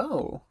like,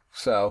 oh.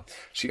 So,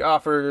 she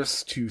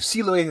offers to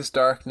seal away his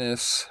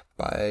darkness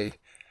by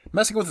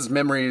messing with his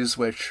memories,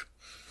 which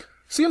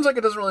seems like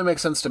it doesn't really make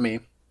sense to me.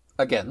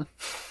 Again.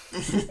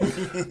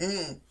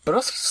 But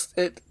also,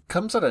 it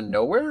comes out of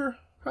nowhere,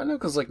 I know,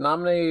 because, like,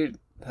 Namine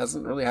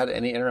hasn't really had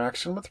any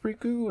interaction with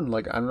Riku, and,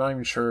 like, I'm not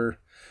even sure.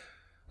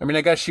 I mean,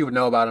 I guess she would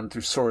know about him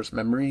through Sora's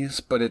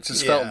memories, but it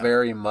just felt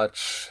very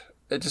much,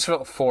 it just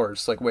felt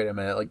forced. Like, wait a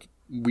minute, like,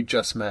 we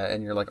just met,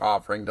 and you're, like,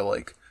 offering to,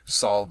 like,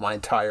 solve my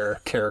entire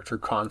character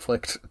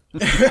conflict.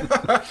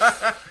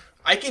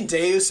 I can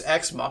Deus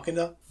Ex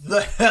Machina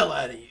the hell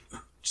out of you.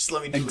 Just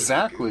let me do it.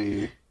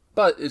 Exactly.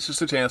 But it's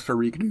just a chance for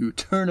Riku to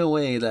turn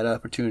away that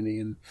opportunity,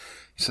 and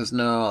he says,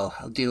 no,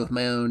 I'll deal with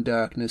my own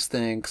darkness,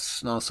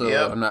 thanks. And also,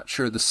 I'm not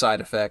sure the side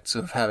effects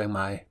of having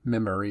my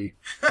memory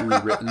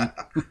rewritten.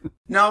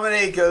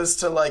 Naminé goes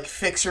to, like,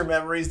 fix your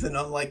memories, then,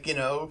 like, kind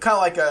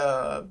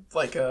of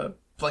like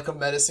a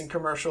medicine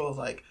commercial,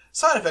 like,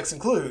 Side effects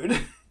include.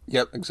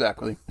 Yep,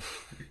 exactly.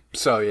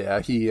 So yeah,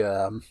 he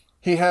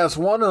has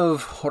one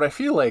of what I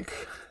feel like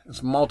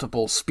is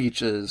multiple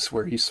speeches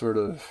where he sort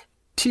of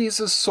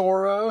teases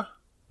Sora,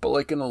 but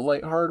like in a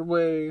lighthearted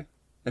way.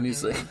 And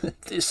he's like,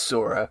 "This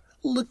Sora,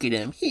 look at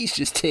him, he's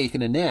just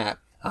taking a nap.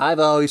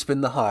 I've always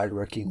been the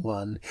hardworking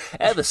one.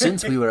 Ever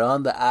since we were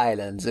on the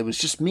islands, it was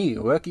just me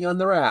working on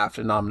the raft."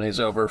 And Namine's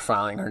over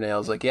filing her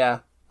nails like,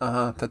 "Yeah,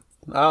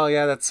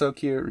 that's so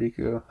cute,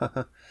 Riku."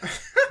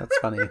 That's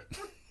funny.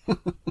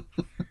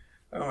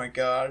 Oh my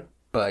god.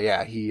 But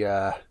yeah,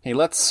 he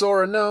lets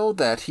Sora know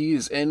that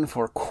he's in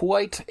for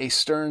quite a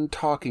stern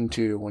talking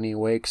to when he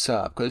wakes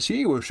up, because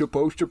he was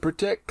supposed to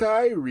protect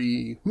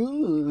Kairi.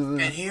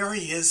 And here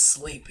he is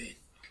sleeping.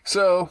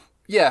 So,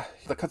 yeah,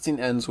 the cutscene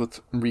ends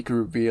with Riku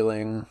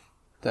revealing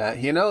that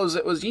he knows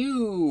it was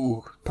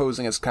you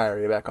posing as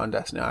Kairi back on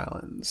Destiny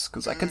Islands,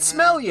 because I can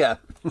smell ya!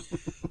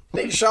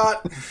 Big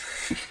shot.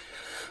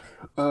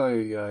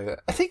 I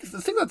think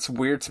the thing that's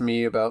weird to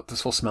me about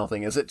this whole smell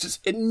thing is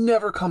it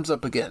never comes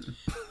up again.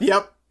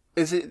 Yep.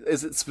 Is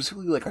it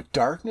specifically like a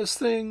darkness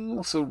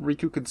thing, so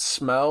Riku could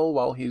smell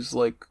while he's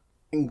like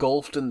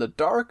engulfed in the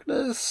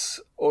darkness?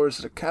 Or is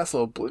it a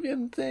Castle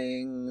Oblivion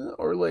thing?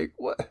 Or like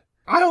what?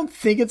 I don't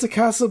think it's a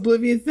Castle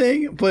Oblivion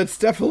thing, but it's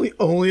definitely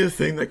only a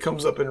thing that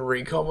comes up in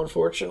Recom,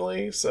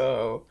 unfortunately,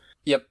 so...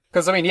 Yep.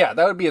 Because, I mean, yeah,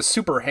 that would be a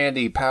super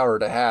handy power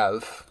to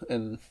have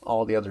in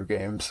all the other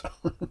games.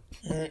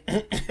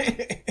 You'd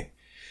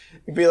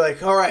be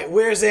like, alright,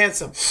 where's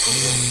Ansem?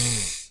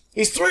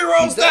 He's 3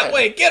 rows that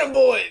way! Get him,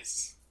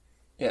 boys!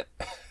 Yeah.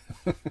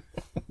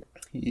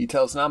 He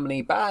tells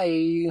Namine,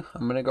 bye!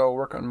 I'm gonna go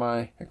work on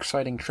my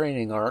exciting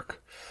training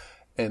arc.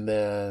 And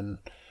then...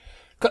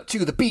 cut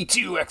to the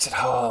B2 exit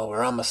hall.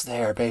 We're almost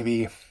there,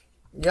 baby.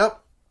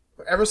 Yep.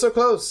 We're ever so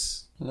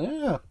close.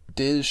 Yeah.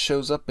 Diz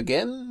shows up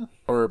again.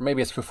 Or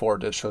maybe it's before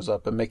Diz shows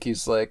up, and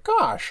Mickey's like,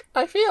 gosh,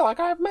 I feel like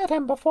I've met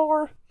him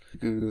before.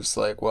 Riku's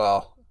like,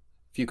 well,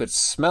 if you could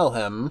smell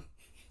him,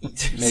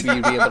 maybe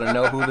you'd be able to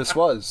know who this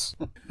was.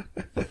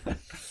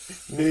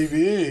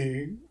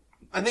 Maybe.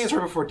 I think it's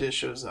right before Diz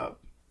shows up.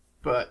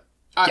 But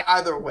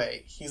either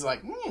way, he's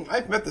like,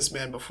 I've met this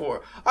man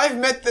before. I've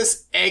met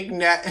this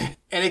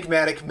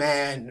enigmatic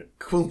man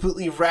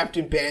completely wrapped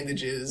in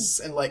bandages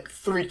and like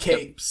 3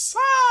 capes.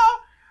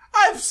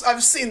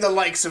 I've seen the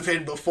likes of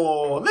him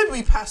before. Maybe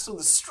we passed on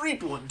the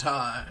street one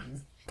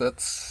time.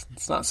 It's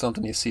not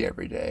something you see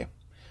every day.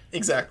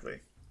 Exactly.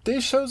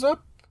 Diz shows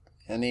up,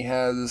 and he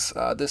has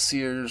this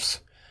year's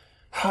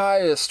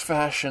highest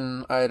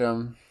fashion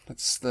item.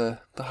 It's the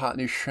hot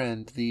new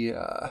trend, the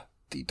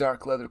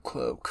dark leather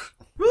cloak.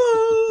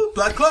 Woo!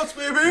 Black cloaks,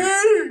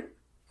 baby!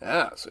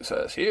 Yeah, so he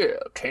says, here,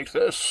 take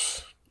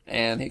this.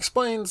 And he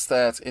explains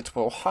that it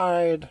will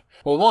hide...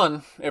 Well,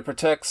 one, it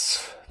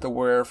protects the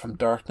wearer from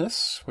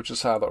darkness, which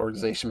is how the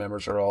organization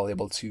members are all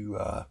able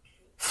to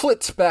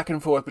flit back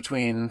and forth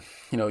between,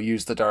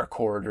 use the dark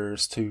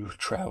corridors to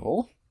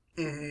travel.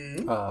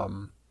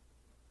 Mm-hmm.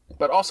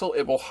 But also,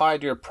 it will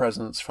hide your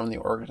presence from the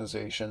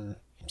organization.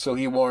 So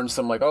he warns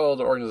them, like, the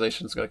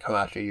organization's going to come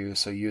after you,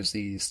 so use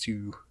these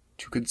to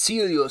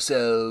conceal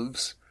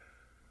yourselves.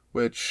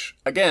 Which,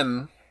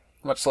 again,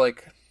 much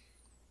like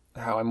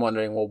how I'm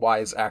wondering, well, why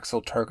is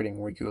Axel targeting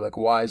Riku? Like,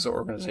 why is the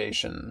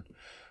organization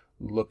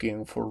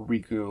looking for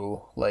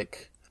Riku?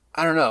 Like,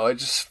 I don't know, I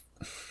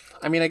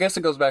guess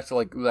it goes back to,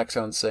 like,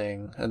 Lexion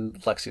saying,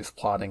 and Lexi's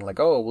plotting, like,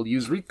 we'll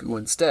use Riku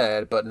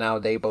instead, but now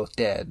they both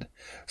dead.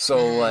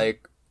 So,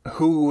 like,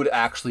 who would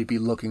actually be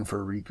looking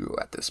for Riku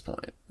at this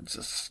point? It's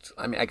just,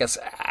 I guess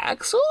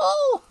Axel?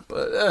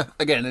 But,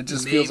 again, it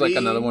just feels like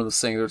another one of those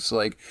things where it's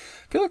like,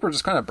 I feel like we're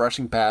just kind of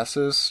brushing past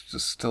this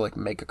just to, like,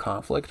 make a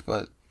conflict,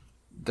 but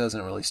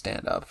doesn't really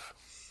stand up.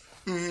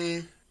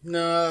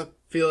 No,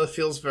 it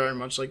feels very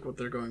much like what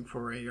they're going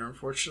for right here,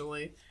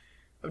 unfortunately.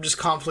 Of just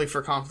conflict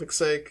for conflict's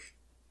sake.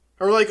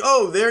 Or like,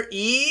 they're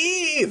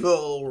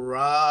evil,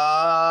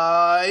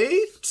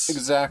 right?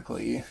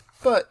 Exactly.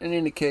 But in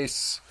any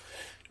case,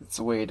 it's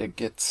a way to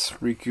get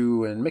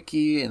Riku and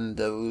Mickey in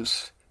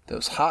those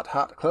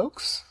hot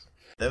cloaks.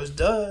 Those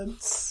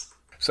duds.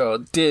 So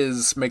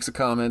Diz makes a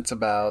comment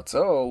about,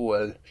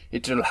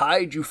 it'll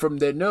hide you from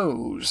their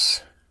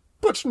nose,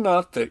 but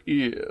not their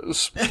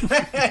ears.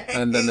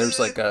 And then there's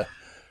like a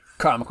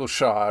comical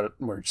shot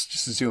where it's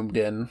just zoomed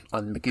in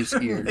on Mickey's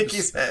ears.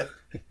 Mickey's head.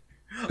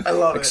 I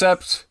love it.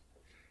 Except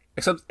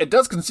it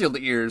does conceal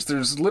the ears.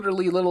 There's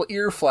literally little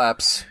ear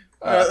flaps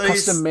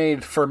custom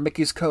made for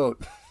Mickey's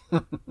coat.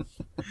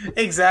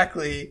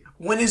 Exactly.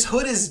 When his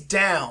hood is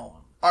down,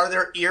 are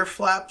there ear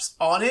flaps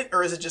on it,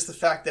 or is it just the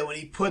fact that when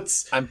he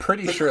puts I'm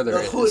pretty sure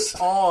there the hood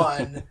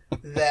on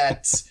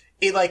that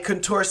it like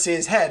contours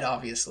his head,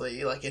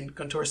 obviously, like it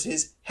contours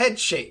his head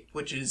shape,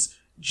 which is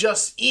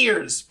just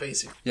ears,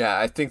 basically. Yeah,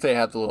 I think they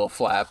have the little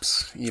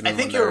flaps. I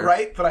think you're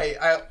right, but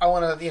I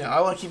want to I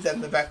want to keep that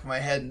in the back of my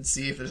head and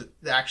see if there's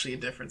actually a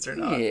difference or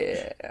not.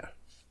 Yeah.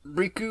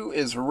 Riku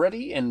is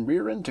ready and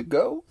rearing to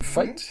go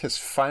fight his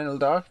final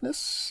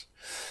darkness.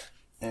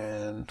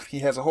 And he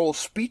has a whole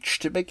speech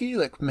to Mickey,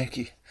 like,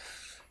 Mickey,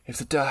 if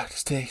the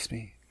darkness takes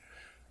me,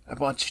 I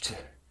want you to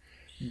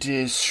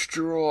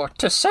destroy...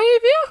 To save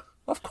you?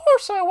 Of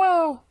course I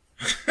will.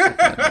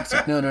 He's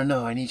like,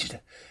 no, I need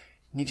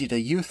you to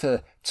use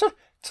to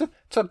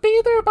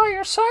be there by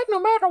your side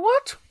no matter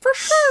what. For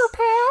sure,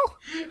 pal.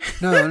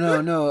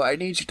 No, I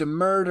need you to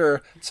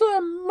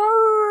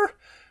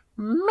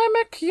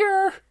mimic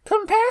your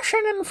compassion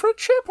and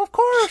friendship, of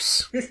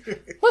course.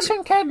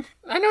 Listen, kid,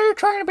 I know you're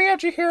trying to be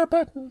edgy here,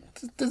 but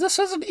this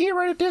is an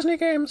E-rated Disney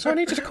game, so I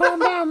need you to calm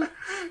down.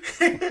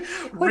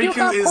 We do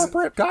have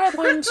corporate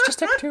guidelines to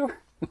stick to.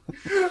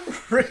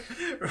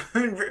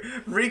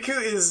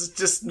 Riku is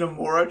just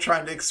Nomura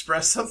trying to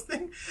express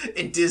something,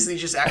 and Disney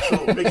just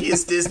actual Mickey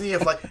is Disney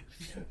of like,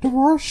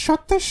 Nomura,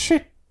 shut this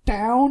shit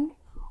down.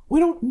 We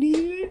don't need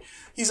it.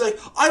 He's like,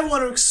 I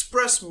want to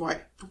express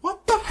my...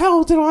 What the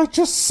hell did I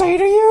just say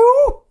to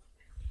you?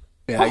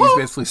 Yeah, he's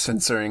basically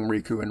censoring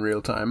Riku in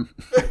real time.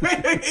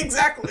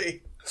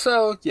 Exactly.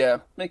 So, yeah,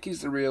 Mickey's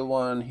the real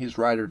one. He's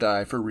ride or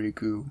die for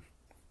Riku.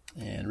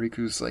 And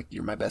Riku's like,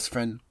 you're my best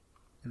friend.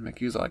 And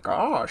Mickey's like,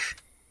 gosh,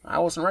 I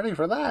wasn't ready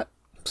for that.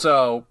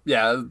 So,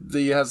 yeah,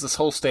 he has this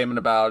whole statement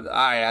about,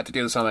 I had to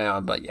do this on my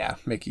own. But yeah,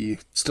 Mickey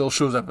still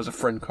shows up as a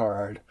friend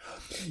card,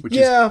 which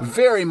is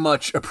very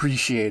much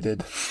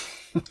appreciated.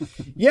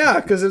 Yeah,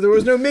 because if there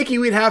was no Mickey,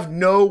 we'd have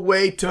no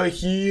way to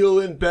heal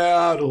in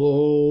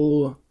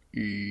battle.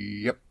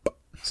 Yep.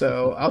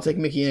 So, I'll take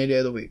Mickey any day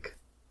of the week.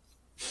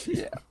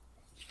 Yeah.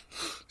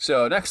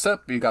 So, next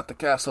up, you got the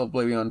Castle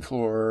Oblivion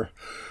floor.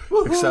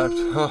 Woo-hoo! Except,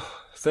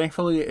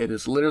 thankfully, it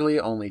is literally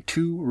only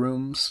 2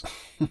 rooms.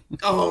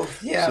 Oh,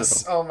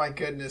 yes. Oh, my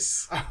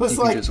goodness. I was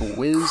you like... can just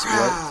whiz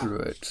right through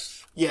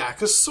it. Yeah,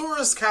 because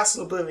Sora's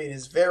Castle Oblivion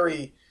is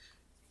very...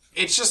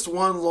 It's just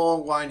one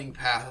long winding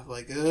path of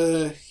like,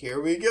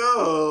 here we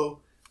go.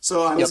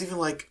 So I was even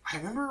like, I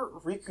remember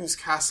Riku's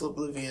Castle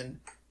Oblivion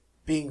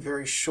being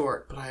very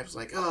short, but I was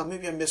like, oh,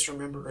 maybe I'm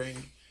misremembering.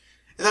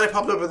 And then I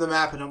popped up on the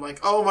map and I'm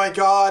like, oh my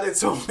god,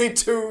 it's only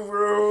 2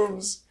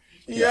 rooms.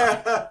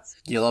 Yeah.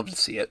 You love to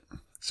see it.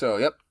 So,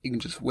 yep, you can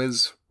just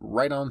whiz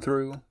right on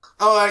through.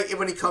 Oh,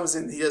 when he comes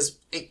in, he does...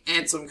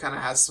 Ansem kind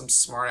of has some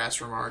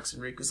smart-ass remarks,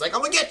 and Riku's like,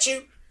 I'm gonna get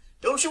you!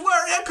 Don't you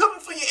worry, I'm coming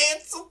for you,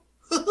 Ansem!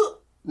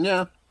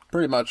 Yeah,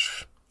 pretty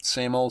much.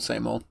 Same old,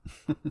 same old.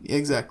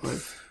 Exactly.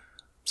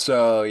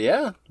 So,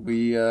 yeah,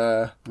 we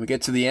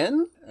get to the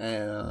end,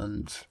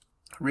 and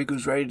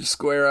Riku's ready to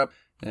square up.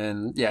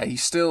 And, yeah,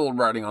 he's still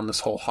riding on this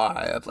whole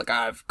high of, like,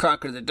 I've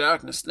conquered the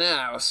darkness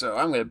now, so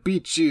I'm gonna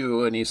beat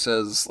you. And he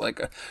says,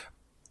 like...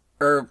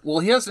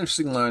 he has an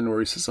interesting line where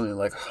he says something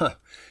like,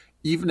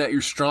 even at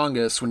your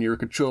strongest, when you were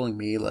controlling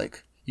me,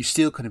 like, you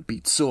still couldn't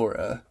beat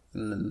Sora.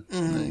 And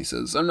then he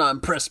says, I'm not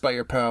impressed by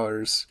your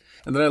powers.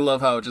 And then I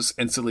love how it just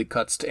instantly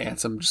cuts to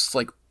Ansem, just,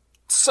 like,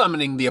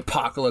 summoning the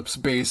apocalypse,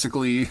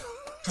 basically.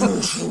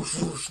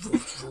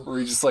 Where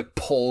he just, like,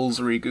 pulls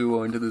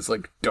Riku into this,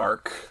 like,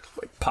 dark,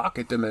 like,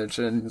 pocket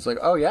dimension. He's like,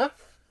 oh, yeah?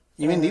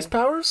 You mean these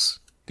powers?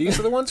 These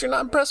are the ones you're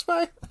not impressed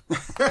by?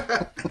 He's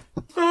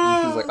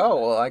like,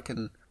 oh, well, I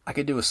can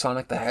do a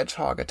Sonic the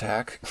Hedgehog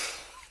attack.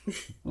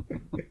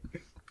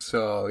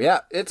 So,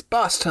 yeah, it's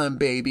boss time,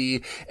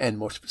 baby. And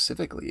more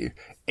specifically,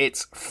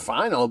 it's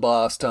final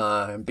boss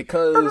time.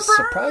 Because,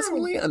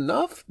 surprisingly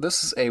enough,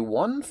 this is a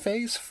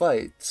one-phase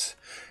fight.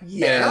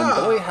 Yeah.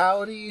 And boy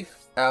howdy,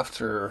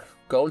 after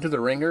going to the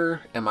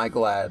ringer, am I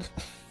glad.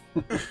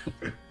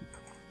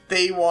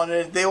 They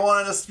wanted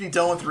us to be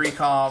done with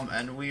Recom,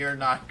 and we are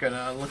not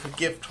gonna look a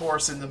gift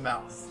horse in the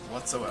mouth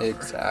whatsoever.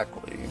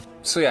 Exactly.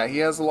 So yeah, he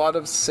has a lot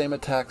of same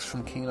attacks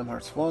from Kingdom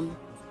Hearts 1.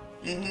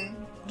 Mm-hmm.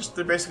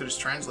 They're basically just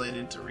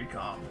translated to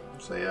Recom.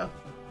 So yeah.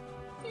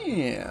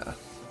 Yeah.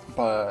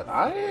 But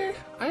I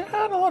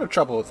had a lot of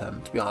trouble with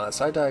him, to be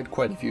honest. I died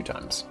quite a few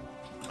times.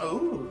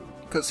 Oh.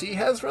 Because he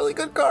has really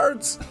good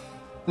cards.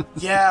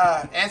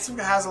 Yeah, Ansem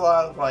has a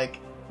lot of, like,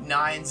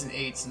 9s and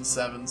 8s and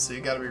 7s, so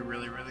you gotta be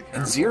really, really careful.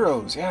 And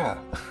 0s, yeah.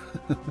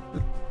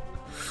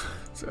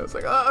 So I was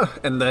like,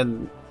 and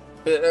then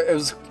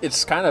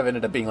it's kind of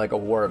ended up being like a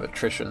war of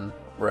attrition,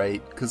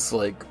 right? Because,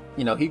 like,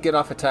 you know, he'd get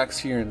off attacks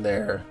here and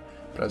there,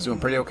 but I was doing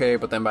pretty okay,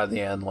 but then by the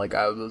end, like,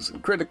 I was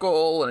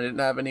critical, and I didn't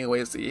have any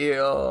ways to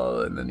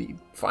heal, and then he'd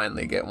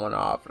finally get one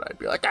off, and I'd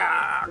be like,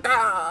 I'm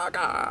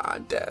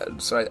dead.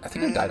 So I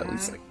think I died at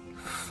least, like,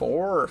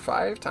 4 or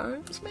 5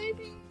 times,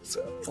 maybe?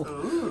 So...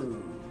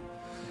 Ooh.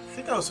 I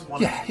think I was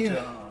one.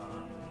 Yeah.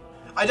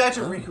 I died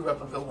to Riku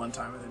Replica one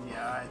time, and then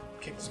I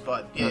kicked his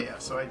butt. Yeah.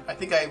 So I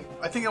think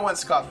I went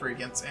scot-free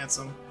against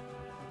Ansem,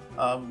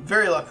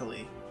 very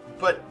luckily.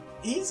 But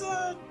he's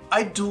I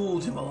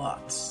dueled him a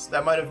lot.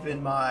 That might have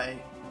been my.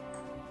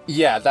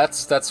 Yeah,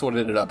 that's what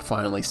ended up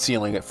finally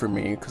sealing it for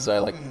me, because I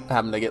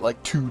happened to get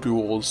like 2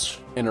 duels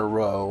in a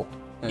row.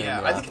 And, yeah,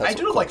 I think I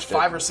dueled like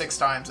 5 or 6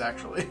 times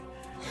actually.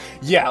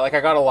 Yeah, like,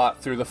 I got a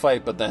lot through the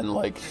fight, but then,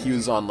 like, he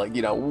was on, like,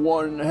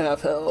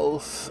 1.5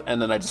 health,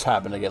 and then I just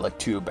happened to get, like,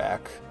 2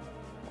 back,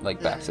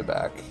 like, back to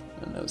back,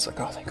 and it was like,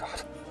 oh, thank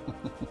God.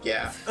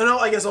 Yeah. And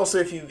I guess also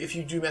if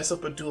you do mess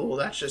up a duel,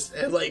 that's just,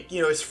 like,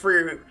 it's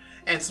free, and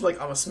it's like,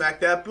 I'm gonna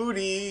smack that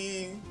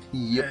booty.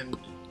 Yep. And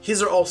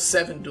his are all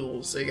 7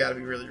 duels, so you gotta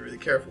be really, really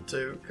careful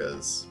too,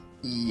 because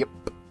Yep.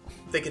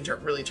 they can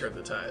really turn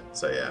the tide.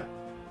 So yeah.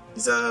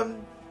 He's,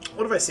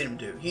 what have I seen him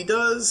do? He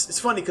does, it's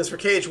funny, because for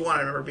KH1 I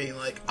remember being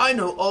like, I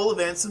know all of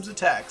Ansem's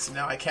attacks, and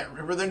now I can't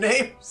remember their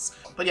names.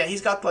 But yeah,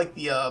 he's got like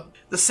the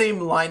same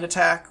line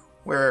attack,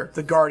 where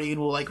the Guardian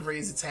will like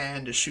raise its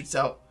hand and shoots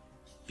out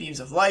beams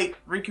of light.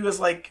 Riku has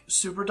like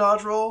super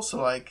dodge roll,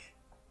 so like,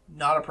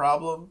 not a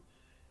problem.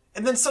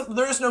 And then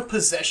there is no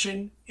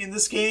possession in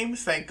this game,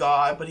 thank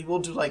God, but he will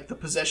do like the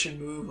possession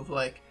move of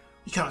like,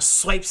 he kind of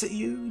swipes at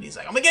you, and he's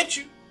like, I'm gonna get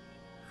you!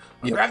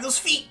 Grab those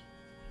feet!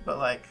 But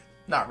like,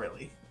 not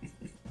really.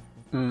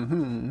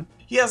 Mm-hmm.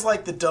 He has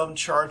like the dumb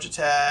charge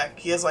attack,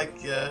 he has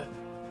like the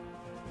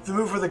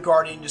move where the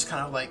Guardian just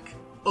kind of like,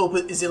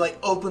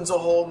 opens a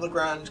hole in the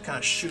ground, kind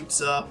of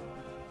shoots up,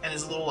 and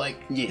his little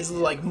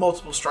like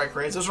multiple strike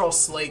rates, those are all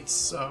slates,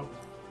 so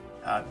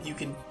you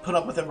can put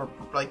up with them or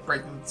like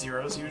break them with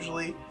zeros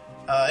usually.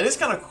 It is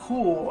kind of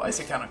cool. I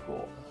say kind of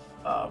cool.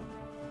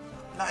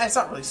 It's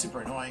not really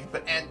super annoying,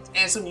 but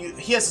Ansem,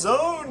 he has his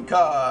own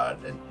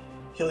card, and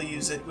he'll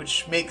use it,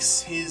 which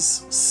makes his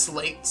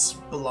slates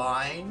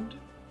blind.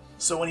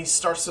 So when he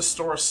starts to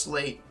store a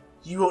slate,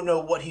 you won't know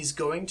what he's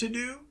going to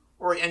do,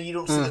 and you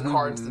don't see the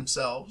cards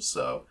themselves.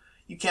 So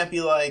you can't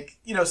be like,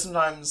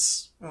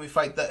 sometimes when we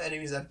fight the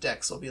enemies that have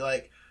decks, they'll be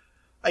like,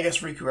 I guess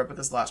Riku right with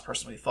this last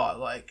person we fought,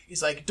 like,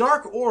 he's like,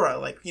 Dark Aura,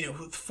 like,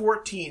 with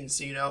 14,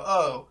 so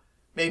oh,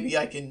 maybe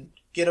I can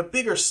get a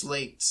bigger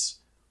slate,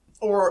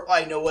 or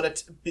I know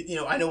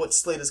what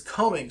slate is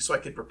coming, so I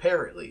could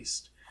prepare at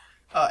least.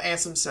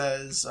 Ansem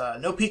says,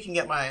 no peeking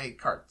at my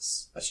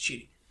cards. That's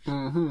cheating.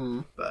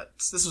 Mm-hmm. But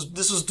this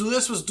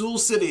was Duel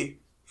City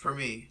for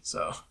me,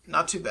 so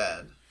not too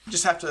bad.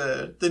 Just have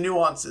to, the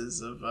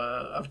nuances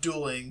of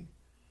dueling,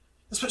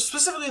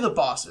 specifically the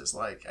bosses.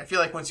 Like, I feel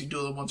like once you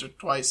duel them once or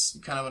twice,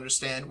 you kind of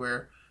understand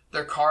where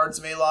their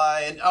cards may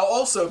lie. And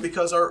also,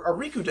 because our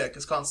Riku deck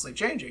is constantly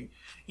changing,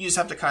 you just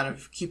have to kind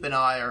of keep an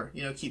eye or,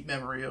 keep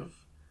memory of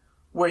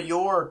where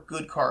your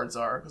good cards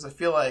are. Because I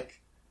feel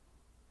like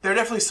there are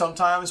definitely some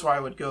times where I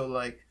would go,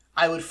 like,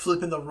 I would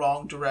flip in the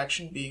wrong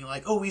direction, being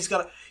like, oh, he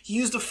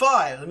used a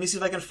 5. Let me see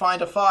if I can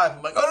find a 5.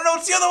 I'm like, oh, no,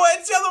 it's the other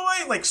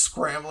way. Like,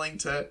 scrambling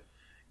to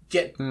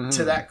get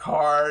to that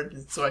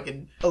card so I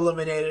can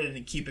eliminate it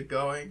and keep it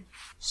going.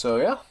 So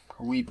yeah,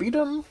 we beat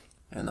him,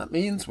 and that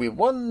means we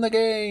won the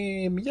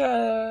game.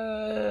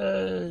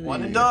 Yay!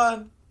 One and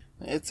done.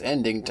 It's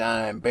ending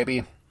time,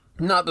 baby.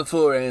 Not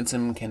before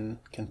Ansem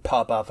can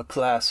pop off a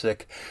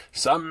classic.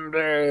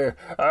 Someday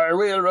I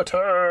will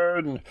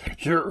return.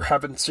 You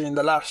haven't seen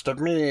the last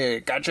of me,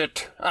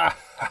 Gadget.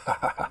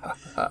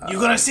 You're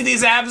gonna see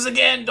these abs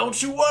again,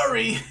 don't you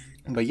worry.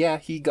 But yeah,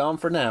 he gone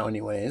for now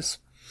anyways.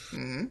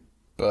 Mm-hmm.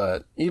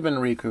 But even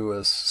Riku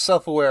was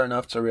self-aware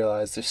enough to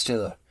realize there's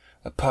still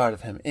a part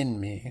of him in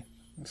me.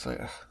 It's like,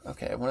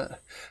 okay,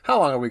 how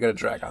long are we going to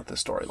drag out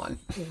this storyline?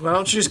 Why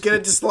don't you just get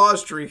it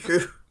dislodged,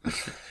 Riku?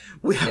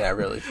 Yeah,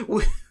 really.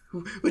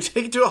 We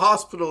take it to a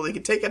hospital. They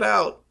can take it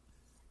out.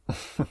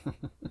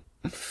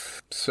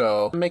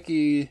 So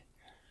Mickey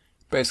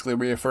basically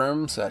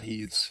reaffirms that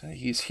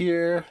he's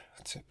here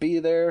to be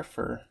there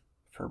for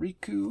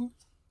Riku.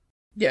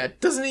 Yeah,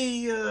 doesn't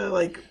he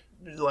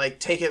like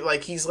take it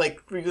like he's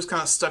like Riku's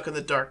kind of stuck in the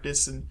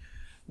darkness and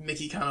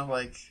Mickey kind of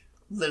like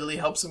literally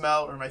helps him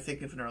out, or am I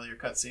thinking of an earlier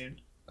cutscene?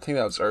 I think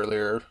that was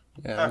earlier.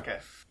 Yeah. Okay.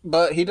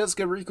 But he does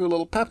give Riku a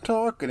little pep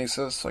talk, and he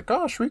says, like,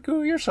 gosh,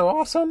 Riku, you're so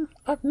awesome.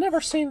 I've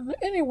never seen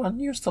anyone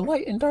use the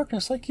light and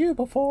darkness like you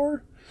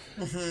before.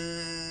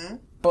 Mm-hmm.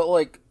 But,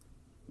 like,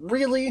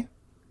 really?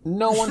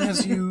 No one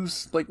has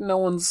no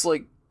one's,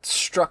 like,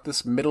 struck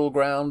this middle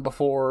ground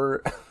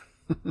before.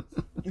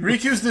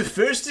 Riku's the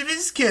first of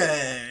his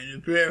kind,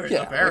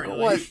 apparently.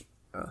 Like,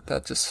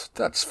 that just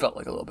felt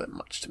like a little bit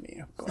much to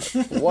me. But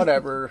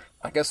whatever.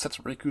 I guess that's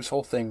Riku's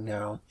whole thing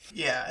now.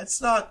 Yeah,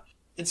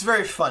 it's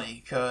very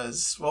funny,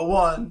 because, well,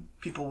 one,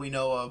 people we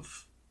know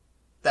of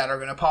that are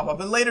going to pop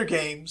up in later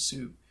games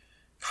who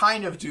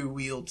kind of do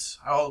wield,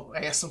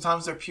 I guess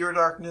sometimes they're pure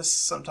darkness,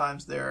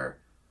 sometimes they're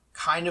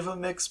kind of a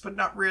mix, but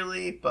not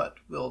really, but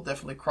we'll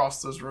definitely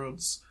cross those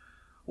roads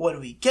when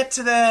we get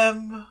to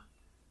them.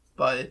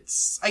 But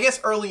it's, I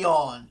guess, early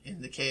on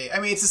in the K. I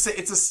mean, it's a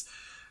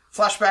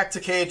flashback to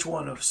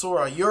KH1 of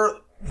Sora. You're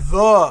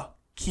the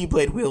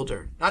Keyblade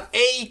wielder, not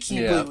a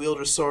Keyblade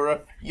wielder,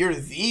 Sora. You're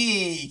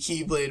the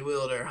Keyblade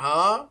wielder,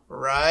 huh?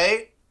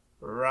 Right?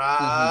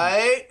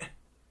 Mm-hmm.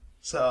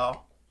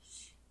 So,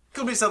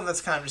 could be something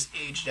that's kind of just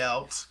aged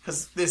out,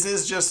 because this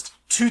is just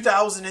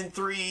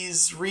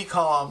 2003's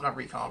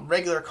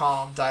regular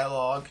COM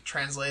dialogue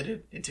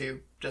translated into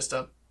just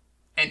a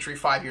entry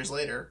 5 years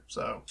later.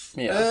 So,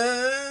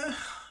 yeah.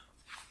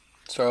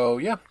 So,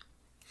 yeah.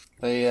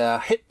 They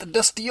hit the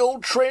dusty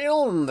old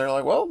trail, and they're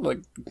like, well, like,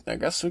 I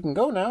guess we can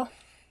go now.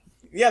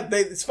 Yeah,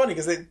 it's funny,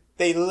 because they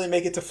literally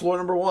make it to floor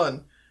number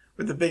 1,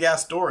 where the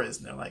big-ass door is,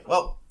 and they're like,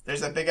 well,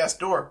 there's that big-ass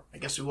door. I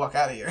guess we walk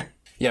out of here.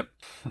 Yep.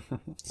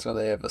 So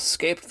they have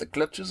escaped the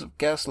clutches of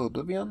Castle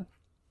Oblivion,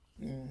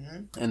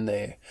 and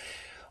they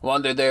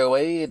wander their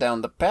way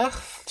down the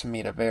path to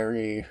meet a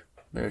very,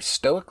 very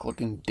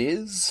stoic-looking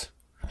Diz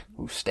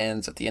who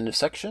stands at the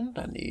intersection,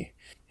 and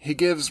he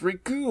gives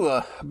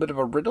Riku a bit of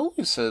a riddle.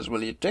 He says,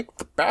 will you take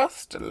the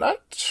path to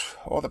light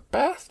or the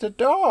path to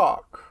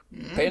dark?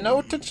 Pay no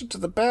attention to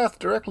the path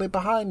directly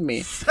behind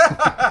me.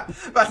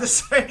 About to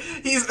say,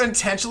 he's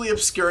intentionally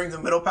obscuring the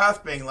middle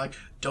path, being like,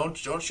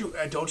 don't you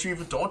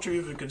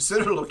even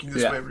consider looking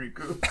this way,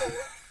 Riku.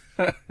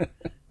 And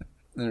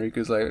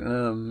Riku's like,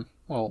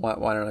 well,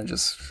 why don't I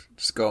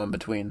just go in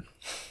between?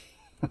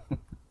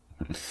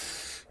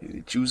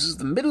 He chooses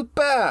the middle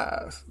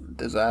path.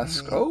 Does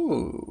ask,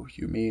 oh,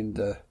 you mean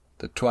the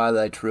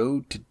Twilight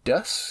Road to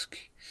dusk?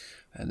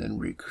 And then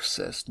Riku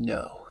says,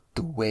 no,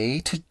 the way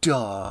to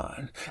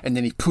dawn. And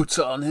then he puts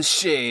on his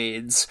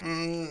shades.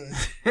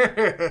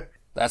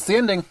 That's the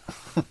ending.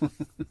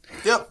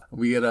 Yep.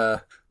 We get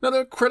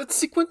another credit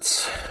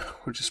sequence,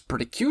 which is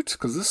pretty cute,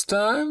 because this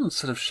time,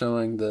 instead of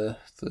showing the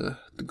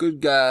good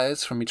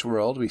guys from each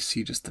world, we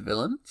see just the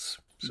villains.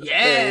 So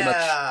very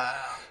much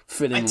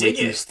fitting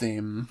Riku's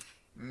theme.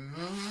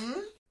 Mm-hmm.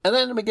 And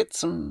then we get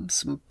some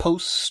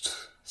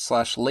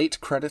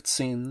post/late credit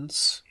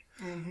scenes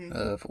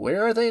of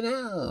where are they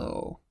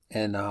now?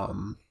 And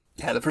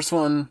the first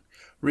one,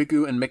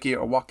 Riku and Mickey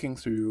are walking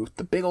through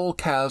the big old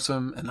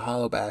chasm and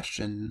Hollow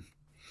Bastion.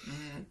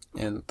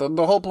 And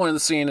the whole point of the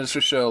scene is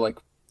to show, like,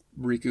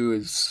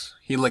 Riku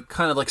he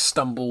kind of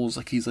stumbles,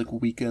 like he's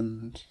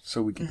weakened,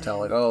 so we can tell,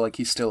 like, oh, like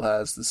he still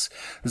has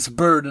this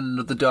burden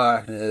of the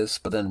darkness,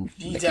 but then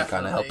Mickey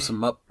kind of helps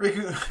him up.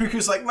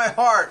 Riku's like, my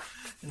heart.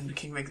 And the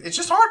king makes, it's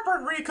just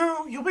heartburn,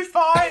 Riku. You'll be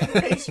fine.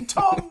 Pay some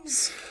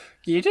Tums.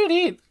 You did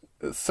eat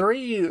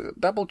 3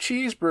 double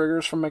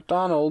cheeseburgers from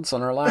McDonald's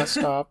on our last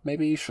stop.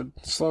 Maybe you should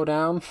slow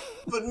down.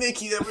 But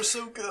Mickey, they were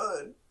so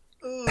good.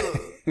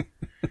 Ugh.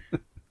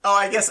 Oh,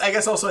 I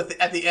guess also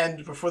at the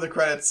end, before the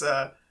credits,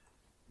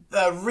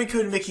 Riku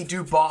and Mickey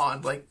do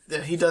bond. Like,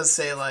 he does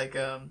say, like,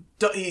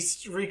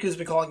 Riku's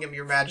been calling him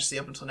Your Majesty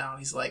up until now, and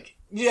he's like,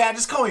 yeah,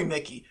 just call me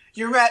Mickey.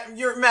 Your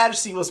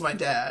Majesty was my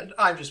dad.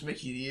 I'm just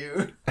Mickey to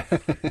you.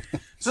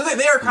 So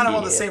they are kind of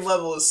on the same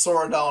level as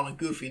Sora, Donald, and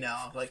Goofy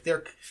now. Like,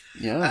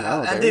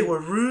 and they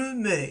were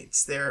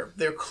roommates.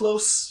 They're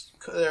close.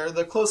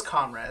 They're close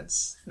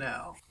comrades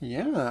now.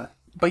 Yeah.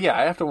 But yeah,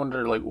 I have to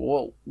wonder, like,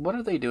 well, what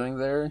are they doing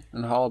there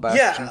in Hollow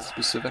Bastion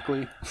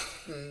specifically?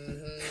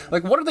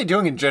 Like, what are they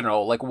doing in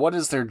general? Like, what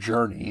is their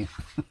journey?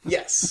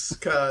 Yes,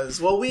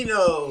 because, well, we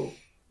know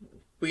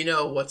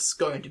what's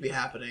going to be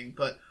happening,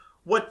 but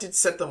what did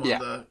set them on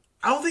the...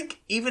 I don't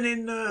think even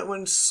in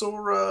when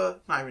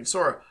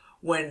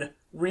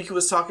Riku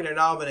was talking to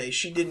Naminé,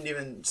 she didn't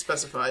even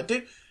specify.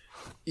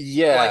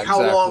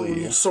 How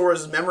long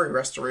Sora's memory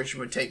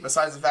restoration would take,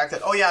 besides the fact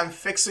that, oh yeah, I'm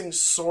fixing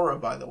Sora,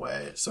 by the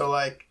way. So,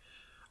 like,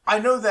 we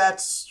know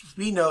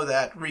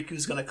that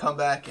Riku's gonna come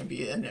back and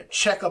be in a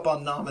checkup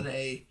on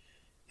Naminé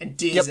and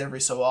Diz every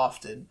so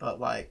often, but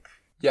like...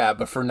 Yeah,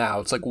 but for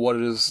now, it's like, what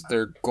is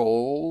their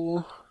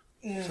goal?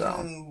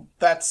 So.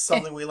 That's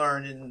something we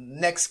learn in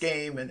next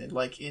game and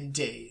in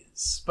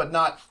Days, but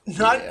not in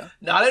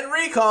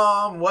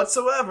Recom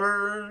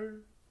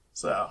whatsoever.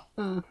 So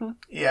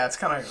yeah, it's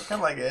kind of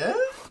like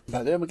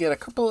But then we get a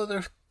couple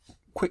other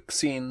quick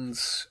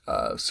scenes.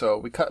 So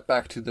we cut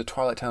back to the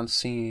Twilight Town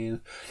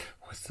scene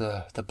with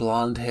the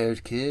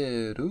blonde-haired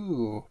kid.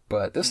 Ooh,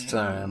 but this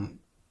time,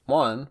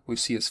 1, we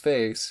see his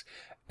face,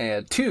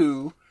 and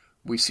 2,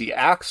 we see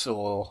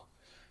Axel.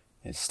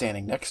 Is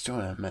standing next to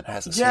him and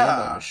has his hand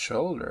on his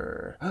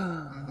shoulder.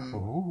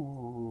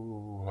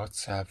 Ooh,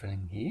 what's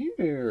happening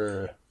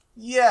here?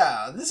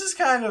 Yeah, this is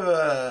kind of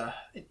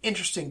an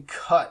interesting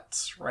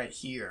cut right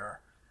here.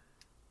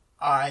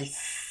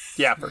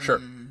 Yeah, for sure.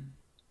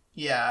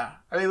 Yeah,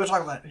 I mean we'll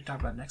talk about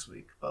it next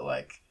week, but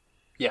like,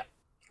 yeah,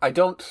 I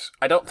don't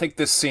think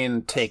this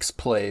scene takes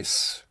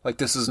place. Like,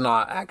 this is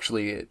not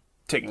actually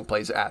taking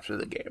place after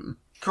the game.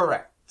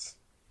 Correct.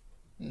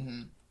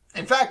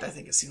 In fact, I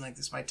think a scene like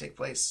this might take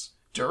place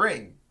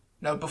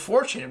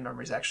before Chain of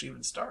Memories actually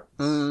even starts.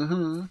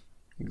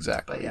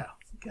 Exactly. But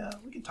yeah,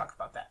 we can talk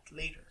about that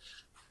later.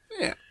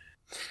 Yeah.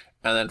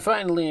 And then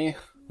finally,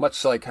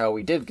 much like how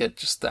we did get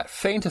just that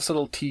faintest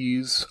little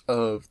tease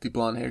of the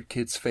blonde-haired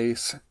kid's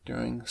face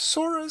during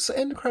Sora's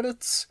end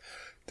credits,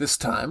 this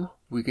time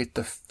we get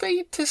the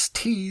faintest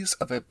tease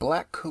of a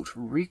black coat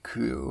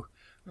Riku,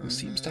 who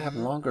seems to have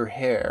longer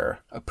hair,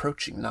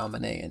 approaching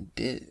Naminé and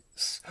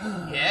Diz.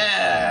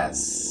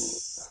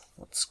 Yes!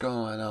 What's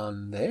going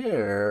on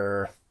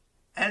there?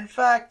 In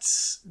fact,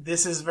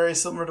 this is very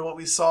similar to what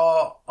we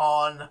saw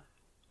on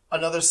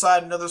Another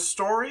Side, Another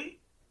Story.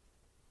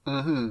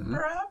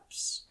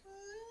 Perhaps?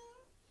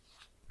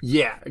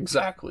 Yeah,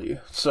 exactly.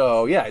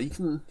 So, yeah, you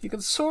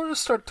can sort of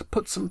start to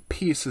put some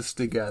pieces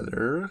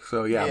together.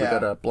 So, yeah, we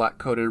got a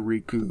black-coated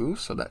Riku,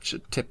 so that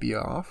should tip you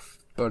off.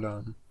 But,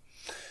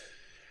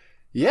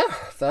 yeah,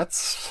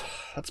 that's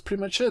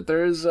pretty much it.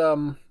 There's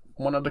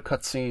one other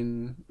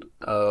cutscene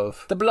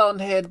of the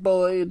blonde-haired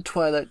boy in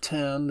Twilight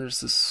Town.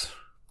 There's this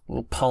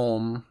little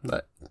poem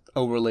that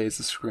overlays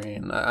the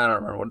screen. I don't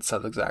remember what it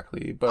said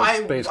exactly, but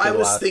I basically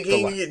was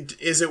thinking,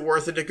 is it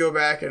worth it to go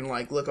back and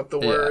like look up the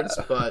words?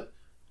 But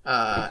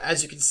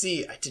as you can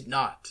see, I did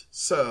not.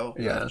 So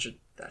that should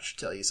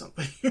tell you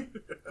something.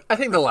 I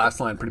think the last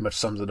line pretty much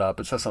sums it up.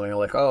 It says something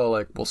like, "Oh,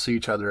 like we'll see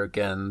each other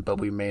again, but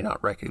we may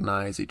not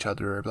recognize each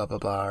other. Blah blah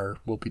blah. Or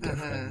we'll be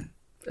different,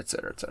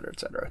 etc., etc.,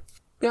 etc."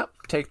 Yeah,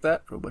 take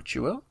that for what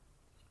you will.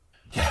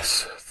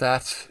 Yes,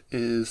 that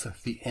is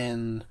the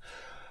end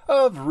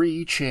of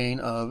Rechain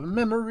of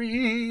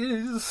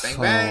Memories. Bang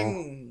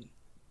bang.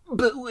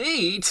 But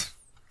wait,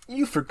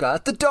 you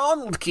forgot the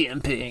Donald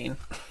campaign.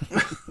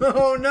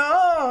 Oh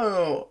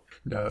no!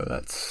 No,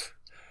 that's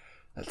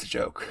a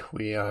joke.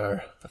 We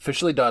are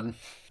officially done.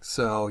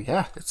 So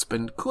yeah, it's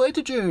been quite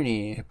a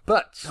journey,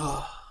 but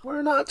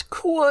we're not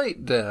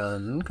quite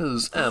done,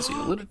 because as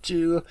you alluded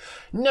to,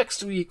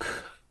 next week,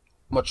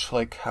 much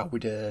like how we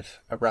did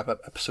a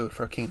wrap-up episode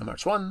for Kingdom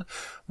Hearts 1,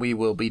 we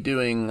will be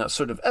doing a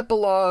sort of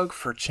epilogue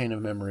for Chain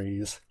of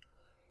Memories,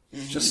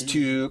 just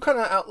to kind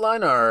of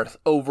outline our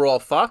overall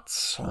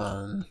thoughts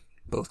on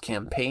both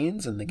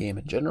campaigns and the game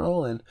in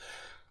general, and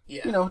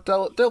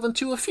delve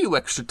into a few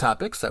extra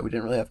topics that we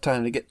didn't really have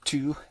time to get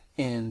to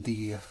in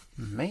the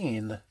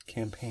main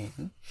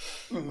campaign.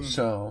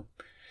 So,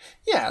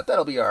 yeah,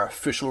 that'll be our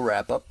official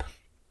wrap-up.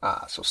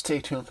 So stay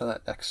tuned for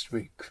that next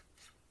week.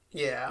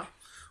 Yeah.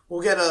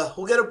 We'll get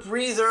a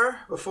breather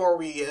before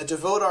we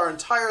devote our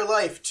entire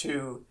life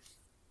to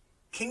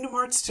Kingdom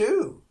Hearts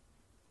 2.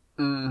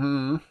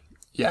 Mm-hmm.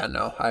 Yeah,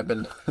 no, I've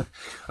been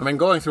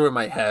going through in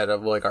my head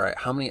of like, all right,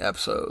 how many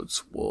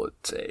episodes will it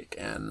take?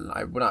 And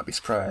I would not be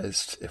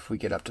surprised if we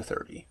get up to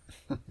 30.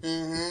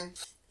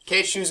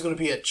 K2's going to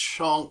be a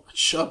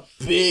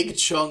big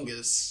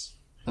chungus.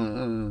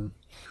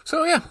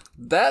 So yeah,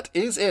 that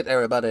is it,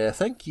 everybody.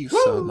 Thank you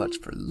so much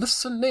for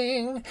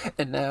listening.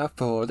 And now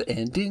for the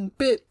ending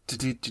bit.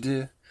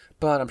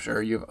 But I'm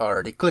sure you've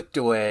already clicked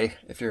away.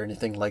 If you're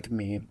anything like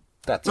me,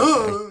 that's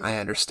okay. I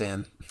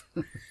understand.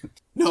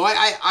 No,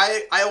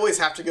 I always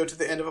have to go to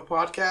the end of a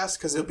podcast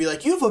because it'll be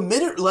like, you have a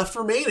minute left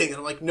remaining. And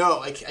I'm like, no,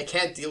 I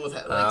can't deal with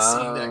that. Like,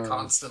 seeing that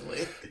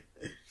constantly.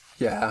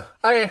 Yeah,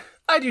 I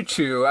do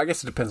too. I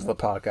guess it depends on the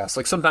podcast.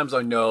 Like, sometimes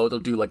I know they'll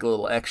do like a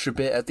little extra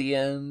bit at the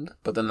end,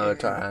 but then other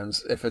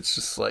times, if it's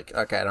just like,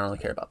 okay, I don't really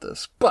care about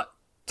this. But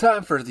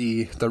time for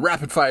the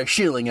rapid fire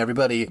shilling,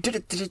 everybody.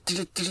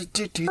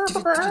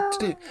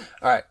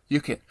 Alright,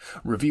 you can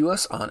review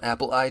us on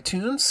Apple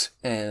iTunes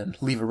and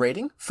leave a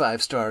rating.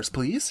 5 stars,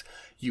 please.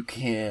 You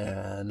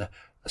can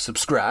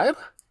subscribe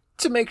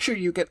to make sure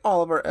you get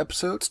all of our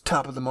episodes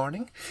top of the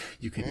morning.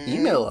 You can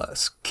email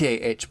us,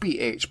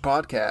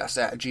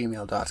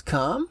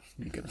 khbhpodcast@gmail.com.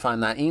 You can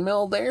find that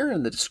email there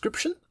in the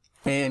description.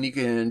 And you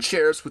can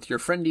share us with your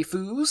friendly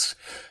foos.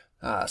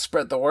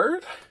 Spread the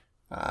word.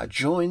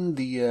 Join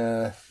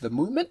the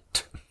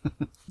movement.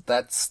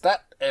 That's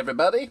that,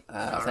 everybody.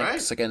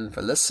 Thanks again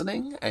for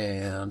listening,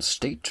 and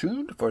stay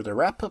tuned for the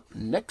wrap-up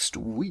next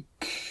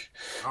week.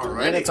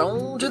 Alrighty. And it's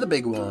on to the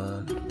big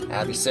one.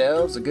 Have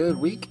yourselves a good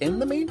week in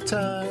the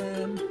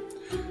meantime.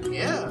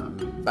 Yeah.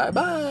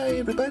 Bye-bye,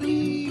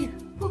 everybody.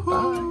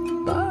 Bye.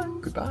 Bye.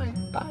 Goodbye.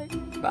 Bye.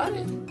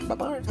 Bye.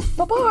 Bye-bye.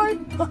 Bye-bye.